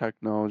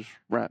techno, just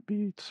rap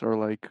beats, or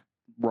like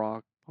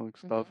rock, punk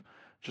stuff,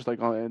 just like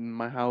in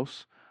my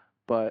house.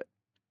 But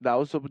that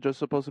was just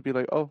supposed to be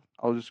like, oh,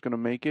 I was just gonna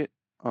make it.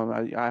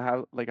 I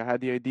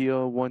had the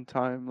idea one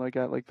time, like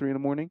at like 3 in the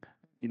morning,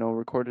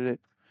 recorded it,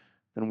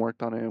 and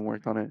worked on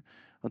it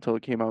until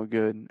it came out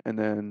good, and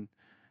then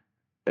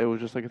it was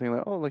just like a thing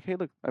like, oh, like, hey,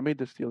 look, I made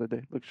this the other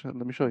day. Look, let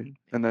me show you,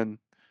 and then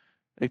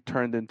it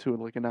turned into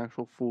like an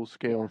actual full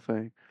scale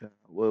thing. Yeah.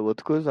 Well,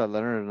 what's cool is that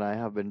Leonard and I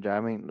have been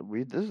jamming.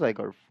 This is like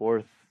our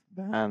fourth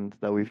band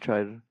that we've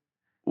tried.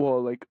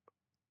 Well, like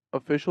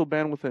official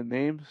band with a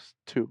name,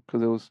 2,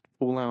 because it was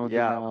Full Lounge.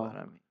 Yeah, and now but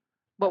I mean,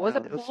 What was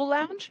it? it was Pool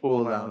Lounge?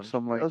 Full Lounge.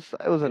 Some like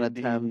it was an indie-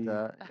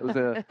 attempt. it was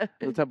a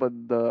attempt,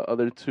 but the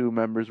other 2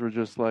 members were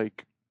just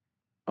like,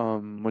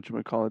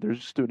 whatchamacallit, they're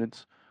just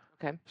students.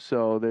 Okay.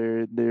 So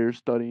they're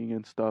studying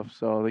and stuff,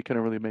 so they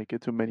couldn't really make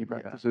it to many Yeah.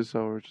 practices.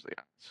 So we're just like,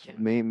 Yeah.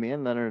 Me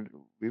and Leonard,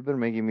 we've been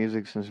making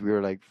music since we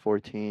were like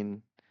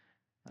 14,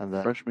 and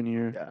then freshman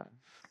year. yeah, Have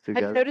you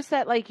together. noticed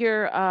that like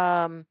your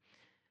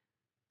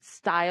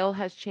style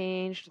has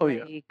changed? Oh,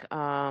 yeah. Like,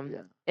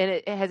 Yeah.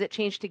 and has it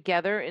changed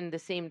together in the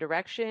same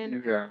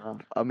direction? Yeah.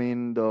 I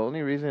mean, the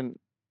only reason.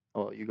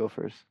 Oh, you go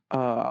first.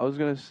 I was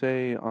gonna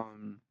say,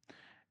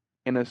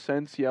 in a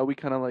sense, yeah, we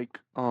kind of like,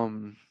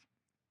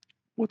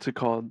 what's it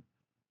called?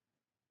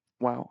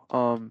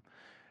 Wow.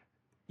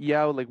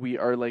 Yeah, like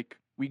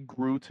we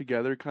grew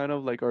together, kind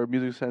of like our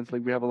music sense.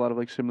 Like we have a lot of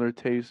like similar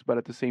tastes, but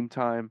at the same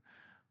time,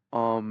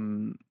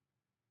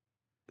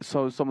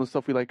 so some of the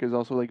stuff we like is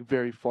also like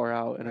very far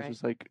out, and Right. it's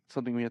just like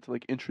something we had to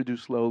like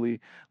introduce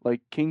slowly.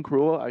 Like King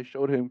Cruel, I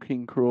showed him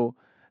King Cruel,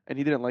 and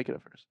he didn't like it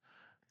at first.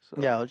 So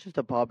Yeah, it was just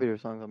a popular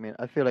song. I mean,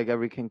 I feel like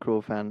every King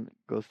Cruel fan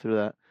goes through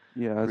that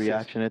yeah, it's just-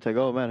 reaction. It's like,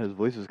 oh man, his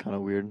voice is kind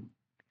of weird,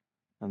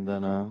 and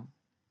then oh,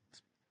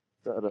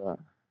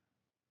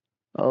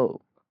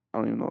 I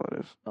don't even know what that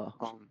is.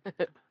 oh,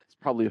 It's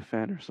probably a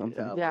fan or something.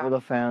 yeah, Yeah, for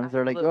the fans,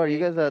 they're like, oh, are you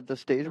absolutely. guys at the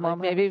stage, Like,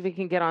 mama? maybe we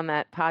can get on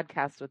that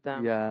podcast with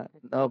them. Yeah,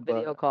 no,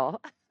 Video but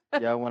call.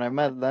 yeah, when I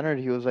met Leonard,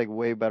 he was like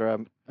way better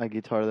at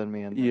guitar than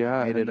me, and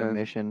Yeah, made and it a then-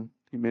 mission.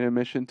 He made a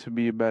mission to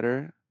be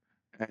better,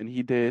 and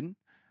he did.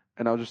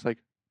 And I was just like,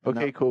 And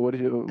okay, now- cool. What are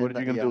you And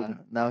gonna do?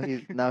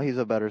 yeah, now he's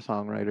a better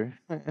songwriter.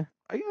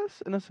 I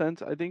guess in a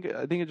sense, I think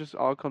it just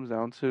all comes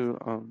down to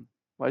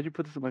why'd you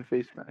put this in my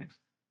face, Max?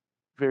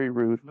 Very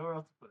rude. Nowhere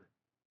else to put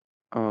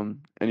it.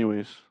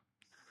 Anyways,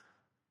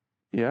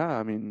 yeah,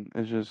 I mean,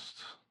 it's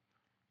just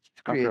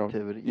after all-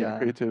 Creativity, Yeah, yeah.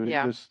 creativity.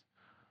 Yeah. Just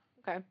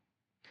Okay.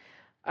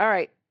 All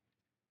right.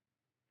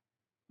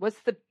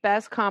 What's the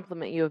best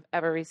compliment you have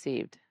ever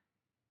received?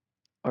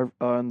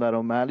 On that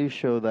O'Malley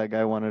show, that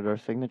guy wanted our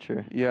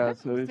signature. yeah.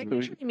 So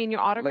Signature? You mean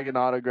your autograph? like an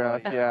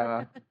autograph. Oh,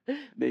 yeah.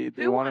 They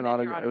Who want an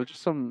wanted your autograph. It was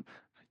just some.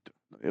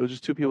 It was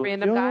just 2 people.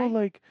 Random Yo, guy?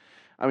 like,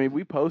 I mean,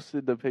 we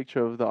posted the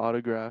picture of the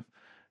autograph.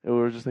 And we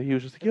were just like, he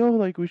was just like, yo,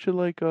 like, we should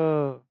like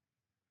do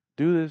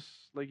this.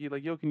 Like,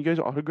 yo, can you guys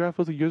autograph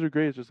us? Like, you guys are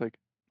great. It's just like,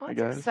 Oh, I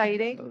that's guess.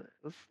 exciting.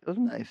 It was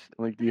nice.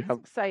 Like, do you That's have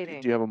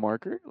exciting. do you have a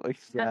marker? Like,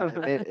 Yeah,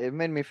 it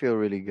made me feel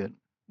really good.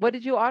 What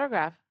did you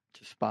autograph?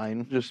 Just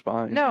spine. just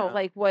spine. No,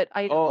 like what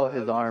item? Oh,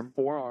 his arm.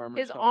 forearm. or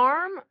His something.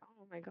 arm?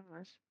 Oh my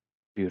gosh.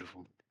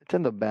 Beautiful. It's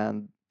in the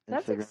band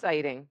That's Instagram.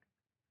 exciting.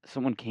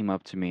 Someone came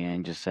up to me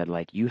and just said,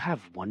 like, you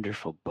have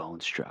wonderful bone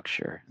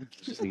structure.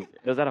 It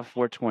was at a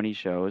 420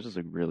 show. It was just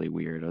like really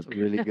weird. I was A like,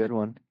 really good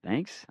one.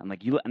 thanks. I'm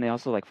like, you, and they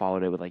also like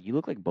followed it with like, you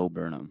look like Bo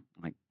Burnham.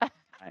 I'm like, all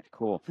right,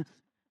 cool.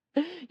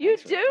 You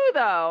do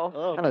though.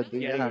 Oh, Kind of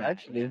Yeah.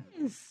 actually.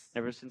 Yes.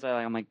 Ever since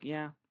I'm like,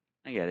 yeah,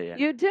 I get it. Yeah.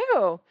 You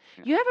do.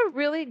 Yeah. You have a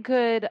really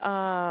good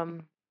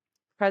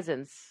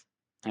presence.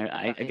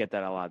 I get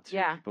that a lot too.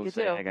 Yeah, People you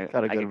say do. I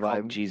Got a get good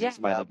called vibe. Jesus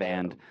Yeah. by the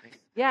band.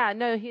 Yeah,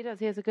 no, he does.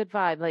 He has a good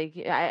vibe. Like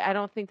I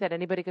don't think that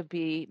anybody could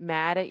be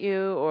mad at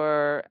you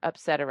or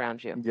upset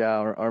around you. Yeah,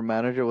 our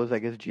manager was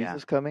like, "Is Yeah.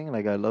 Jesus coming?"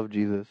 Like, I love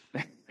Jesus.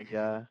 Like,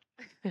 yeah.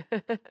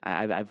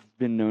 I've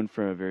been known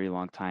for a very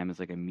long time as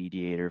like a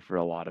mediator for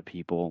a lot of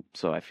people,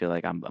 so I feel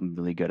like I'm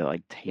really good at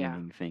like Yeah.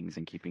 taming things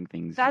and keeping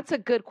things. That's a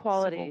good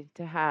quality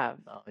to have.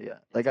 No, yeah.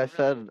 Like I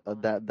said,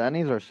 that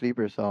Danny's our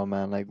sleeper cell,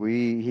 man. Like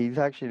he's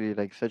actually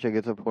like such a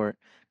good support.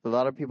 A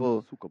lot of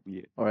people,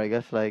 or I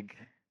guess like,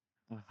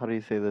 how do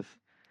you say this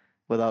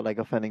without like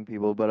offending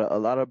people? But a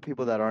lot of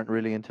people that aren't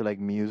really into like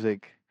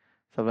music,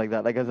 stuff like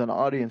that. Like as an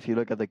audience, you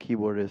look at the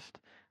keyboardist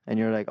and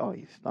you're like, oh,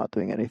 he's not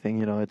doing anything.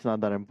 You know, it's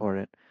not that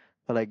important.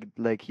 But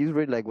like he's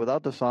really like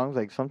without the songs.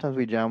 Like sometimes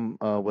we jam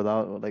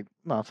without like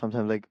not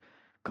sometimes like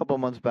a couple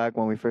months back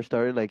when we first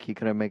started, like he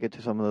couldn't make it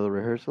to some of the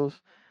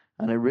rehearsals,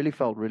 and it really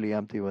felt really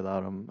empty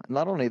without him.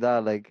 Not only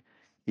that, like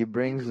he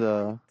brings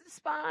The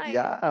spine.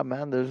 yeah,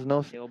 man.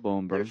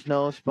 tailbone, bro. There's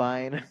no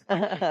spine.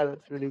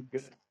 That's really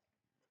good.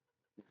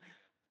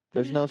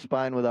 There's no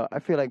spine without. I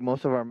feel like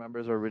most of our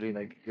members are really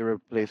like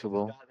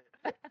irreplaceable.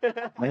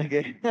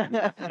 Like,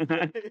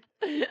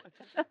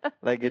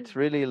 like it's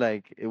really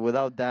like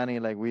without Danny,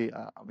 like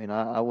I mean,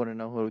 I wouldn't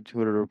know who to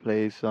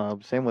replace.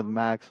 Same with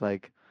Max.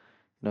 Like,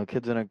 you know,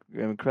 kid's an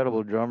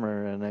incredible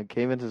drummer, and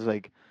Cavins is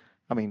like,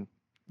 I mean,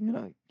 you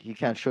know, he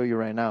can't show you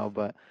right now,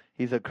 but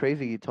he's a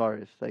crazy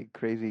guitarist, like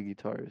crazy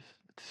guitarist.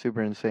 It's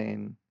super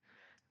insane.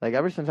 Like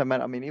ever since I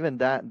met, I mean, even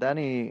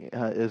Danny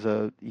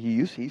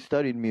he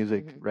studied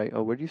music, Mhm. right?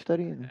 Oh, where do you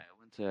study? I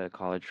went to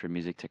college for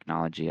music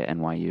technology at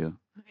NYU.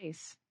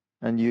 Nice.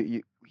 And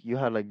you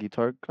had like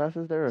guitar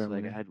classes there, or So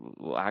like I had,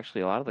 well,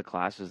 actually a lot of the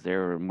classes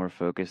there were more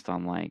focused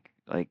on like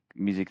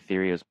music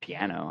theory was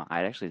piano.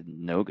 I actually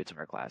no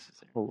guitar classes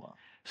there. Oh, wow.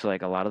 So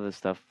like a lot of the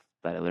stuff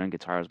that I learned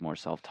guitar was more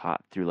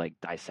self-taught through like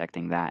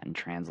dissecting that and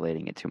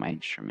translating it to my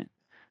instrument.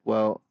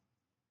 Well,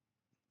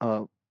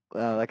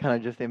 that kind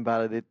of just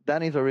invalidated.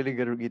 Danny's a really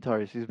good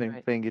guitarist. He's been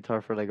Right. playing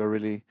guitar for like a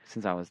really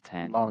Since I was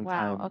 10. long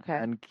Wow, time. okay.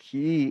 And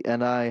he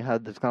and I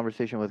had this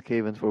conversation with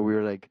Cavins where we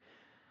were like,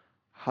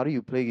 how do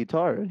you play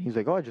guitar? And he's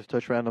like, oh, I just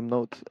touch random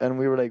notes. And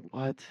we were like,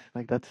 what?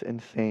 Like, that's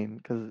insane.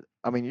 Because,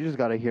 I mean, you just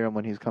got to hear him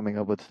when he's coming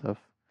up with stuff.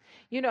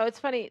 You know, it's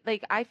funny.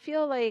 Like, I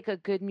feel like a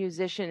good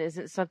musician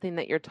isn't something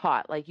that you're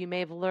taught. Like, you may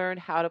have learned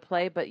how to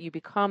play, but you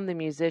become the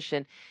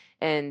musician.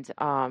 And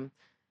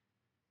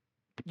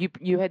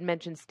you had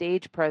mentioned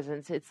stage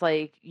presence. It's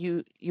like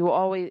you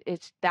always.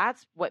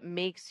 That's what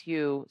makes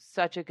you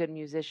such a good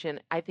musician.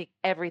 I think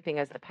everything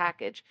as the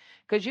package,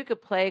 because you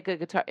could play a good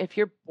guitar. If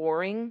you're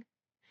boring,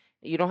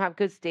 you don't have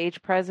good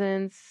stage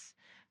presence,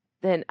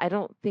 then I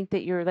don't think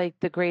that you're like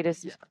the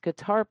greatest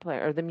guitar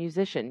player or the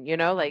musician. You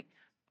know, like.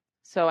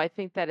 So I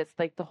think that it's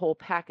like the whole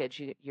package.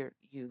 You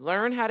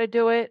learn how to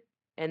do it,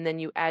 and then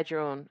you add your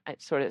own,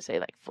 I'd sort of say,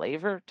 like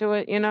flavor to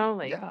it. You know,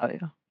 like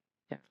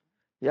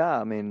Yeah,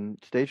 I mean,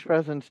 stage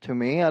presence to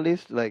me, at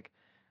least, like,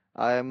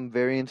 I'm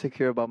very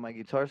insecure about my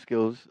guitar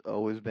skills.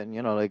 Always been,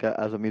 you know, like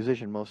as a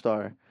musician, most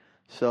are.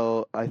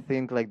 So I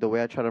think like the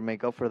way I try to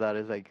make up for that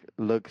is like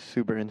look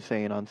super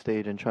insane on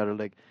stage and try to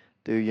like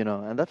do, you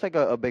know, and that's like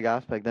a big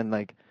aspect. And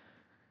like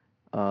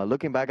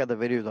looking back at the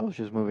videos, I was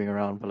just moving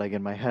around, but like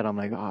in my head, I'm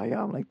like, oh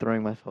yeah, I'm like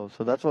throwing myself.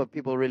 So that's what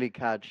people really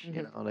catch,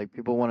 you know, like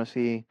people want to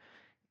see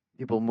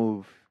people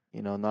move,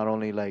 you know, not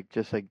only like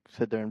just like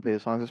sit there and play the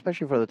songs,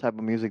 especially for the type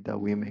of music that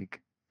we make,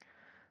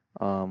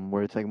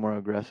 where it's like more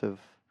aggressive,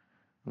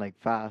 like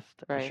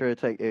fast. I'm Right. sure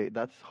it's like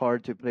that's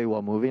hard to play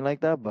while moving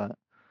like that, but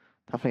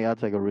definitely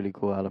adds like a really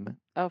cool element.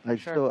 oh, for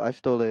sure. I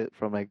stole it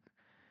from like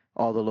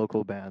all the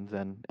local bands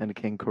and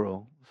King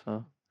Crow.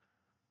 So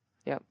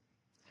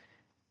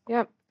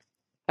Yep.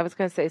 I was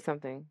gonna say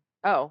something.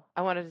 Oh,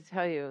 I wanted to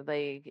tell you,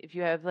 like, if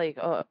you have like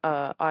a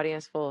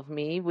audience full of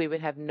me, we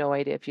would have no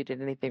idea if you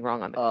did anything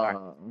wrong on the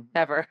guitar.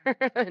 Never,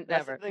 That's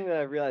never. the thing that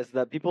I realized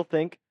that people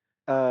think,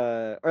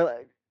 or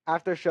like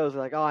after shows,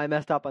 they're like, oh, I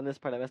messed up on this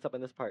part, I messed up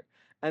on this part,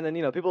 and then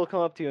people will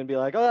come up to you and be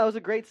like, oh, that was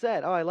a great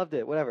set, oh, I loved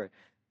it, whatever.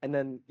 And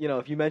then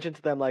if you mention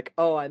to them like,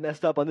 oh, I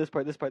messed up on this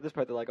part, this part, this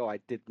part, they're like, oh, I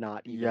did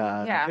not even.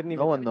 yeah, Yeah. Couldn't no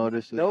even- one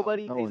notices.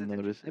 Nobody. No pays one attention.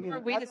 notices. I mean, For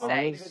we to that's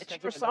say, always-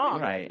 it's your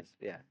song. Right.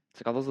 Yeah. It's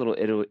like all those little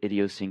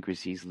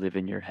idiosyncrasies live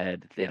in your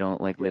head. They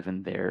don't like live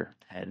in their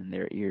head and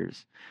their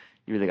ears.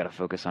 You really got to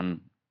focus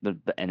on the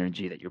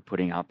energy that you're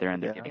putting out there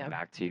and they're Yeah. giving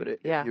back to you. But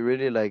Yeah. if you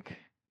really like,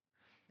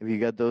 if you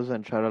get those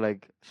and try to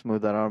like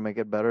smooth that out and make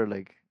it better,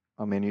 like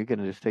I mean, you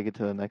can just take it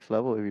to the next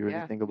level if you really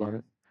Yeah. think about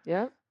it.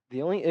 Yep.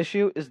 The only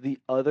issue is the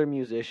other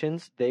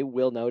musicians. They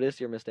will notice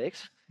your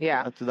mistakes.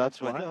 Yeah. That's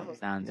But why. no.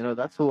 Sounds.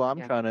 That's who I'm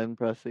Yeah. trying to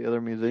impress, the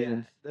other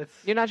musicians. that's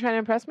You're not trying to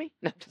impress me?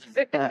 No. Just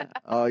kidding.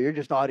 Oh, you're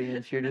just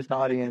audience. You're just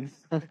audience.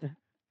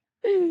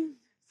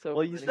 So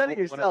well, you funny. said it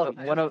yourself.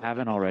 one of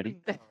Haven't already.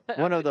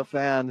 one of the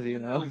fans,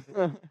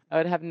 I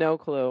would have no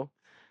clue.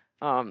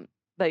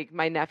 Like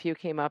my nephew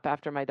came up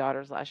after my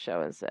daughter's last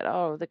show and said,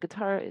 "Oh, the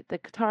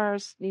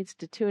guitarist needs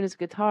to tune his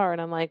guitar,"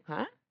 and I'm like,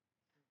 "Huh?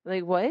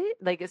 Like what?"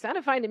 Like it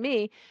sounded fine to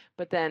me,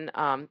 but then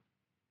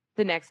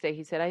the next day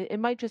he said, "It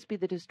might just be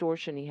the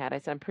distortion he had." I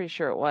said, "I'm pretty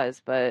sure it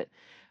was, but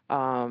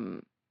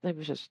it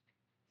was just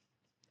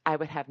I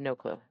would have no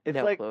clue, It's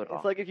no like clue at all."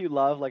 it's like if you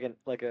love like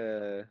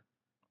a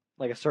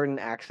certain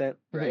accent,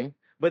 right? Mhm.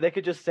 But they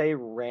could just say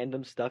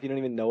random stuff. You don't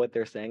even know what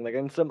they're saying, like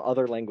in some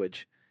other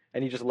language,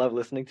 and you just love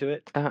listening to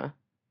it. Uh-huh.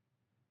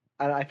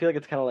 And I feel like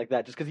it's kind of like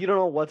that, just because you don't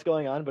know what's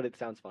going on, but it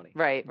sounds funny.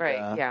 Right,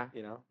 Yeah. yeah.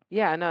 You know.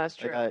 Yeah, no, that's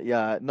true.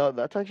 yeah, no,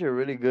 that's actually a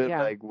really good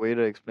Yeah. like way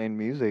to explain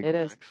music. It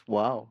is. Max.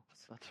 Wow,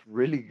 that's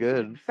really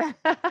good. I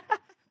thought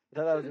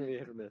that was gonna be a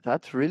hit or miss.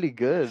 That's really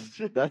good.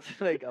 That's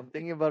like I'm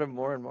thinking about it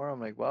more and more. I'm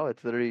like, wow,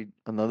 it's literally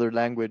another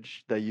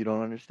language that you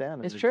don't understand.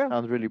 And It's it true.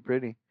 sounds really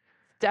pretty.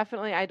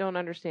 Definitely, I don't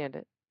understand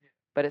it,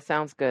 but it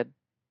sounds good.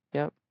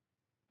 Yep.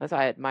 That's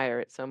why I admire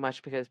it so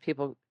much because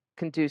people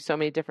can do so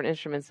many different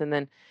instruments and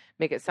then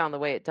make it sound the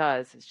way it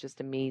does. It's just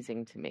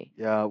amazing to me.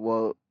 Yeah,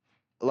 well,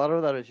 a lot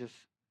of that is just,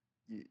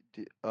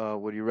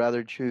 would you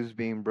rather choose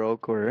being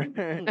broke or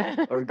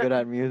or good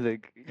at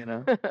music?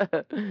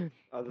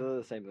 Oh, they're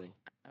the same thing.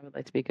 I would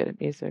like to be good at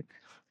music.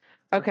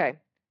 Okay.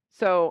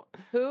 So,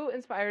 who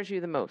inspires you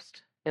the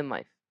most in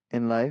life?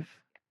 In life.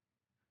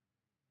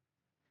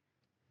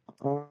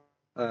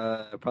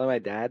 Probably my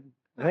dad.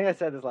 I think I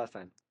said this last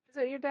time. Is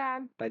it your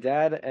dad? My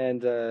dad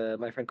and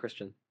my friend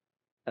Christian.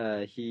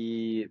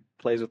 He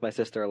plays with my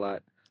sister a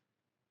lot.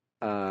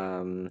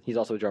 He's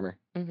also a drummer,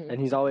 Mm-hmm. and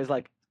he's always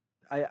like,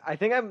 I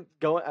think I'm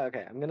going.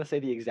 Okay, I'm gonna say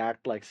the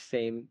exact like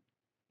same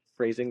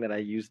phrasing that I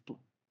used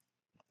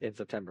in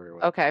September. Or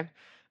whatever.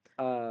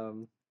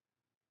 Okay.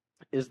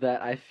 Is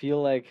that I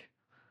feel like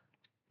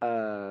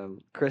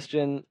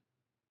Christian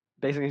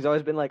basically he's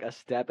always been like a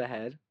step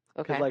ahead.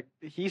 Okay. Because like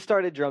he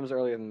started drums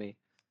earlier than me,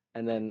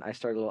 and then I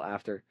started a little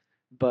after.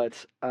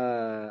 But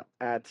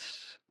at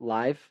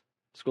Live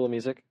School of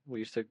Music,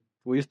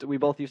 we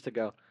both used to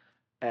go,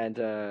 and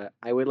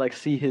I would like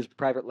see his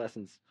private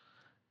lessons,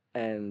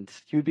 and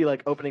he would be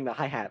like opening the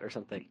hi hat or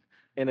something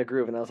in a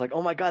groove, and I was like,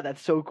 oh my god,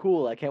 that's so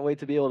cool! I can't wait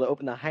to be able to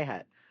open the hi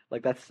hat.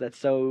 Like that's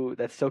so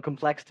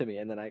complex to me.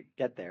 And then I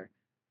get there,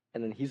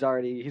 and then he's a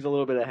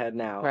little bit ahead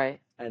now,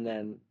 Right. and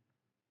then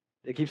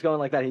it keeps going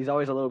like that. He's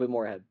always a little bit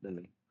more ahead than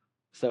me.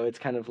 So it's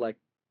kind of like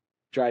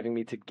driving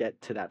me to get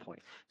to that point.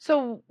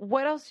 So,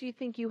 what else do you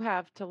think you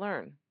have to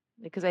learn?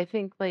 Because I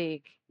think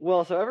like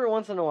Well, so every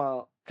once in a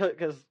while,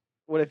 because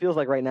what it feels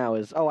like right now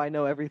is, oh, I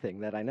know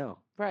everything that I know.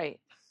 right.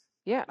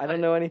 Yeah. I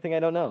don't know anything I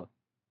don't know.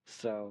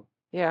 So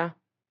Yeah.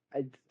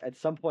 at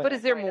some point. But I'll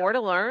is there find more out.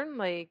 to learn?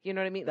 Like, you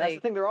know what I mean? That's Like,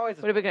 the thing. They're always.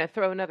 what are we gonna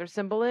throw another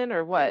symbol in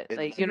or what?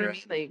 Like, you know what I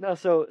mean? Like, No,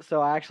 so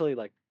I actually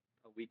like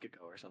a week ago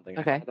or something.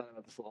 Okay. I found out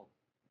about this little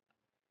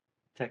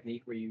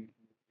technique where you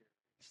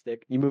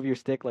move your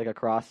stick like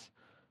across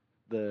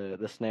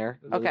the snare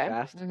really okay.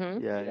 fast.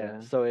 Mm-hmm. Yeah.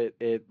 So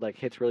it like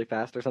hits really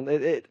fast or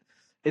something.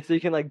 It's so you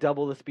can like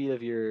double the speed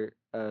of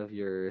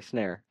your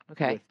snare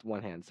Okay. with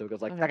one hand. So it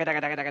goes like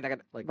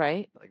Okay. like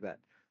Right. like that.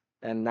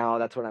 And now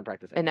that's what I'm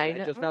practicing. And now you I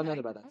know- just found out alright,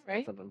 about that. So alright.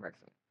 that's something I'm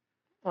practicing.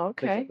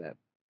 Okay. Things like that.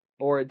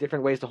 Or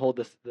different ways to hold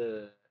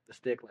the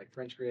stick, like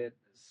French grip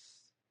is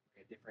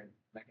like a different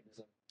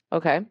mechanism.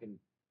 Okay.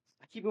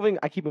 You can,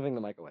 I keep moving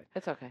the mic away.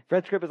 It's okay.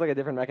 French grip is like a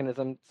different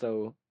mechanism,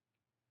 so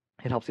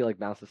it helps you like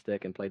bounce the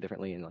stick and play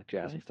differently and like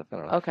jazz and stuff. I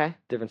don't know. Okay.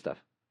 Different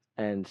stuff.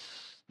 And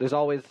there's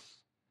always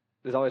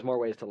more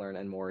ways to learn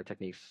and more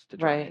techniques to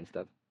try Right. and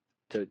stuff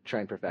to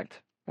try and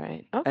perfect.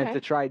 Right. And Okay.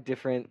 to try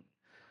different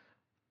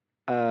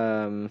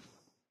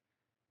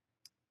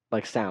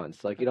like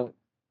sounds. Like you don't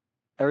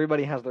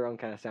everybody has their own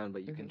kind of sound,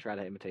 but you can try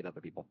to imitate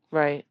other people.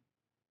 Right.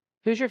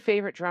 Who's your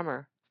favorite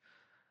drummer?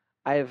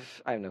 I have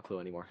no clue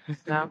anymore.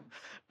 No?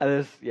 I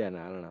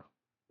don't know.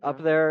 Up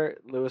No. there,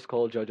 Lewis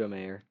Cole, Jojo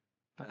Mayer.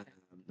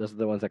 Those are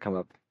the ones that come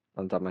up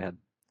on the top of my head.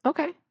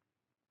 Okay.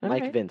 All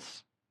Mike right.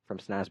 Vince from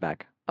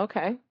Snazback.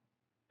 Okay.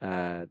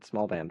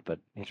 Small band, but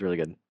he's really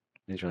good.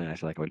 He's really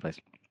nice. I like what he plays.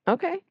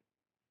 Okay.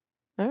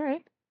 All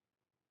right.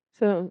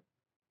 So,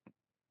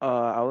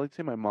 I would like to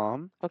say my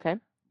mom, okay.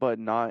 but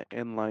not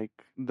in like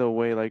the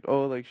way like,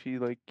 oh, like she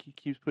like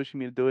keeps pushing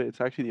me to do it. It's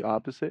actually the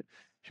opposite.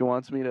 She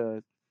wants me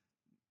to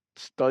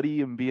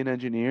study and be an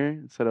engineer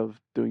instead of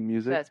doing So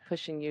music. that's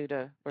pushing you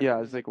to. work Yeah,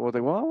 on it's like, well,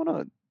 I want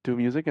to do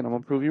music and I'm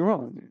gonna prove you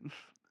wrong.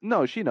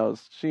 No, she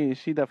knows. She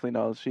definitely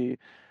knows. She,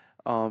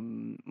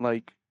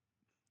 like,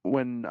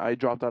 when I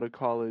dropped out of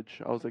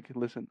college, I was like,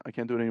 listen, I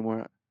can't do it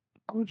anymore.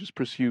 I would just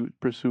pursue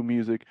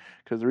music,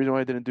 because the reason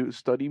why I didn't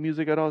study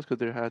music at all is because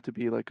there had to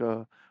be like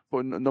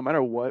no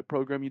matter what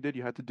program you did,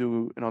 you had to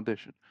do an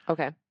audition,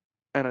 Okay.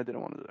 and I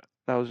didn't want to do that.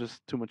 That was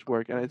just too much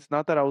work, and it's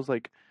not that I was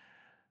like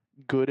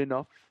good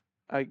enough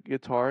at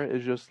guitar.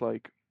 It's just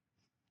like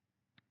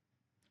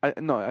I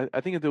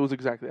think it was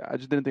exactly that. I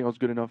just didn't think I was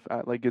good enough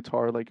at like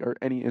guitar, like, or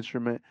any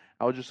instrument.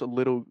 I was just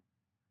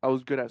I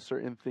was good at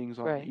certain things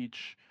on Right.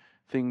 each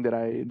thing that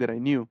I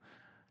knew.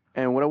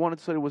 And what I wanted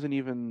to study wasn't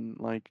even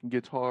like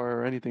guitar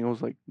or anything. It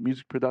was like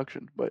music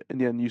production. But in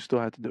the end, you still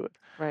had to do it.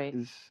 Right.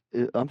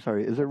 I'm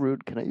sorry. Is it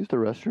rude? Can I use the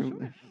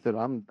restroom? Dude,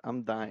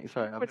 I'm dying.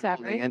 Sorry. I'm What's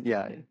holding happening? in.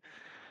 Yeah.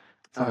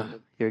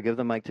 Here, give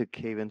the mic to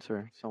Kevin,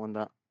 sir. Someone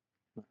that.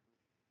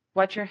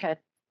 Watch your head.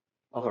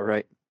 All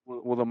right.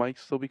 Will the mic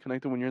still be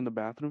connected when you're in the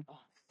bathroom?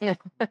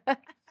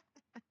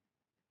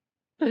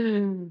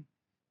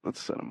 Let's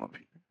set him up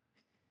here.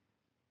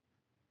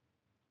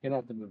 You're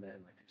gonna have to move that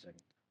in like 2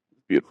 seconds.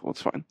 Beautiful.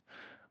 It's fine.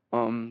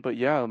 But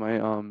yeah,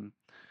 my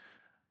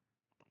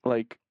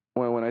like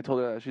when I told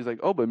her that, she's like,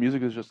 "Oh, but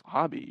music is just a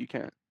hobby. You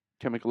can't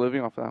make a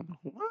living off that." I'm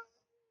like, what?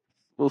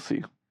 We'll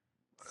see.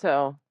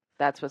 So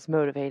that's what's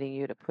motivating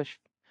you to push.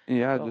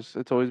 Yeah, Cool. just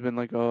it's always been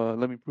like,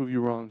 let me prove you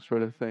wrong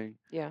sort of thing.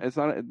 Yeah. It's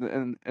not,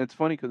 and it's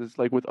funny because it's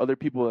like with other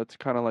people, that's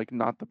kind of like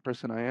not the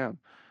person I am.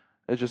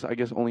 It's just, I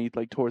guess, only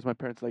like towards my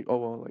parents, like, oh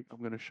well, like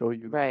I'm gonna show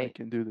you that I Right.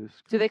 can do this.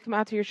 Do they come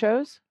out to your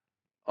shows?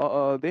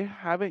 They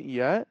haven't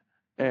yet,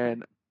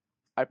 and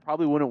I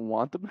probably wouldn't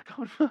want them to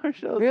come to our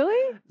shows.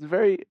 Really? It's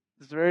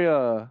very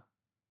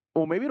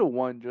well, maybe to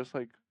one, just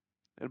like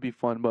it'd be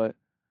fun, but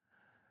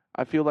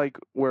I feel like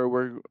where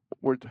we're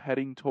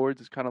heading towards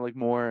is kind of like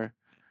more,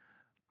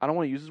 I don't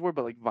want to use this word,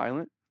 but like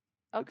violent.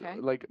 Okay.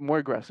 Like more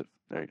aggressive.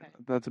 There you go. Okay.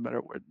 That's a better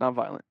word. Not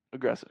violent.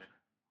 Aggressive.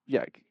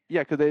 Yeah,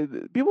 yeah. Because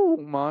people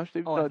mosh.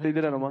 They did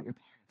it on a mosh.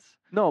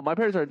 No, my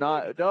parents are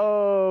not.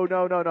 No.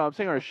 I'm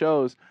saying our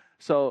shows.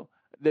 So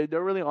they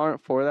really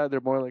aren't for that.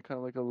 They're more like kind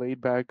of like a laid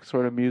back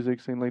sort of music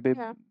scene. Like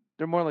Yeah.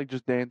 they're more like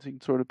just dancing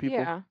sort of people.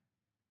 Yeah.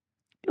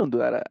 You don't do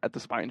that at the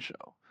Spine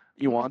show.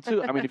 You want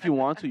to? I mean, if you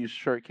want to, you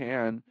sure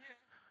can.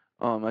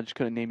 I just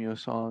couldn't name you a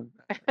song.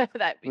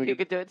 That We you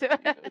could do it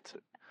too.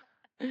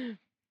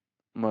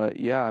 But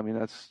yeah, I mean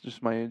that's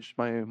just my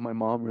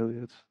mom really.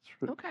 It's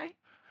really, Okay.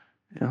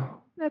 yeah.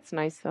 That's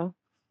nice though.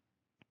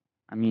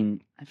 I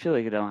mean, I feel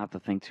like I don't have to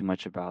think too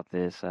much about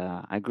this.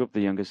 I grew up the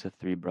youngest of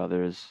three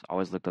brothers.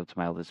 Always looked up to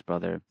my oldest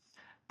brother.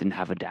 Didn't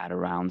have a dad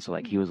around, so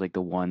like he was like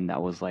the one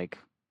that was like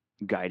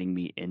guiding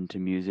me into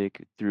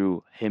music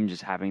through him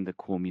just having the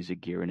cool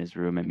music gear in his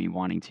room and me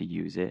wanting to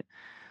use it.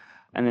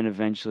 And then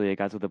eventually it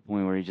got to the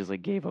point where he just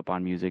like gave up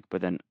on music, but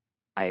then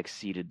I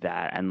exceeded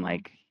that and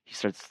like he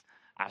starts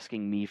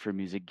asking me for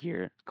music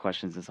gear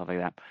questions and stuff like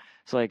that.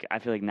 So like I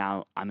feel like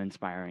now I'm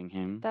inspiring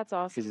him That's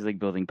because awesome. he's like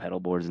building pedal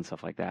boards and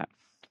stuff like that.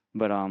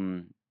 But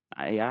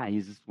yeah,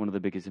 he's just one of the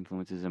biggest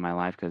influences in my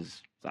life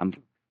because I'm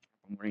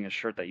wearing a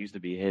shirt that used to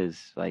be his,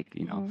 like,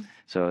 you know. Mhm.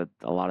 So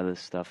a lot of this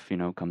stuff, you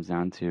know, comes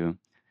down to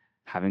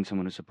having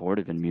someone who's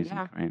supportive in music,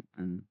 Yeah. right?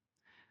 And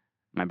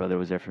my brother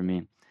was there for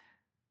me.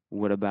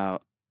 What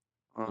about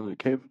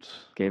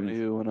Cavens, Cavens?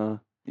 You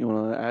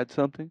wanna add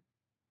something?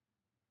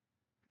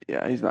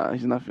 Yeah, he's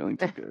not feeling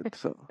too good,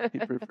 so he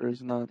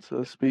prefers not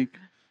to speak.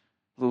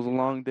 It was a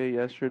long day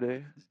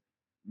yesterday.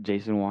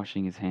 Jason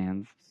washing his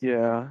hands.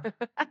 Yeah,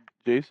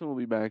 Jason will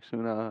be back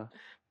soon. I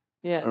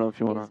Yeah. don't know if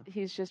you wanna.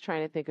 He's just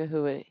trying to think of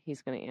who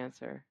he's going to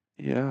answer.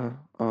 Yeah.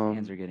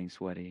 Hands are getting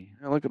sweaty.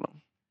 Yeah, look at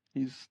him.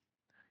 He's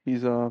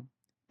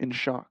in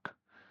shock.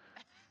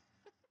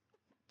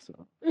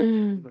 So.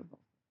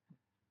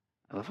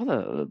 I love how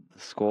the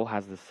skull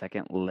has the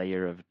second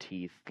layer of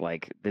teeth.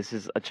 Like this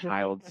is a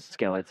child's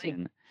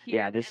skeleton.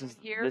 Yeah, this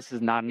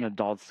is not an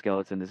adult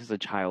skeleton. This is a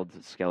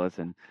child's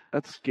skeleton.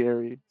 That's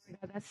scary.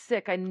 Oh, that's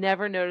sick. I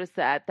never noticed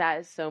that. That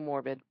is so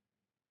morbid.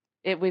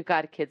 We've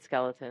got a kid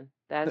skeleton.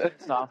 That's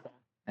just awful.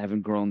 I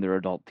haven't grown their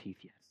adult teeth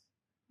yet.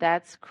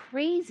 That's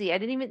crazy. I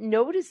didn't even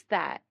notice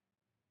that.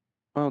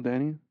 Oh,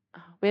 Danny.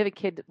 Oh, we have a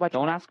kid. Watch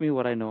Don't your ask me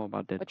what I know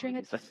about dead What's your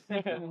bodies.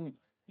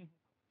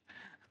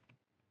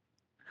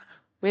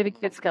 We have a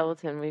kid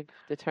skeleton. We've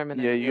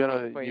determined. Yeah, that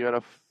you for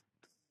gotta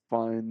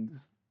find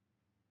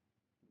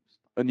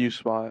a new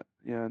spot.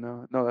 Yeah,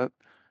 no, that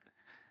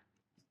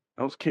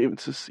was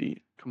Caven's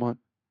seat. Come on.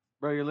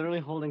 Bro, you're literally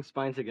holding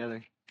Spine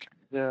together.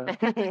 Yeah.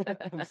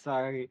 I'm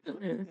sorry.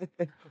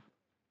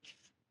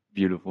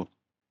 Beautiful.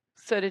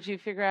 So did you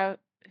figure out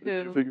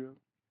who?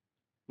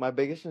 My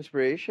biggest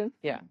inspiration?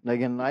 Yeah. Like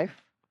in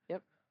life?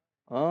 Yep.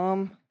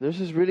 There's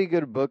this really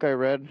good book I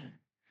read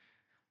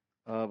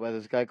by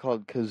this guy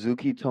called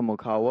Kazuki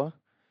Tomokawa.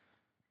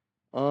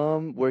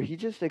 Where he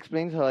just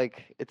explains how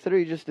like it's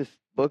literally just this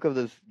book of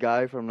this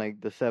guy from like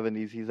the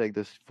 70s. He's like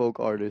this folk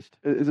artist.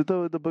 Is it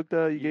the book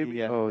that you gave me?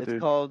 Yeah. Oh, it's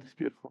dude. called It's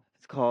beautiful.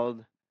 It's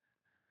called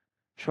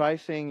Try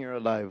Saying You're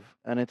Alive.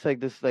 And it's like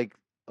this like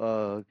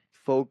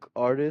folk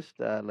artist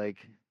that like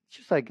it's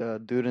just like a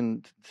dude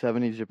in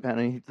 70s Japan,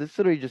 and it's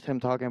literally just him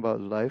talking about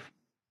his life.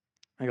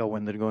 I got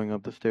winded going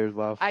up the stairs.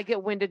 Wow. I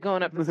get winded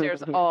going up the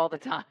stairs all the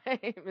time.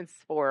 It's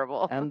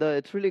horrible. And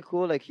it's really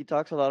cool. Like he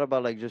talks a lot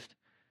about like just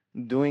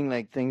doing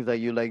like things that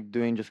you like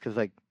doing just because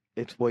like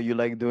it's what you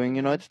like doing.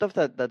 You know, it's stuff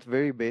that's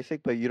very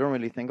basic, but you don't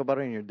really think about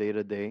it in your day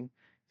to day.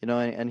 You know,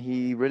 and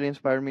he really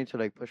inspired me to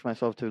like push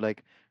myself to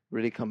like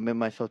really commit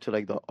myself to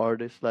like the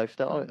artist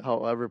lifestyle.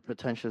 However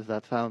pretentious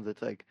that sounds,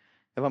 it's like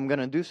if I'm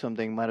gonna do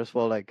something, might as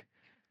well like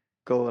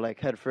go like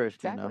head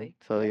first. You know. Exactly.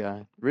 So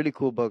yeah, really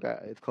cool book.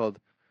 It's called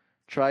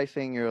Try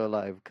Saying You're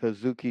Alive,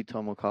 Kazuki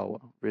Tomokawa.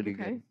 Really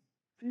Okay. good.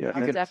 Yeah,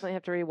 I'll and definitely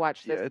have to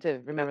rewatch yeah, this to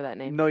remember that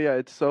name. no, yeah,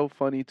 it's so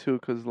funny too,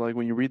 because like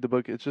when you read the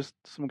book, it's just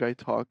some guy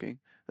talking.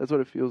 That's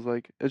what it feels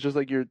like. It's just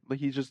like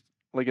he's just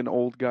like an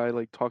old guy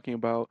like talking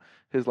about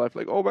his life,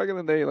 like oh back in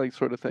the day, like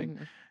sort of thing.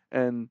 Mhm.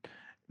 And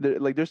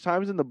there's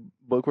times in the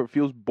book where it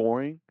feels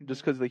boring,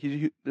 just because like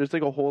there's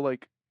like a whole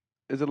like,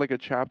 is it like a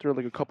chapter,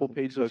 like a couple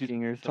pages of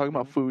Cooking or talking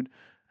about something. food.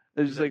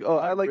 It's just like, oh,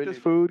 I not like really-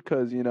 this food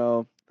because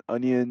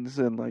onions,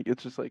 and like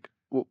it's just like,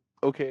 well,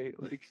 okay,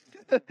 like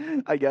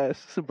I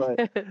guess,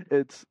 but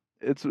it's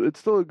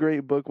still a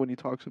great book when he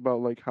talks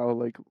about like how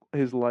like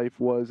his life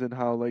was and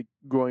how like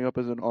growing up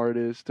as an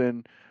artist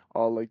and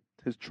all like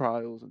his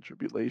trials and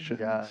tribulations.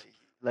 Yeah,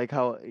 like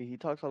how he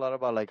talks a lot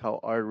about like how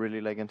art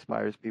really like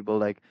inspires people.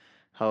 Like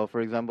how,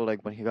 for example,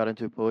 like when he got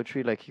into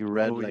poetry, like he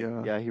read Oh,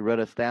 like yeah. he read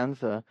a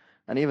stanza,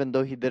 and even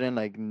though he didn't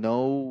like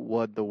know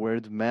what the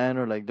words meant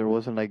or like there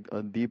wasn't like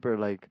a deeper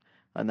like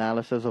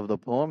analysis of the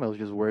poem, it was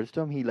just words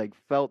to him. He like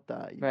felt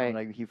that, you know, Right.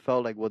 like he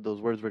felt like what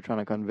those words were trying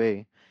to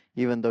convey,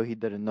 even though he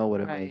didn't know what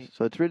it was. Right.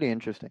 So it's really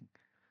interesting.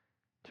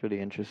 It's really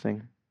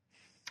interesting.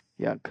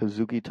 Yeah,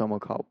 Kazuki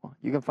Tomokawa.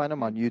 You can find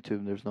him on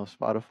YouTube. There's no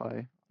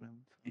Spotify.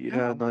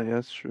 Yeah, no, yeah,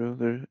 that's true.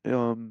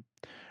 And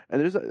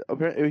there's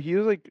apparently he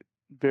was like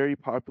very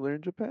popular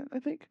in Japan, I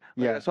think.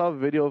 Like, Yeah. I saw a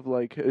video of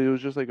like it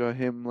was just like a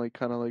him like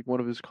kind of like one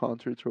of his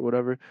concerts or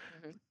whatever,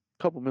 Mhm.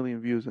 couple million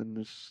views, and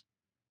it's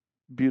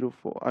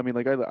beautiful. I mean,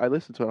 like I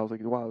listened to it, I was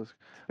like, wow.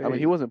 I mean, he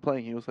Very- wasn't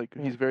playing. He was like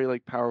Yeah. he's very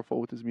like powerful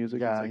with his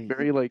music. Yeah, It's like he-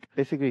 very like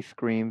basically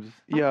screams.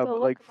 yeah, to but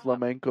look like him up.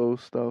 flamenco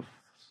stuff,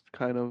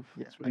 kind of.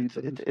 Yeah, That's what he it's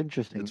does.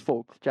 interesting. It's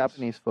folk. It's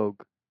Japanese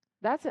folk.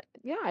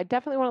 Yeah, I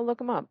definitely want to look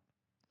them up.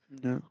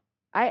 Yeah.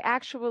 I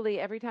actually,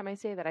 every time I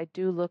say that, I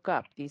do look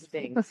up these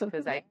things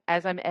because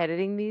as I'm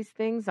editing these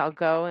things, I'll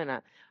go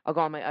I'll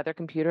go on my other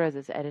computer as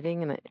it's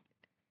editing, and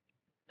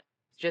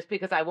just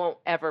because I won't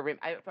ever,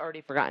 I've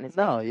already forgotten his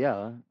No, name.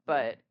 yeah.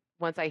 But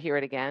once I hear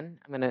it again,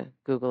 I'm gonna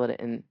Google it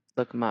and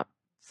look them up.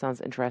 Sounds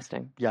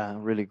interesting. Yeah,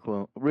 really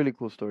cool. Really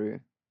cool story.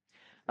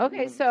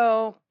 Okay,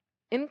 so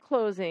in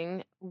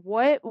closing,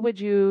 what would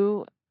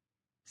you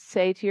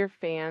say to your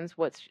fans?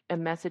 What's a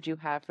message you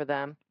have for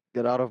them?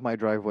 Get out of my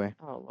driveway.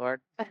 Oh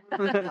Lord.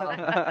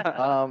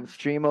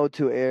 Stream mode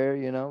to air,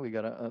 you know, we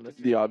gotta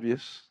The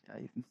obvious.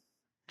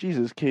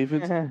 Jesus,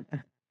 Kevin.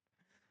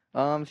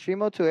 stream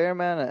mode to air,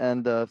 man,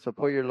 and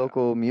support your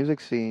local music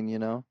scene, you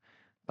know.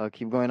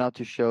 Keep going out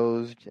to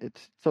shows.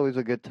 It's always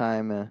a good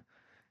time.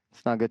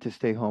 It's not good to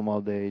stay home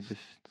all day.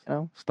 Just, you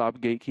know, Stop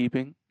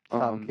gatekeeping.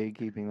 stop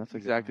gatekeeping. That's a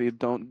good one. Exactly.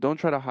 Don't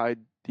try to hide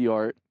the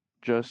art.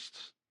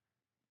 Just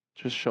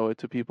show it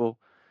to people.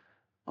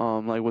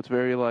 Like what's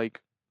very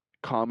like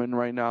common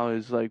right now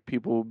is like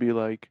people will be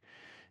like,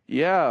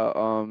 yeah,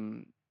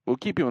 we'll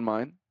keep you in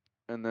mind,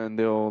 and then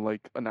they'll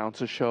like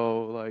announce a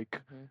show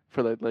like Mhm.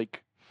 for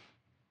like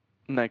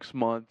next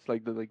month,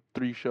 like the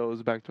 3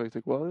 shows back to back. It's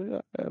like, well, yeah,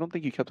 I don't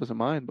think you kept us in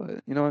mind,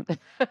 but you know what?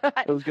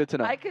 It was good to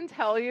know. I can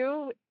tell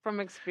you from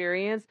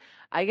experience,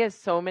 I get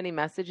so many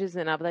messages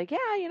and I'll be like,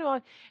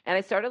 yeah, and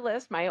I start a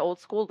list, my old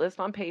school list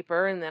on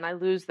paper, and then I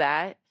lose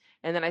that.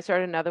 And then I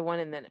start another one,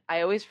 and then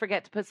I always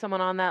forget to put someone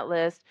on that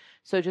list.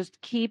 So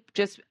just keep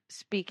just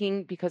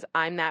speaking because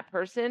I'm that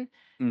person.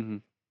 Mm-hmm.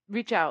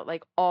 Reach out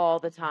like all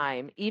the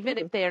time. Even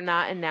if they're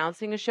not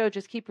announcing a show,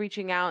 just keep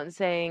reaching out and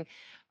saying,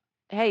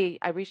 hey,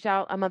 I reached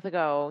out a month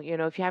ago.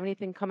 If you have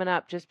anything coming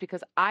up, just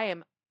because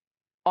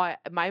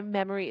my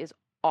memory is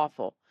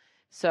awful.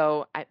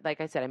 So, like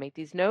I said, I make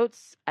these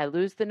notes, I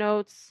lose the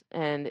notes,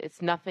 and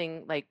it's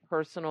nothing like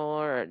personal,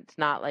 or it's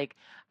not like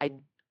I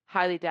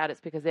highly doubt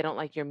it's because they don't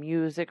like your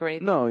music or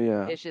anything. No,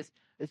 yeah, It's just,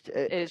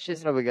 It's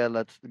just- kind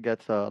of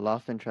gets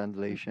lost in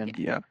translation.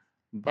 yeah.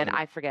 But, and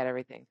I forget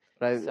everything.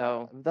 but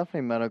so- I've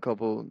definitely met a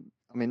couple.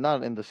 I mean,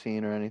 not in the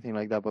scene or anything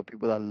like that, but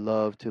people that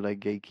love to like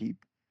gatekeep,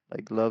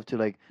 like love to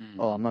like,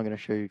 oh, I'm not gonna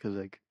show you because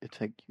like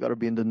it's like you gotta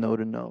be in the know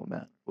to know,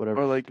 man.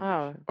 Whatever. Or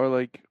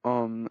like,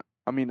 Oh,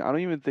 I mean, I don't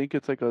even think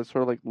it's like a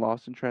sort of like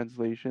lost in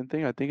translation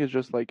thing. I think it's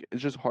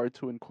just hard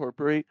to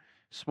incorporate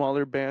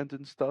smaller bands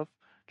and stuff,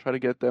 try to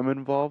get them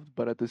involved,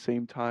 but at the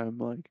same time,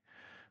 like,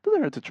 it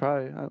doesn't hurt to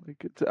try.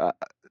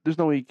 There's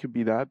no way you could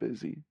be that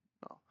busy.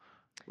 No.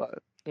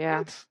 But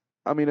yeah,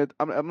 I'm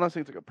not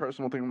saying it's like a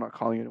personal thing. I'm not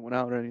calling anyone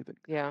out or anything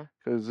yeah.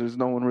 because there's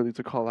no one really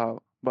to call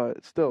out.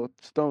 But still,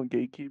 just don't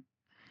gatekeep.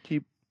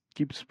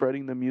 Keep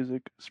spreading the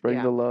music, spreading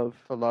Yeah. the love.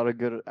 a lot of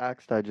good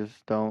acts that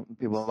just a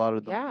lot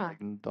of them Yeah.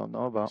 like, don't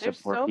know about. There's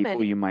Support so people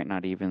many. you might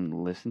not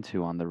even listen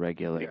to on the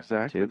regular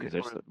Exactly. too, because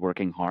they're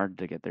working hard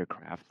to get their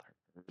craft.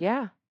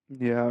 Yeah.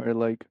 Yeah, or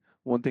like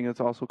one thing that's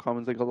also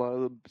common is like a lot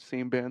of the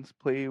same bands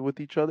play with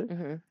each other.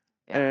 Mm-hmm.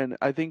 Yeah. And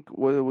I think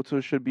what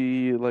so should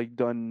be like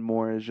done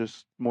more is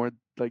just more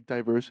like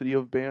diversity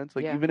of bands.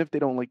 Like Yeah. even if they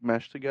don't like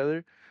mesh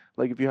together,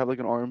 like if you have like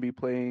an R&B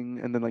playing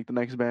and then like the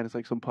next band is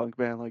like some punk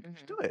band, like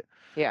just do it.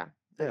 Yeah.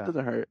 It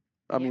doesn't hurt.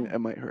 I mean, Yeah. it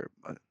might hurt,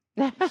 but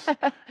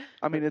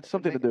I mean, it's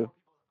something to do.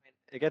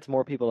 It gets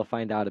more people to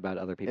find out about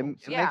other people.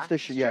 It Yeah, makes the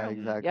it's yeah, true.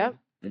 exactly. Yep.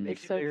 It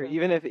makes It's so Bigger. true.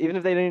 Even if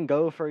they didn't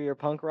go for your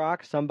punk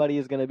rock, somebody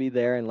is gonna be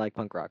there and like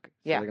punk rock. So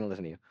Yeah. they're gonna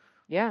listen to you.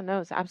 Yeah,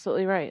 no, it's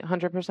absolutely right.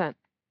 100%.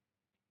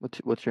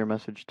 What's your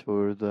message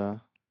toward the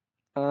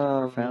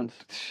fans?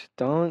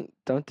 Don't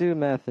do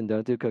meth and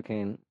don't do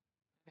cocaine.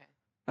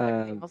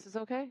 Everything else is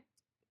okay?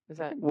 Is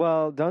that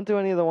Well, don't do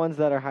any of the ones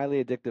that are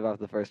highly addictive off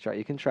the first try.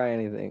 You can try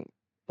anything,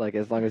 like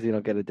as long as you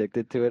don't get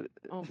addicted to it.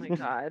 Oh my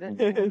god.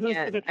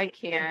 I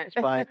can't.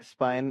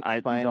 Spine. I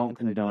don't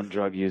condone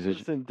drug usage.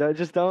 Listen,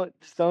 just don't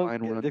Fine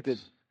get words. addicted.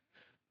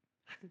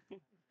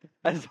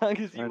 As long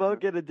as you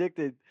won't get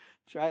addicted,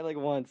 try it like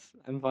once.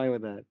 I'm fine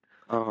with that.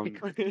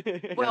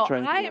 Well,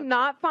 trying to I do am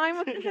not fine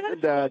with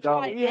that.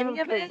 Don't, Try any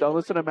of it. don't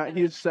listen to Matt.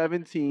 He's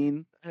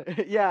 17.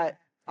 Yeah,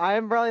 I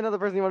am probably not the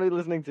person you want to be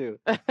listening to.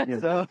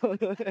 So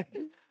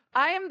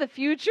I am the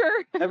future.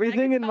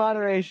 everything in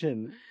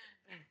moderation.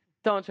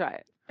 Don't try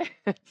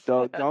it.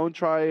 Don't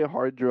try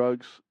hard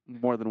drugs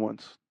more than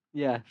once.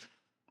 Yeah.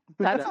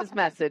 That's his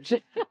message.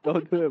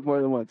 Don't do it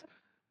more than once.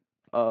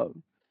 How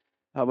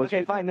about Okay,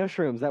 you? fine. No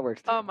shrooms. That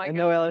works. Too. Oh my and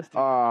God. no LSD.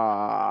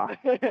 Ah.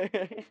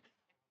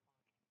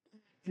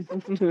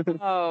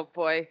 Oh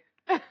boy.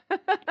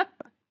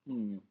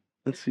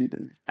 Let's see.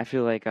 Then. I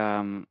feel like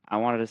I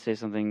wanted to say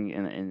something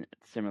in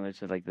similar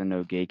to like the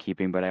no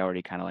gatekeeping, but I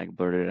already kind of like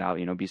blurted it out.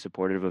 You know, be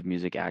supportive of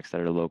music acts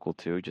that are local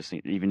too. Just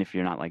even if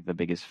you're not like the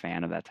biggest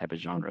fan of that type of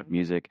genre of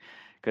music,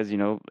 because you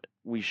know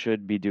we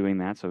should be doing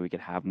that so we could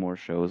have more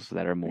shows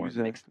that are more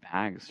Exactly. mixed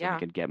bags, so Yeah. we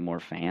could get more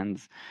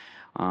fans.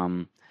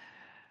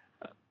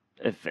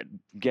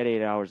 Get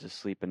 8 hours of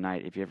sleep a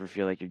night. If you ever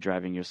feel like you're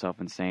driving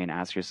yourself insane,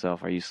 ask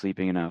yourself, are you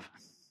sleeping enough?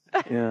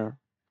 Yeah.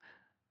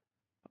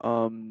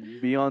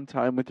 Be on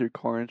time with your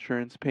car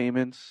insurance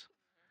payments.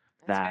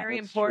 That's very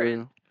That's important.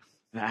 true.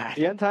 That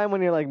You got time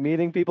when you're like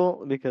meeting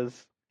people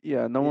because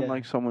Yeah, no one Yeah.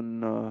 likes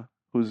someone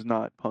who's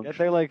not get punctual.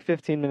 there like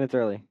 15 minutes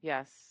early.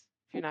 Yes.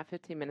 If you're not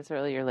 15 minutes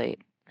early, you're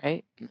late,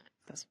 right?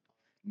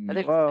 I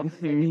think, Well,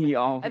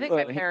 I think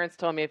my parents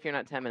told me if you're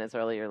not 10 minutes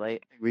early, you're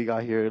late. We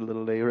got here a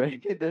little late,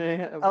 right?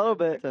 A little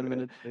bit. 10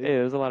 minutes late. Hey,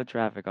 there's a lot of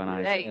traffic on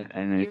I Hey,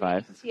 and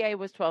 95. Your ETA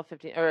was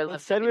 12:15 or 11.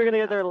 Said we were gonna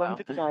get there at Well,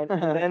 11:59,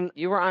 and then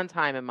You were on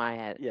time in my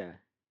head. yeah.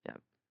 Yeah.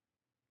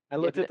 I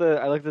looked at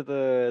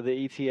the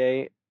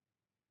ETA,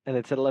 and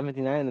it said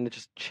 11:59, and then it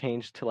just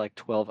changed to like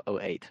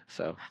 12:08.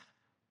 So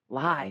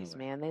Lies,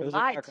 man. They It was a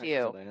lied car to crash you.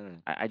 or something, I don't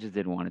know. I just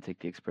didn't want to take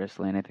the express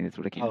lane. I think that's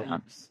what it came Oh.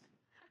 down.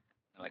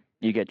 Like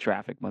you get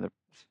traffic, mother.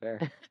 It's fair.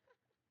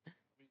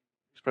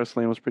 express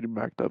lane was pretty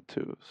backed up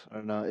too. So. I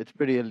don't know. It's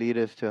pretty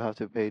elitist to have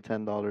to pay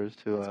 $10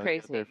 to That's get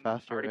crazy. there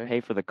faster, Already right? pay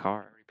for the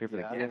car. Already pay for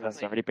the Yeah.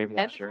 gas. Already pay for the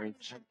And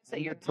insurance.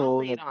 that you're not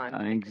told late that-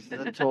 on.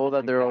 The toll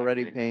that they're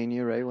already paying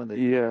you, right? When they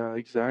Yeah,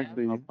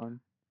 exactly. hop on.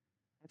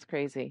 That's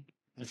crazy.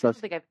 I That's don't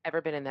think I've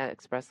ever been in that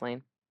express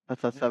lane.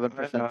 that's a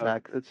 7%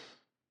 tax.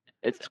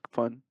 It's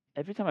fun.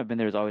 Every time I've been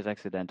there, it's always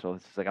accidental.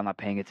 It's just like I'm not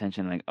paying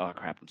attention. Like, oh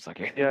crap, I'm stuck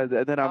here. Yeah,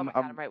 then Oh I'm my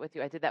God, I'm right with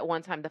you. I did that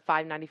one time, the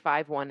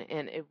 595 one,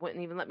 and it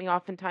wouldn't even let me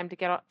off in time to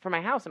get off for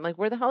my house. I'm like,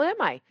 where the hell am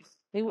I?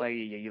 They, Like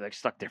you like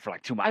stuck there for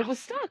like 2 I miles. was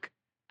stuck.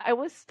 I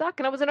was stuck,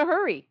 and I was in a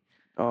hurry.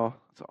 oh,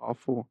 it's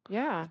awful.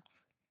 Yeah.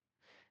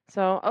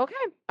 So, okay.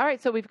 All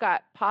right. So we've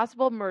got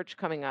possible merch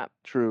coming up.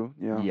 True.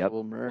 Yeah. Yep.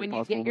 When you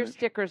possible get your merch.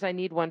 stickers, I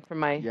need one for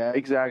my. Yeah.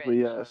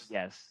 Exactly. fridge. Yes.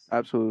 Yes.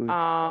 Absolutely.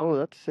 Oh,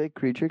 that's sick.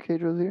 Creature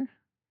Cage was here?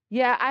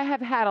 Yeah, I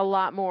have had a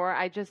lot more.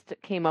 I just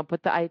came up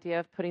with the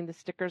idea of putting the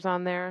stickers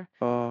on there.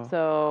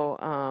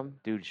 So,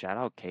 Dude, shout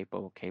out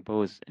Capo.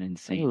 Capo is an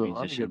insane Ooh, that's a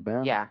musician. good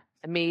band. yeah,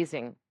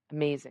 amazing.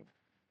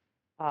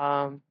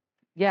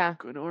 Yeah,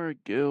 Good or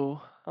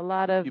Gil. a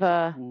lot of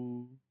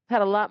Ooh.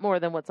 had a lot more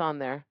than what's on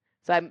there.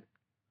 So I'm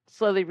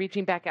slowly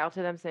reaching back out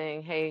to them,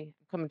 saying, "Hey, I'm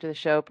coming to the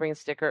show, bring a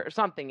sticker or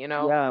something," you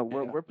know. Yeah,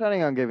 we're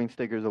planning on giving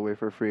stickers away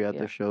for free at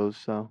Yeah. the shows,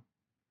 so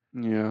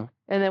Yeah.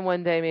 And then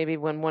one day, maybe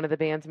when one of the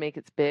bands make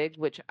its big,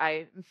 which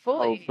I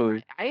fully,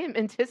 Hopefully. I am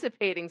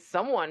anticipating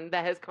someone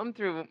that has come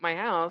through my I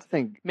house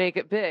think make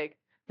it big.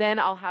 Then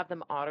I'll have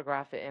them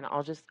autograph it and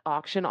I'll just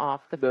auction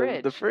off the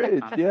fridge. The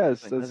fridge.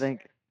 Yes. I That's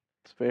think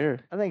it's fair.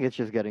 it's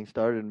just getting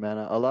started, man.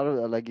 A lot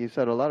of, like you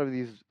said, a lot of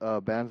these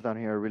bands down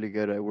here are really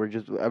good.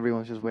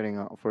 Everyone's just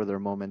waiting for their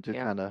moment to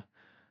Yeah. kind of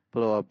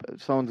blow up.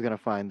 Someone's gonna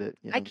find it.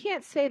 You I know?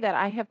 can't say that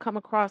I have come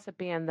across a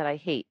band that I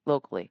hate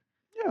locally.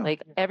 Yeah.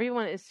 Like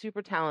everyone is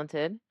super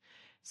talented.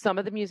 Some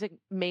of the music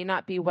may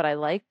not be what I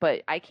like,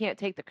 but I can't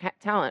take the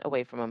talent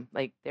away from them.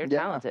 Like they're Yeah.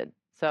 talented.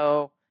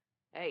 So,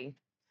 hey,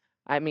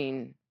 I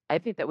mean, I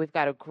think that we've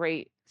got a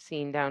great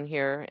scene down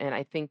here, and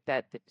I think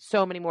that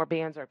so many more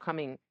bands are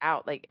coming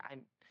out. Like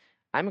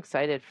I'm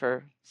excited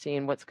for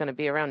seeing what's going to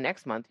be around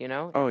next month. You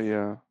know, Oh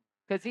yeah.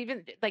 because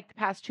even like the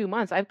past 2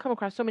 months, I've come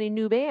across so many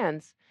new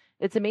bands,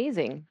 It's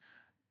amazing.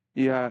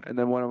 Yeah, and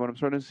then what I'm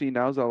starting to see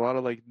now is a lot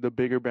of like the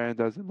bigger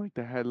bands, as in like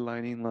the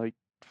headlining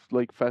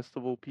like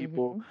festival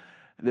people.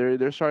 Mhm.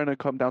 They're starting to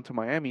come down to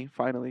Miami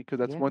finally, because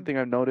that's Yeah. one thing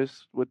I've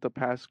noticed with the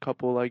past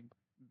couple like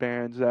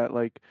bands that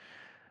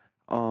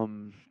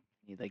um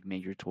Like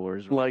major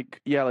tours. like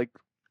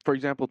for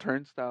example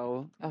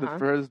Turnstile. The Uh-huh.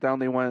 furthest down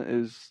they went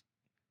is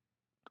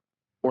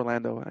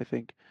Orlando, I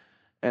think,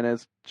 and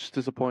it's just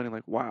disappointing.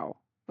 Like wow,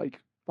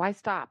 like Why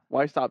stop?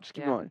 why stop? Just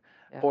keep Yeah. going.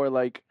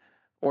 Yeah.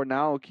 Or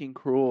now King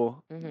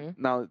Cruel. Mhm.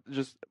 Now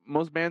just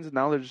most bands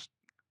now they're just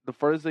the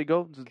furthest they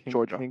go is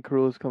Georgia. King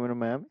Cruel is coming to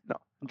Miami. No,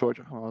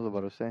 Georgia. I was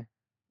about to say.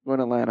 We're in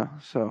Atlanta,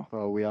 so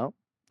Are we out?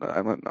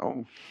 I don't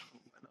know.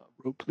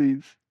 Bro,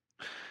 please.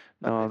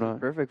 No, I'm This is not.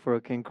 perfect for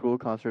a King Cruel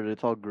concert.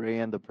 It's all gray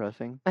and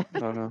depressing.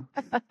 No.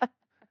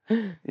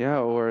 Yeah,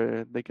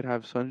 or they could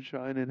have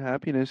sunshine and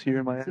happiness here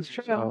in Miami. This is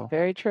true. So.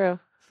 Very true.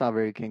 It's not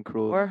very King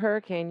Cruel. Or a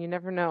hurricane, you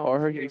never know.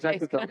 Or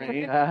exactly the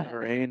rain. The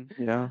rain,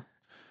 yeah.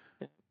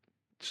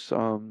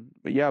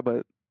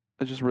 But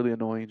it's just really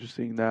annoying just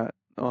seeing that.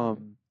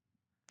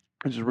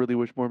 I just really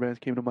wish more bands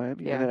came to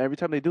Miami. Yeah. And then every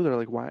time they do, they're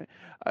like, why?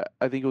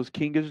 I think it was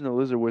King Gizzard and the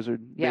Lizard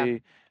Wizard. Yeah.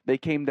 They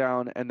came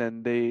down and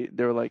then they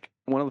were like,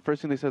 one of the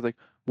first things they said is like,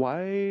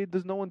 why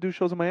does no one do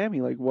shows in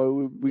Miami? Like, why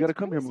we got to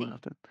come here more crazy.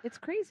 often? It's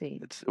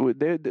crazy. It's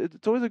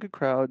always a good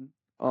crowd.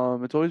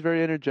 It's always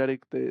very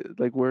energetic.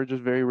 We're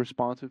just very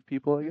responsive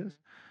people, I guess.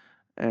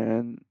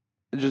 And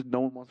it's just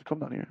no one wants to come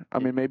down here. I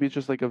mean, maybe it's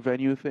just like a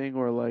venue thing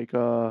or like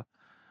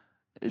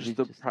it's just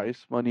a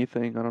price money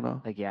thing. I don't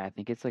know. Like, yeah, I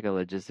think it's like a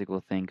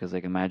logistical thing because,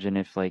 like, imagine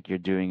if like you're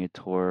doing a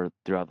tour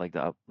throughout like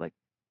the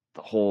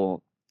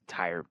whole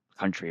entire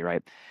country,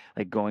 right?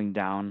 Like going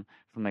down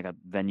from like a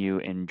venue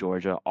in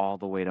Georgia all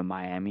the way to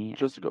Miami,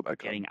 Just to go back up.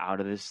 getting out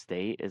of this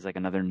state is like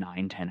another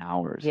 9-10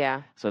 hours.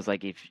 Yeah. So it's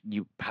like if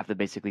you have to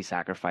basically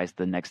sacrifice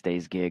the next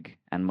day's gig,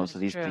 and most That's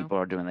of these true. people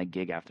are doing like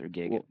gig after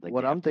gig. Well, like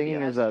what day I'm after day.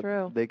 thinking is That's that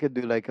true. they could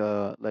do like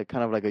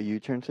kind of like a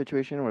U-turn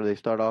situation where they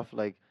start off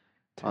like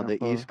on the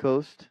Tampa. East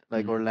Coast,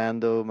 like Mhm.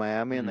 Orlando,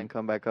 Miami, and Mhm. then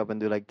come back up and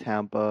do like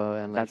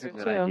Tampa and like That's a True,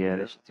 good too. idea.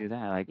 They should do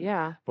that. Like,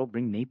 Yeah. bro,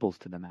 bring Naples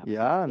to the map.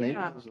 yeah, Yeah.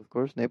 Naples, of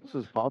course. Naples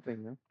was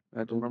popping.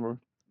 Yeah.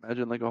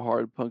 Imagine like a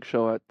hard punk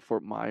show at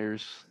Fort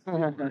Myers.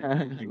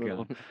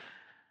 go.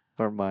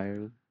 Fort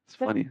Myers. It's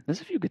funny.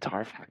 There's a few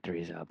guitar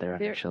factories out there,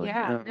 There- actually.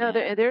 yeah. No,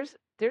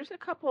 there's a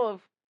couple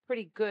of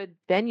pretty good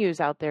venues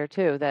out there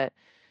too that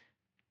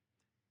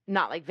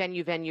not like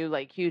venue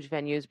like huge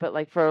venues, but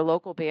like for a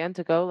local band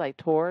to go like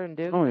tour and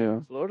do. Oh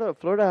yeah.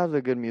 Florida has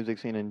a good music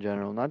scene in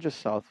general, not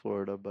just South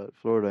Florida, but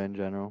Florida in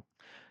general.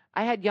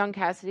 I had Young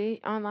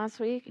Cassidy on last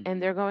week,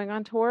 and they're going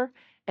on tour,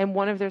 and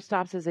one of their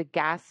stops is a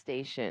gas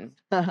station.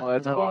 Oh,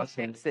 that's in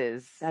awesome.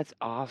 Texas. That's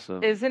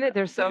awesome. Isn't it?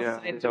 They're so Yeah.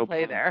 excited So to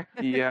play fun. there.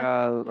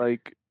 Yeah,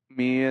 like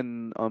me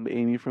and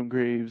Amy from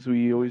Graves,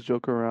 we always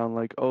joke around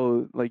like,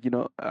 oh, like I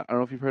don't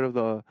know if you've heard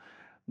of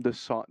the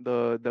song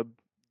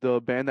the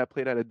band that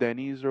played at a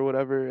Denny's or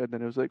whatever, and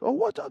then it was like, oh,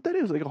 what's up, Denny's?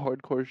 It was like a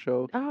hardcore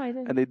show. Oh, I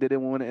didn't. And they did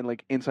one in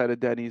like inside a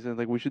Denny's, and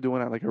like we should do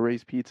one at like a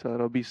Ray's Pizza.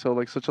 It'll be so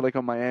like such a like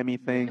a Miami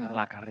thing,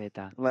 La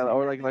Carreta.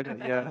 or like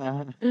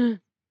yeah.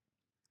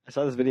 I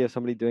saw this video of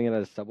somebody doing it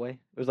at a Subway. It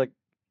was like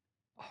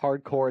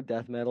hardcore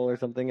death metal or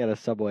something at a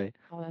Subway.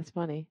 Oh, that's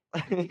funny.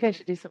 You guys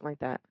should do something like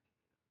that.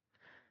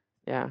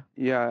 Yeah.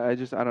 Yeah, I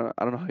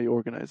don't know how you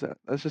organize that.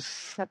 That's just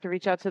Just have to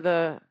reach out to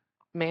the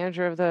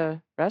manager of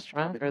the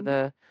restaurant or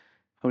the.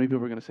 how many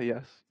people are gonna say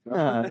yes?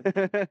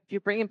 If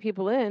you're bringing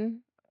people in,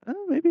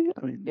 Maybe.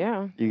 I mean,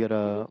 yeah. You get I'm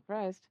a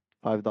surprised.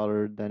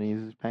 $5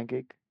 Denny's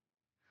pancake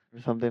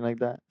or something like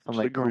that. Some just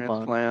like a grand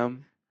coupon.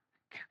 slam,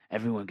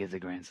 Everyone gets a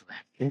grand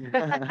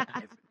slam.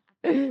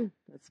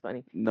 That's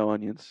funny. no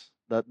onions.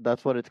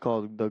 That's what it's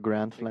called, the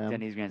Grand Like Slam.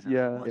 Denny's grand slam.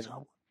 Yeah. What's Yeah.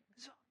 up?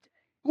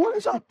 What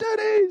is up,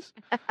 Denny's?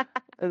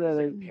 And then It's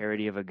like a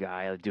parody of a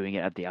guy like, doing it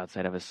at the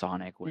outside of a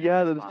Sonic. with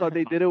yeah, his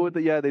they did it with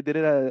they did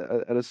it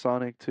at a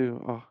Sonic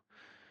too. Oh,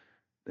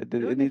 they did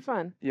It it. would It be needs.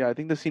 fun. Yeah, I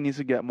think the scene needs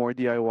to get more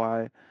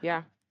DIY.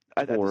 Yeah.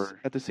 At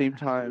the same Food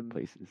time,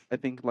 places. I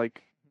think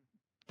like,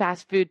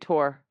 Fast food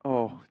tour.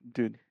 oh,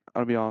 dude,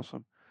 that'd be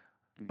awesome.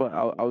 But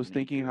I was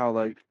thinking how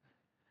like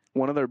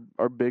one of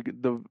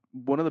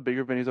one of the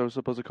bigger venues that was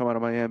supposed to come out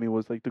of Miami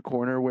was like the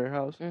Corner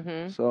Warehouse.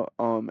 Mm-hmm. So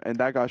and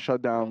that got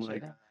shut down.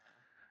 Like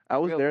I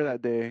was Real there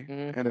quick. that day,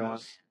 Mhm. and it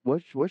was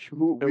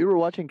We were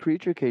watching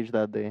Creature Cage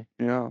that day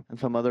yeah. and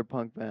some other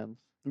punk bands.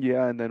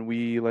 Yeah, and then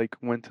we like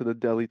went to the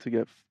deli to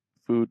get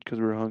food because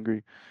we were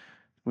hungry.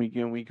 We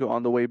go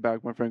on the way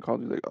back. My friend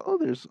called me like, "Oh,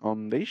 there's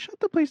they shut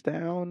the place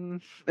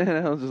down," and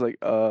I was just like,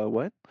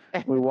 what?"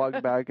 We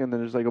walked back, and then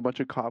there's like a bunch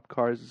of cop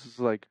cars. This is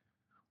like,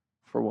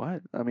 for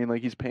what? I mean,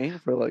 like he's paying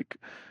for like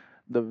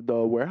the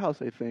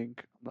warehouse. I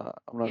think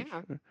I'm not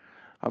Yeah. sure.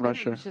 I'm not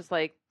sure. It's just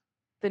like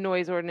the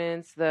noise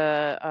ordinance,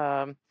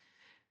 the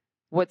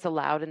what's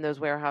allowed in those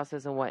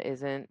warehouses and what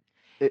isn't.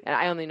 It- And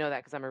I only know that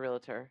because I'm a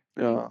realtor.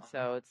 Yeah.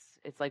 So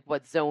it's like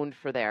what's zoned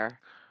for there.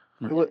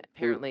 It And wa-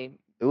 apparently,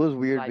 It was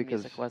weird Live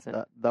because music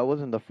wasn't. that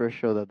wasn't the first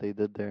show that they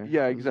did there.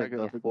 Yeah, It was, like, exactly.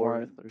 the Like, why,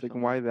 fourth or like,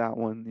 something. why that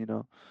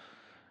one?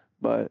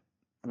 But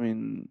I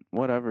mean,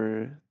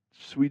 whatever.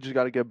 We just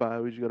got to get by.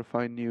 We just got to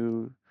find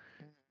new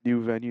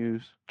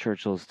venues.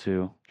 Churchill's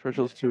too.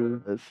 Churchill's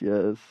too.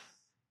 Yes.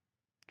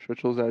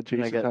 Churchill's at Can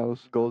I Jason's get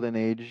house. Golden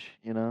Age,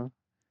 you know?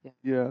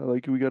 Yeah,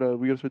 like we gotta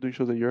start doing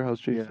shows at your house,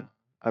 Jason.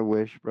 I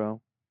wish, bro.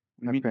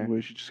 I mean, you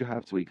wish you just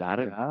have to. We got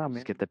it. Yeah,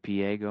 Just get the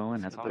PA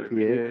going. That's all. the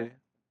Yeah.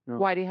 No.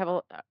 Why do you have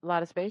a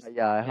lot of space?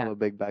 Yeah, I have a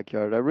big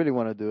backyard. I really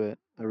want to do it.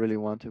 I really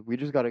want to. We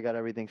just got to get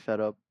everything set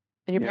up.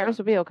 And your Yeah. parents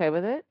would be okay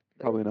with it?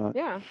 Probably not.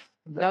 Yeah.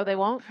 No, they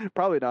won't.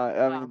 Probably not.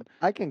 I mean,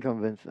 I can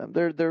convince them.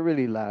 They're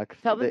really lax.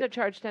 Tell them They- to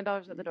charge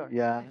 $10 at the door.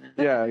 Yeah.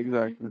 yeah,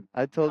 exactly.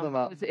 I told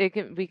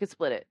them We could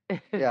split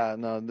it. yeah,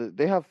 no,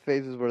 they have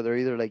phases where they're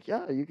either like,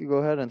 yeah, you can go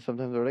ahead, and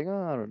sometimes they're like,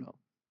 oh, I don't know.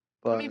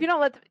 But I mean, if you don't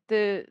let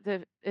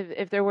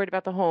if they're worried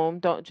about the home,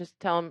 don't just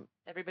tell them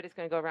everybody's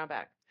going to go around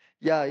back.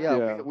 yeah,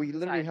 Yeah. we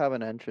literally Side. have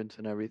an entrance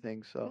and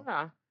everything, so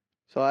Yeah.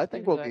 I You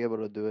think can we'll do be it. able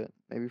to do it.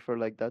 Maybe for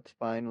like that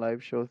Spine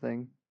live show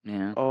thing.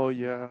 Yeah. Oh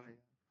yeah,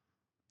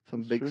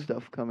 Some That's big true.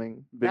 stuff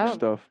coming. big Oh.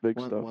 stuff. Big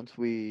Once, stuff. once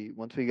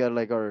we get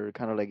like our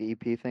kind of like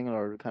EP thing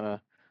or kind of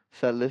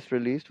set list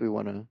released, we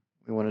wanna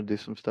do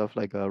some stuff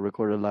like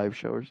record a live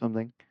show or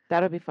something.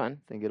 That'll be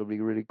fun. I think it'll be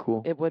really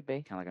cool. It would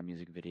be. Kind of like a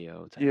music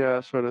video. Type. Yeah,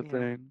 sort of Yeah.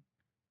 thing.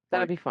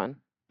 That'll Like- be fun.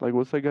 Like,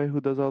 what's that guy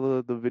who does all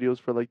the videos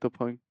for like the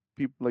punk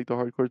people, like the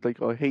hardcore,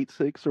 like Hate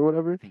Six or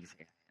whatever? Things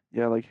like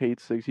Yeah, like Hate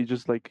Six. He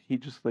just like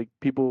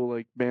people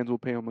like bands will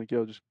pay him like,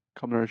 yo, just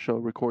come to our show,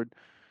 record,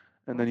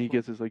 and then he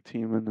gets his like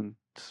team, and then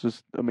it's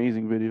just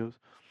amazing videos.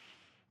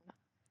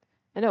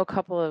 I know a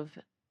couple of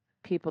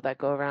people that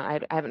go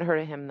around. I haven't heard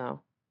of him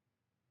though,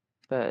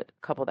 but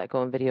a couple that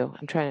go in video.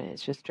 I'm trying to.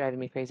 It's just driving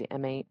me crazy.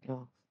 M8.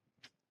 No.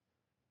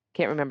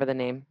 Can't remember the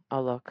name.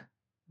 I'll look.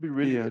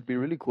 Yeah. It'd be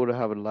really cool to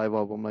have a live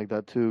album like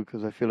that too,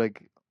 because I feel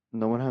like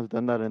no one has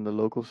done that in the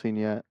local scene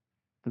yet.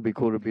 It'd be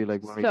cool to be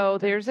like, So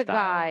there's a Style.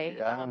 guy.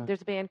 Yeah.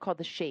 There's a band called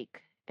The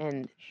Shake,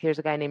 and there's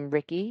a guy named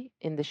Ricky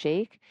in The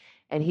Shake,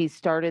 and he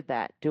started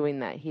doing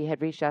that. He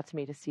had reached out to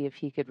me to see if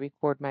he could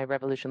record my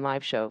Revolution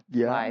live show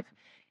live,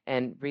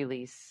 and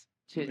release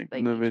to Make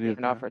like the each video,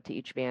 band, offer to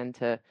each band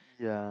to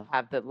yeah.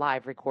 have the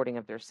live recording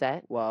of their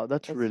set. Wow,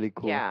 that's It's- really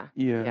cool. Yeah,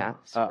 Yeah. yeah,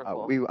 super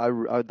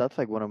cool. That's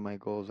like one of my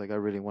goals. Like I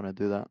really want to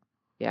do that.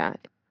 Yeah.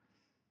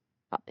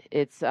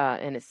 It's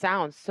and it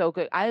sounds so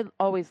good. I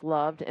always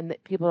loved, and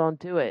people don't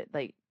do it.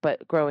 Like,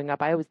 but growing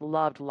up, I always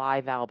loved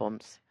live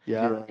albums.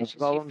 Yeah. It's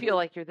just, you feel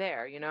like you're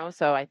there, you know.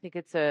 So I think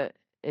it's a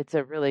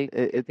really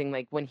good thing.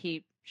 Like when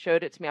he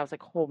showed it to me, I was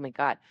like, oh my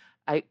god!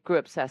 I grew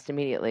obsessed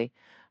immediately.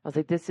 I was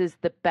like, this is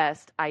the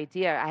best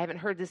idea. I haven't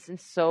heard this in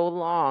so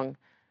long.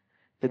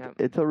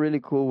 It's a really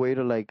cool way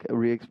to like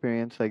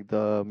re-experience like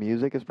the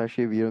music,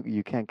 especially if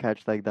you can't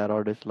catch like that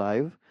artist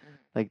live,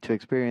 like to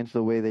experience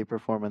the way they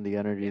perform and the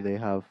energy they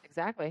have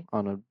Exactly.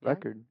 on a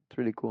record. It's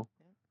really cool.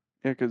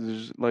 Yeah, because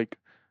it's like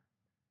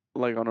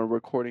on a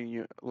recording,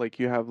 you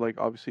have like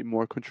obviously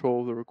more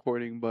control of the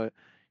recording, but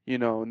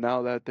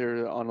now that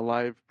they're on a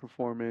live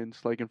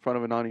performance, like in front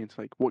of an audience,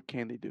 like what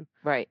can they do?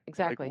 Right.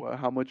 Exactly. Like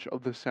how much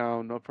of the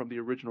sound from the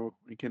original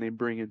recording can they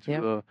bring into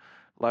Yep. the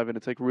live? And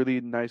it's like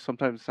really nice.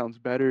 Sometimes it sounds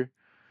better.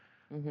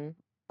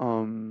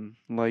 Mm-hmm.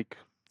 Like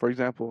for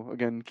example,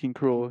 again, King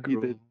Cruel,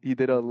 he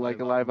did a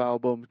live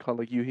album called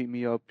like You Heat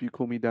Me Up, You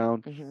Cool Me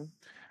Down, Mm-hmm.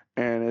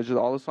 and it's just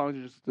all the songs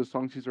are just the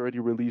songs he's already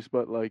released,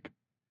 but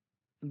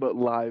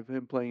live,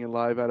 him playing it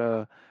live at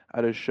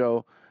a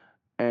show.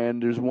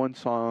 And there's one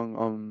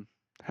song,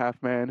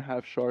 Half Man,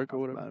 Half Shark or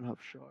whatever. Man, half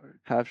shark.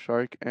 Half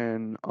Shark,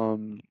 and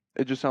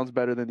it just sounds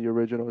better than the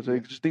original. It's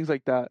like just things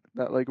like that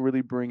like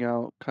really bring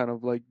out kind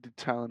of like the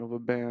talent of a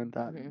band.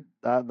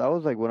 That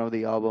was like one of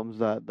the albums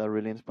that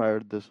really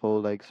inspired this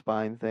whole like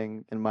Spine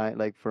thing in my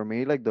like for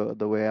me like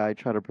the way I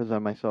try to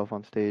present myself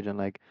on stage and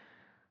like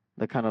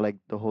the kind of like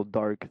the whole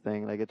dark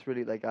thing. Like it's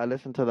really like I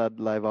listened to that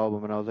live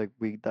album and I was like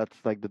that's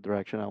like the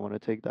direction I want to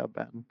take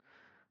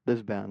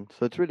this band.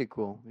 So it's really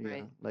cool. Yeah.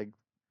 Right. Like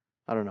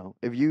I don't know.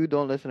 If you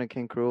don't listen to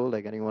King Cruel,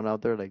 like anyone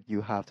out there, like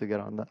you have to get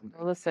on that.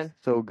 Well, listen.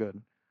 So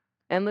good.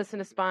 And listen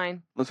to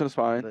Spine. Listen to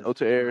Spine, Listen O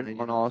to Air to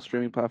Spine, on yeah. all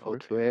streaming Go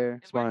platforms. to air.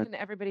 And where Spine. can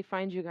everybody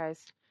find you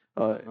guys?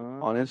 On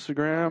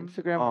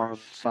Instagram, or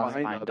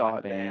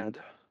spine.band.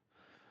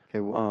 Okay.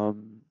 Well,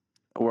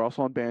 We're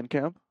also on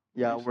Bandcamp.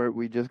 yeah,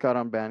 we just got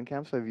on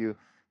Bandcamp, so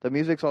the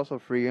music's also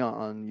free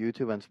on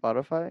YouTube and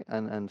Spotify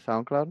and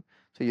SoundCloud,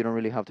 so you don't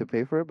really have to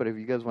pay for it. But if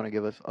you guys want to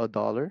give us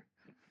 $1,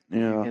 you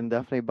Yeah. can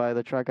definitely buy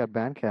the track at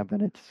Bandcamp,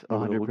 and it's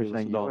We'll give us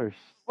 100% $1. yours.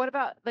 What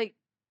about like?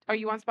 Are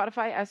you on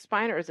Spotify as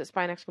Spine or is it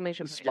Spine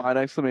exclamation point? Spine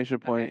exclamation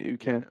point. Okay. You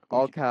can't.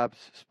 All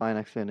caps, Spine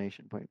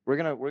exclamation point. We're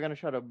gonna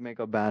try to make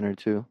a banner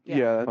too.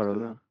 Yeah, that's part of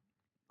the-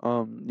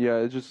 that. yeah,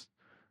 it's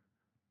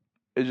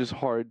just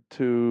hard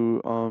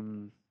to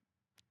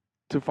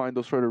find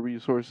those sort of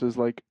resources.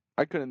 Like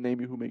I couldn't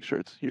name you who makes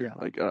shirts here. Yeah.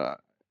 Like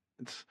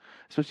it's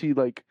especially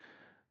like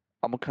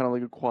I'm a kind of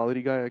like a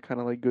quality guy. I kind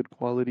of like good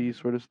quality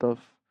sort of stuff.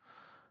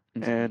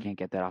 And so And- you can't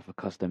get that off of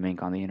custom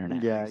ink on the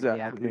internet. Yeah,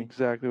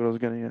 Exactly what I was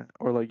getting at.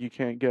 Or like you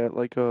can't get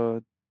like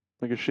a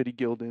shitty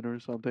Gildan or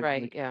something.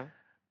 Right. Like, Yeah.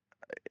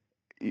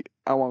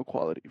 I want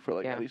quality for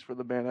like Yeah. at least for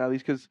the band, at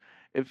least because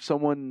if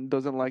someone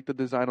doesn't like the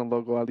design and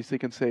logo, at least they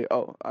can say,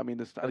 oh, I mean,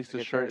 this at least a the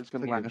good shirt shirt. is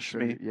gonna It's a good last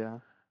shirt, me. Yeah.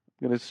 I'm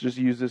gonna just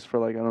use this for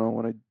like I don't know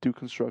when I do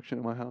construction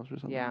in my house or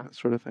something, Yeah. that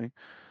sort of thing.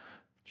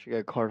 She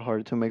got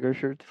Carhartt to make her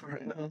shirts.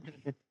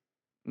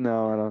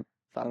 No, I don't.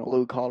 It's not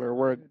blue collar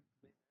work.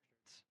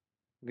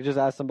 You could just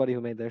ask somebody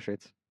who made their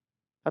shirts.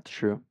 That's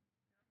true.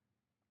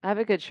 I have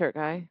a good shirt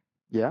guy.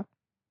 Yeah.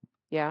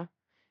 Yeah.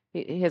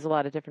 He has a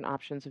lot of different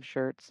options of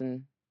shirts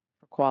and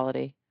for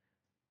quality.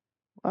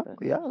 Well,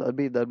 But- yeah,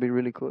 that'd be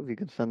really cool if you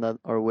could send that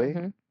our way.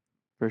 Mhm.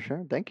 For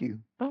sure. Thank you.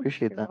 Oh,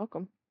 Appreciate you're that.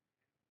 welcome.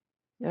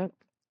 Yep.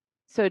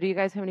 So, do you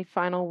guys have any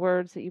final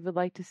words that you would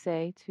like to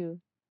say to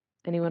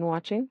anyone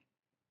watching?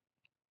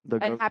 The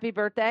And happy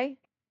birthday.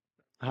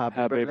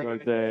 Happy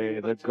birthday.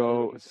 Let's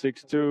go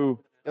 6-2.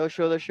 Yo,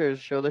 show the shirt.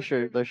 Show the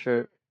shirt. The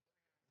shirt.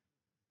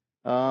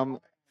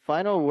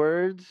 Final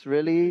words.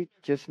 Really,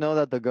 just know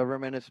that the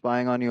government is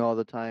spying on you all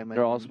the time.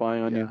 They're all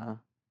spying on you. Yeah.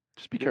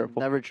 Just be Just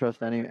careful. Never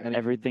trust any.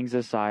 Everything's a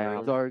Those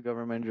psyop. are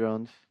government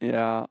drones.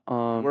 Yeah.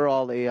 We're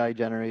all AI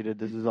generated.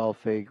 This is all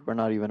fake. We're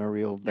not even a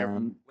real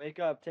band. Wake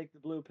up, take the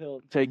blue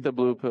pill. Take the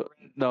blue pill.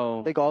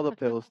 No. Take all the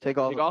pills. Take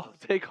all.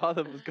 Take all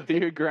the. Go to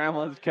your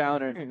grandma's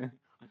counter.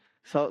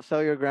 Sell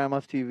your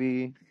grandma's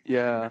TV.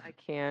 Yeah. I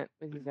can't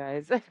with you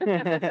guys.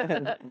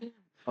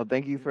 Oh,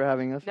 thank you for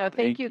having us. No, thank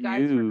Thank you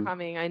guys you. for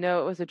coming. I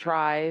know it was a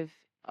drive.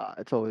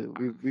 It's always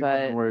we've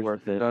But- done worse.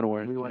 Worth it. Done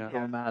work. We went Yeah.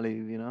 to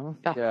O'Malley's, you know.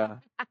 Yeah.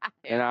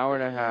 An hour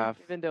and a half.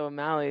 You've been to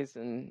O'Malley's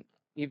and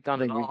you've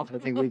done I it think, all. I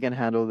think we can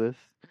handle this.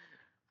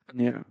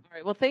 Yeah. All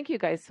right. Well, thank you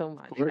guys so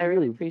much. Thank I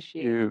really you.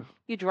 appreciate You.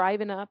 you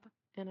driving up,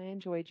 and I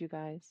enjoyed you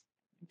guys.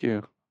 Thank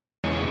you.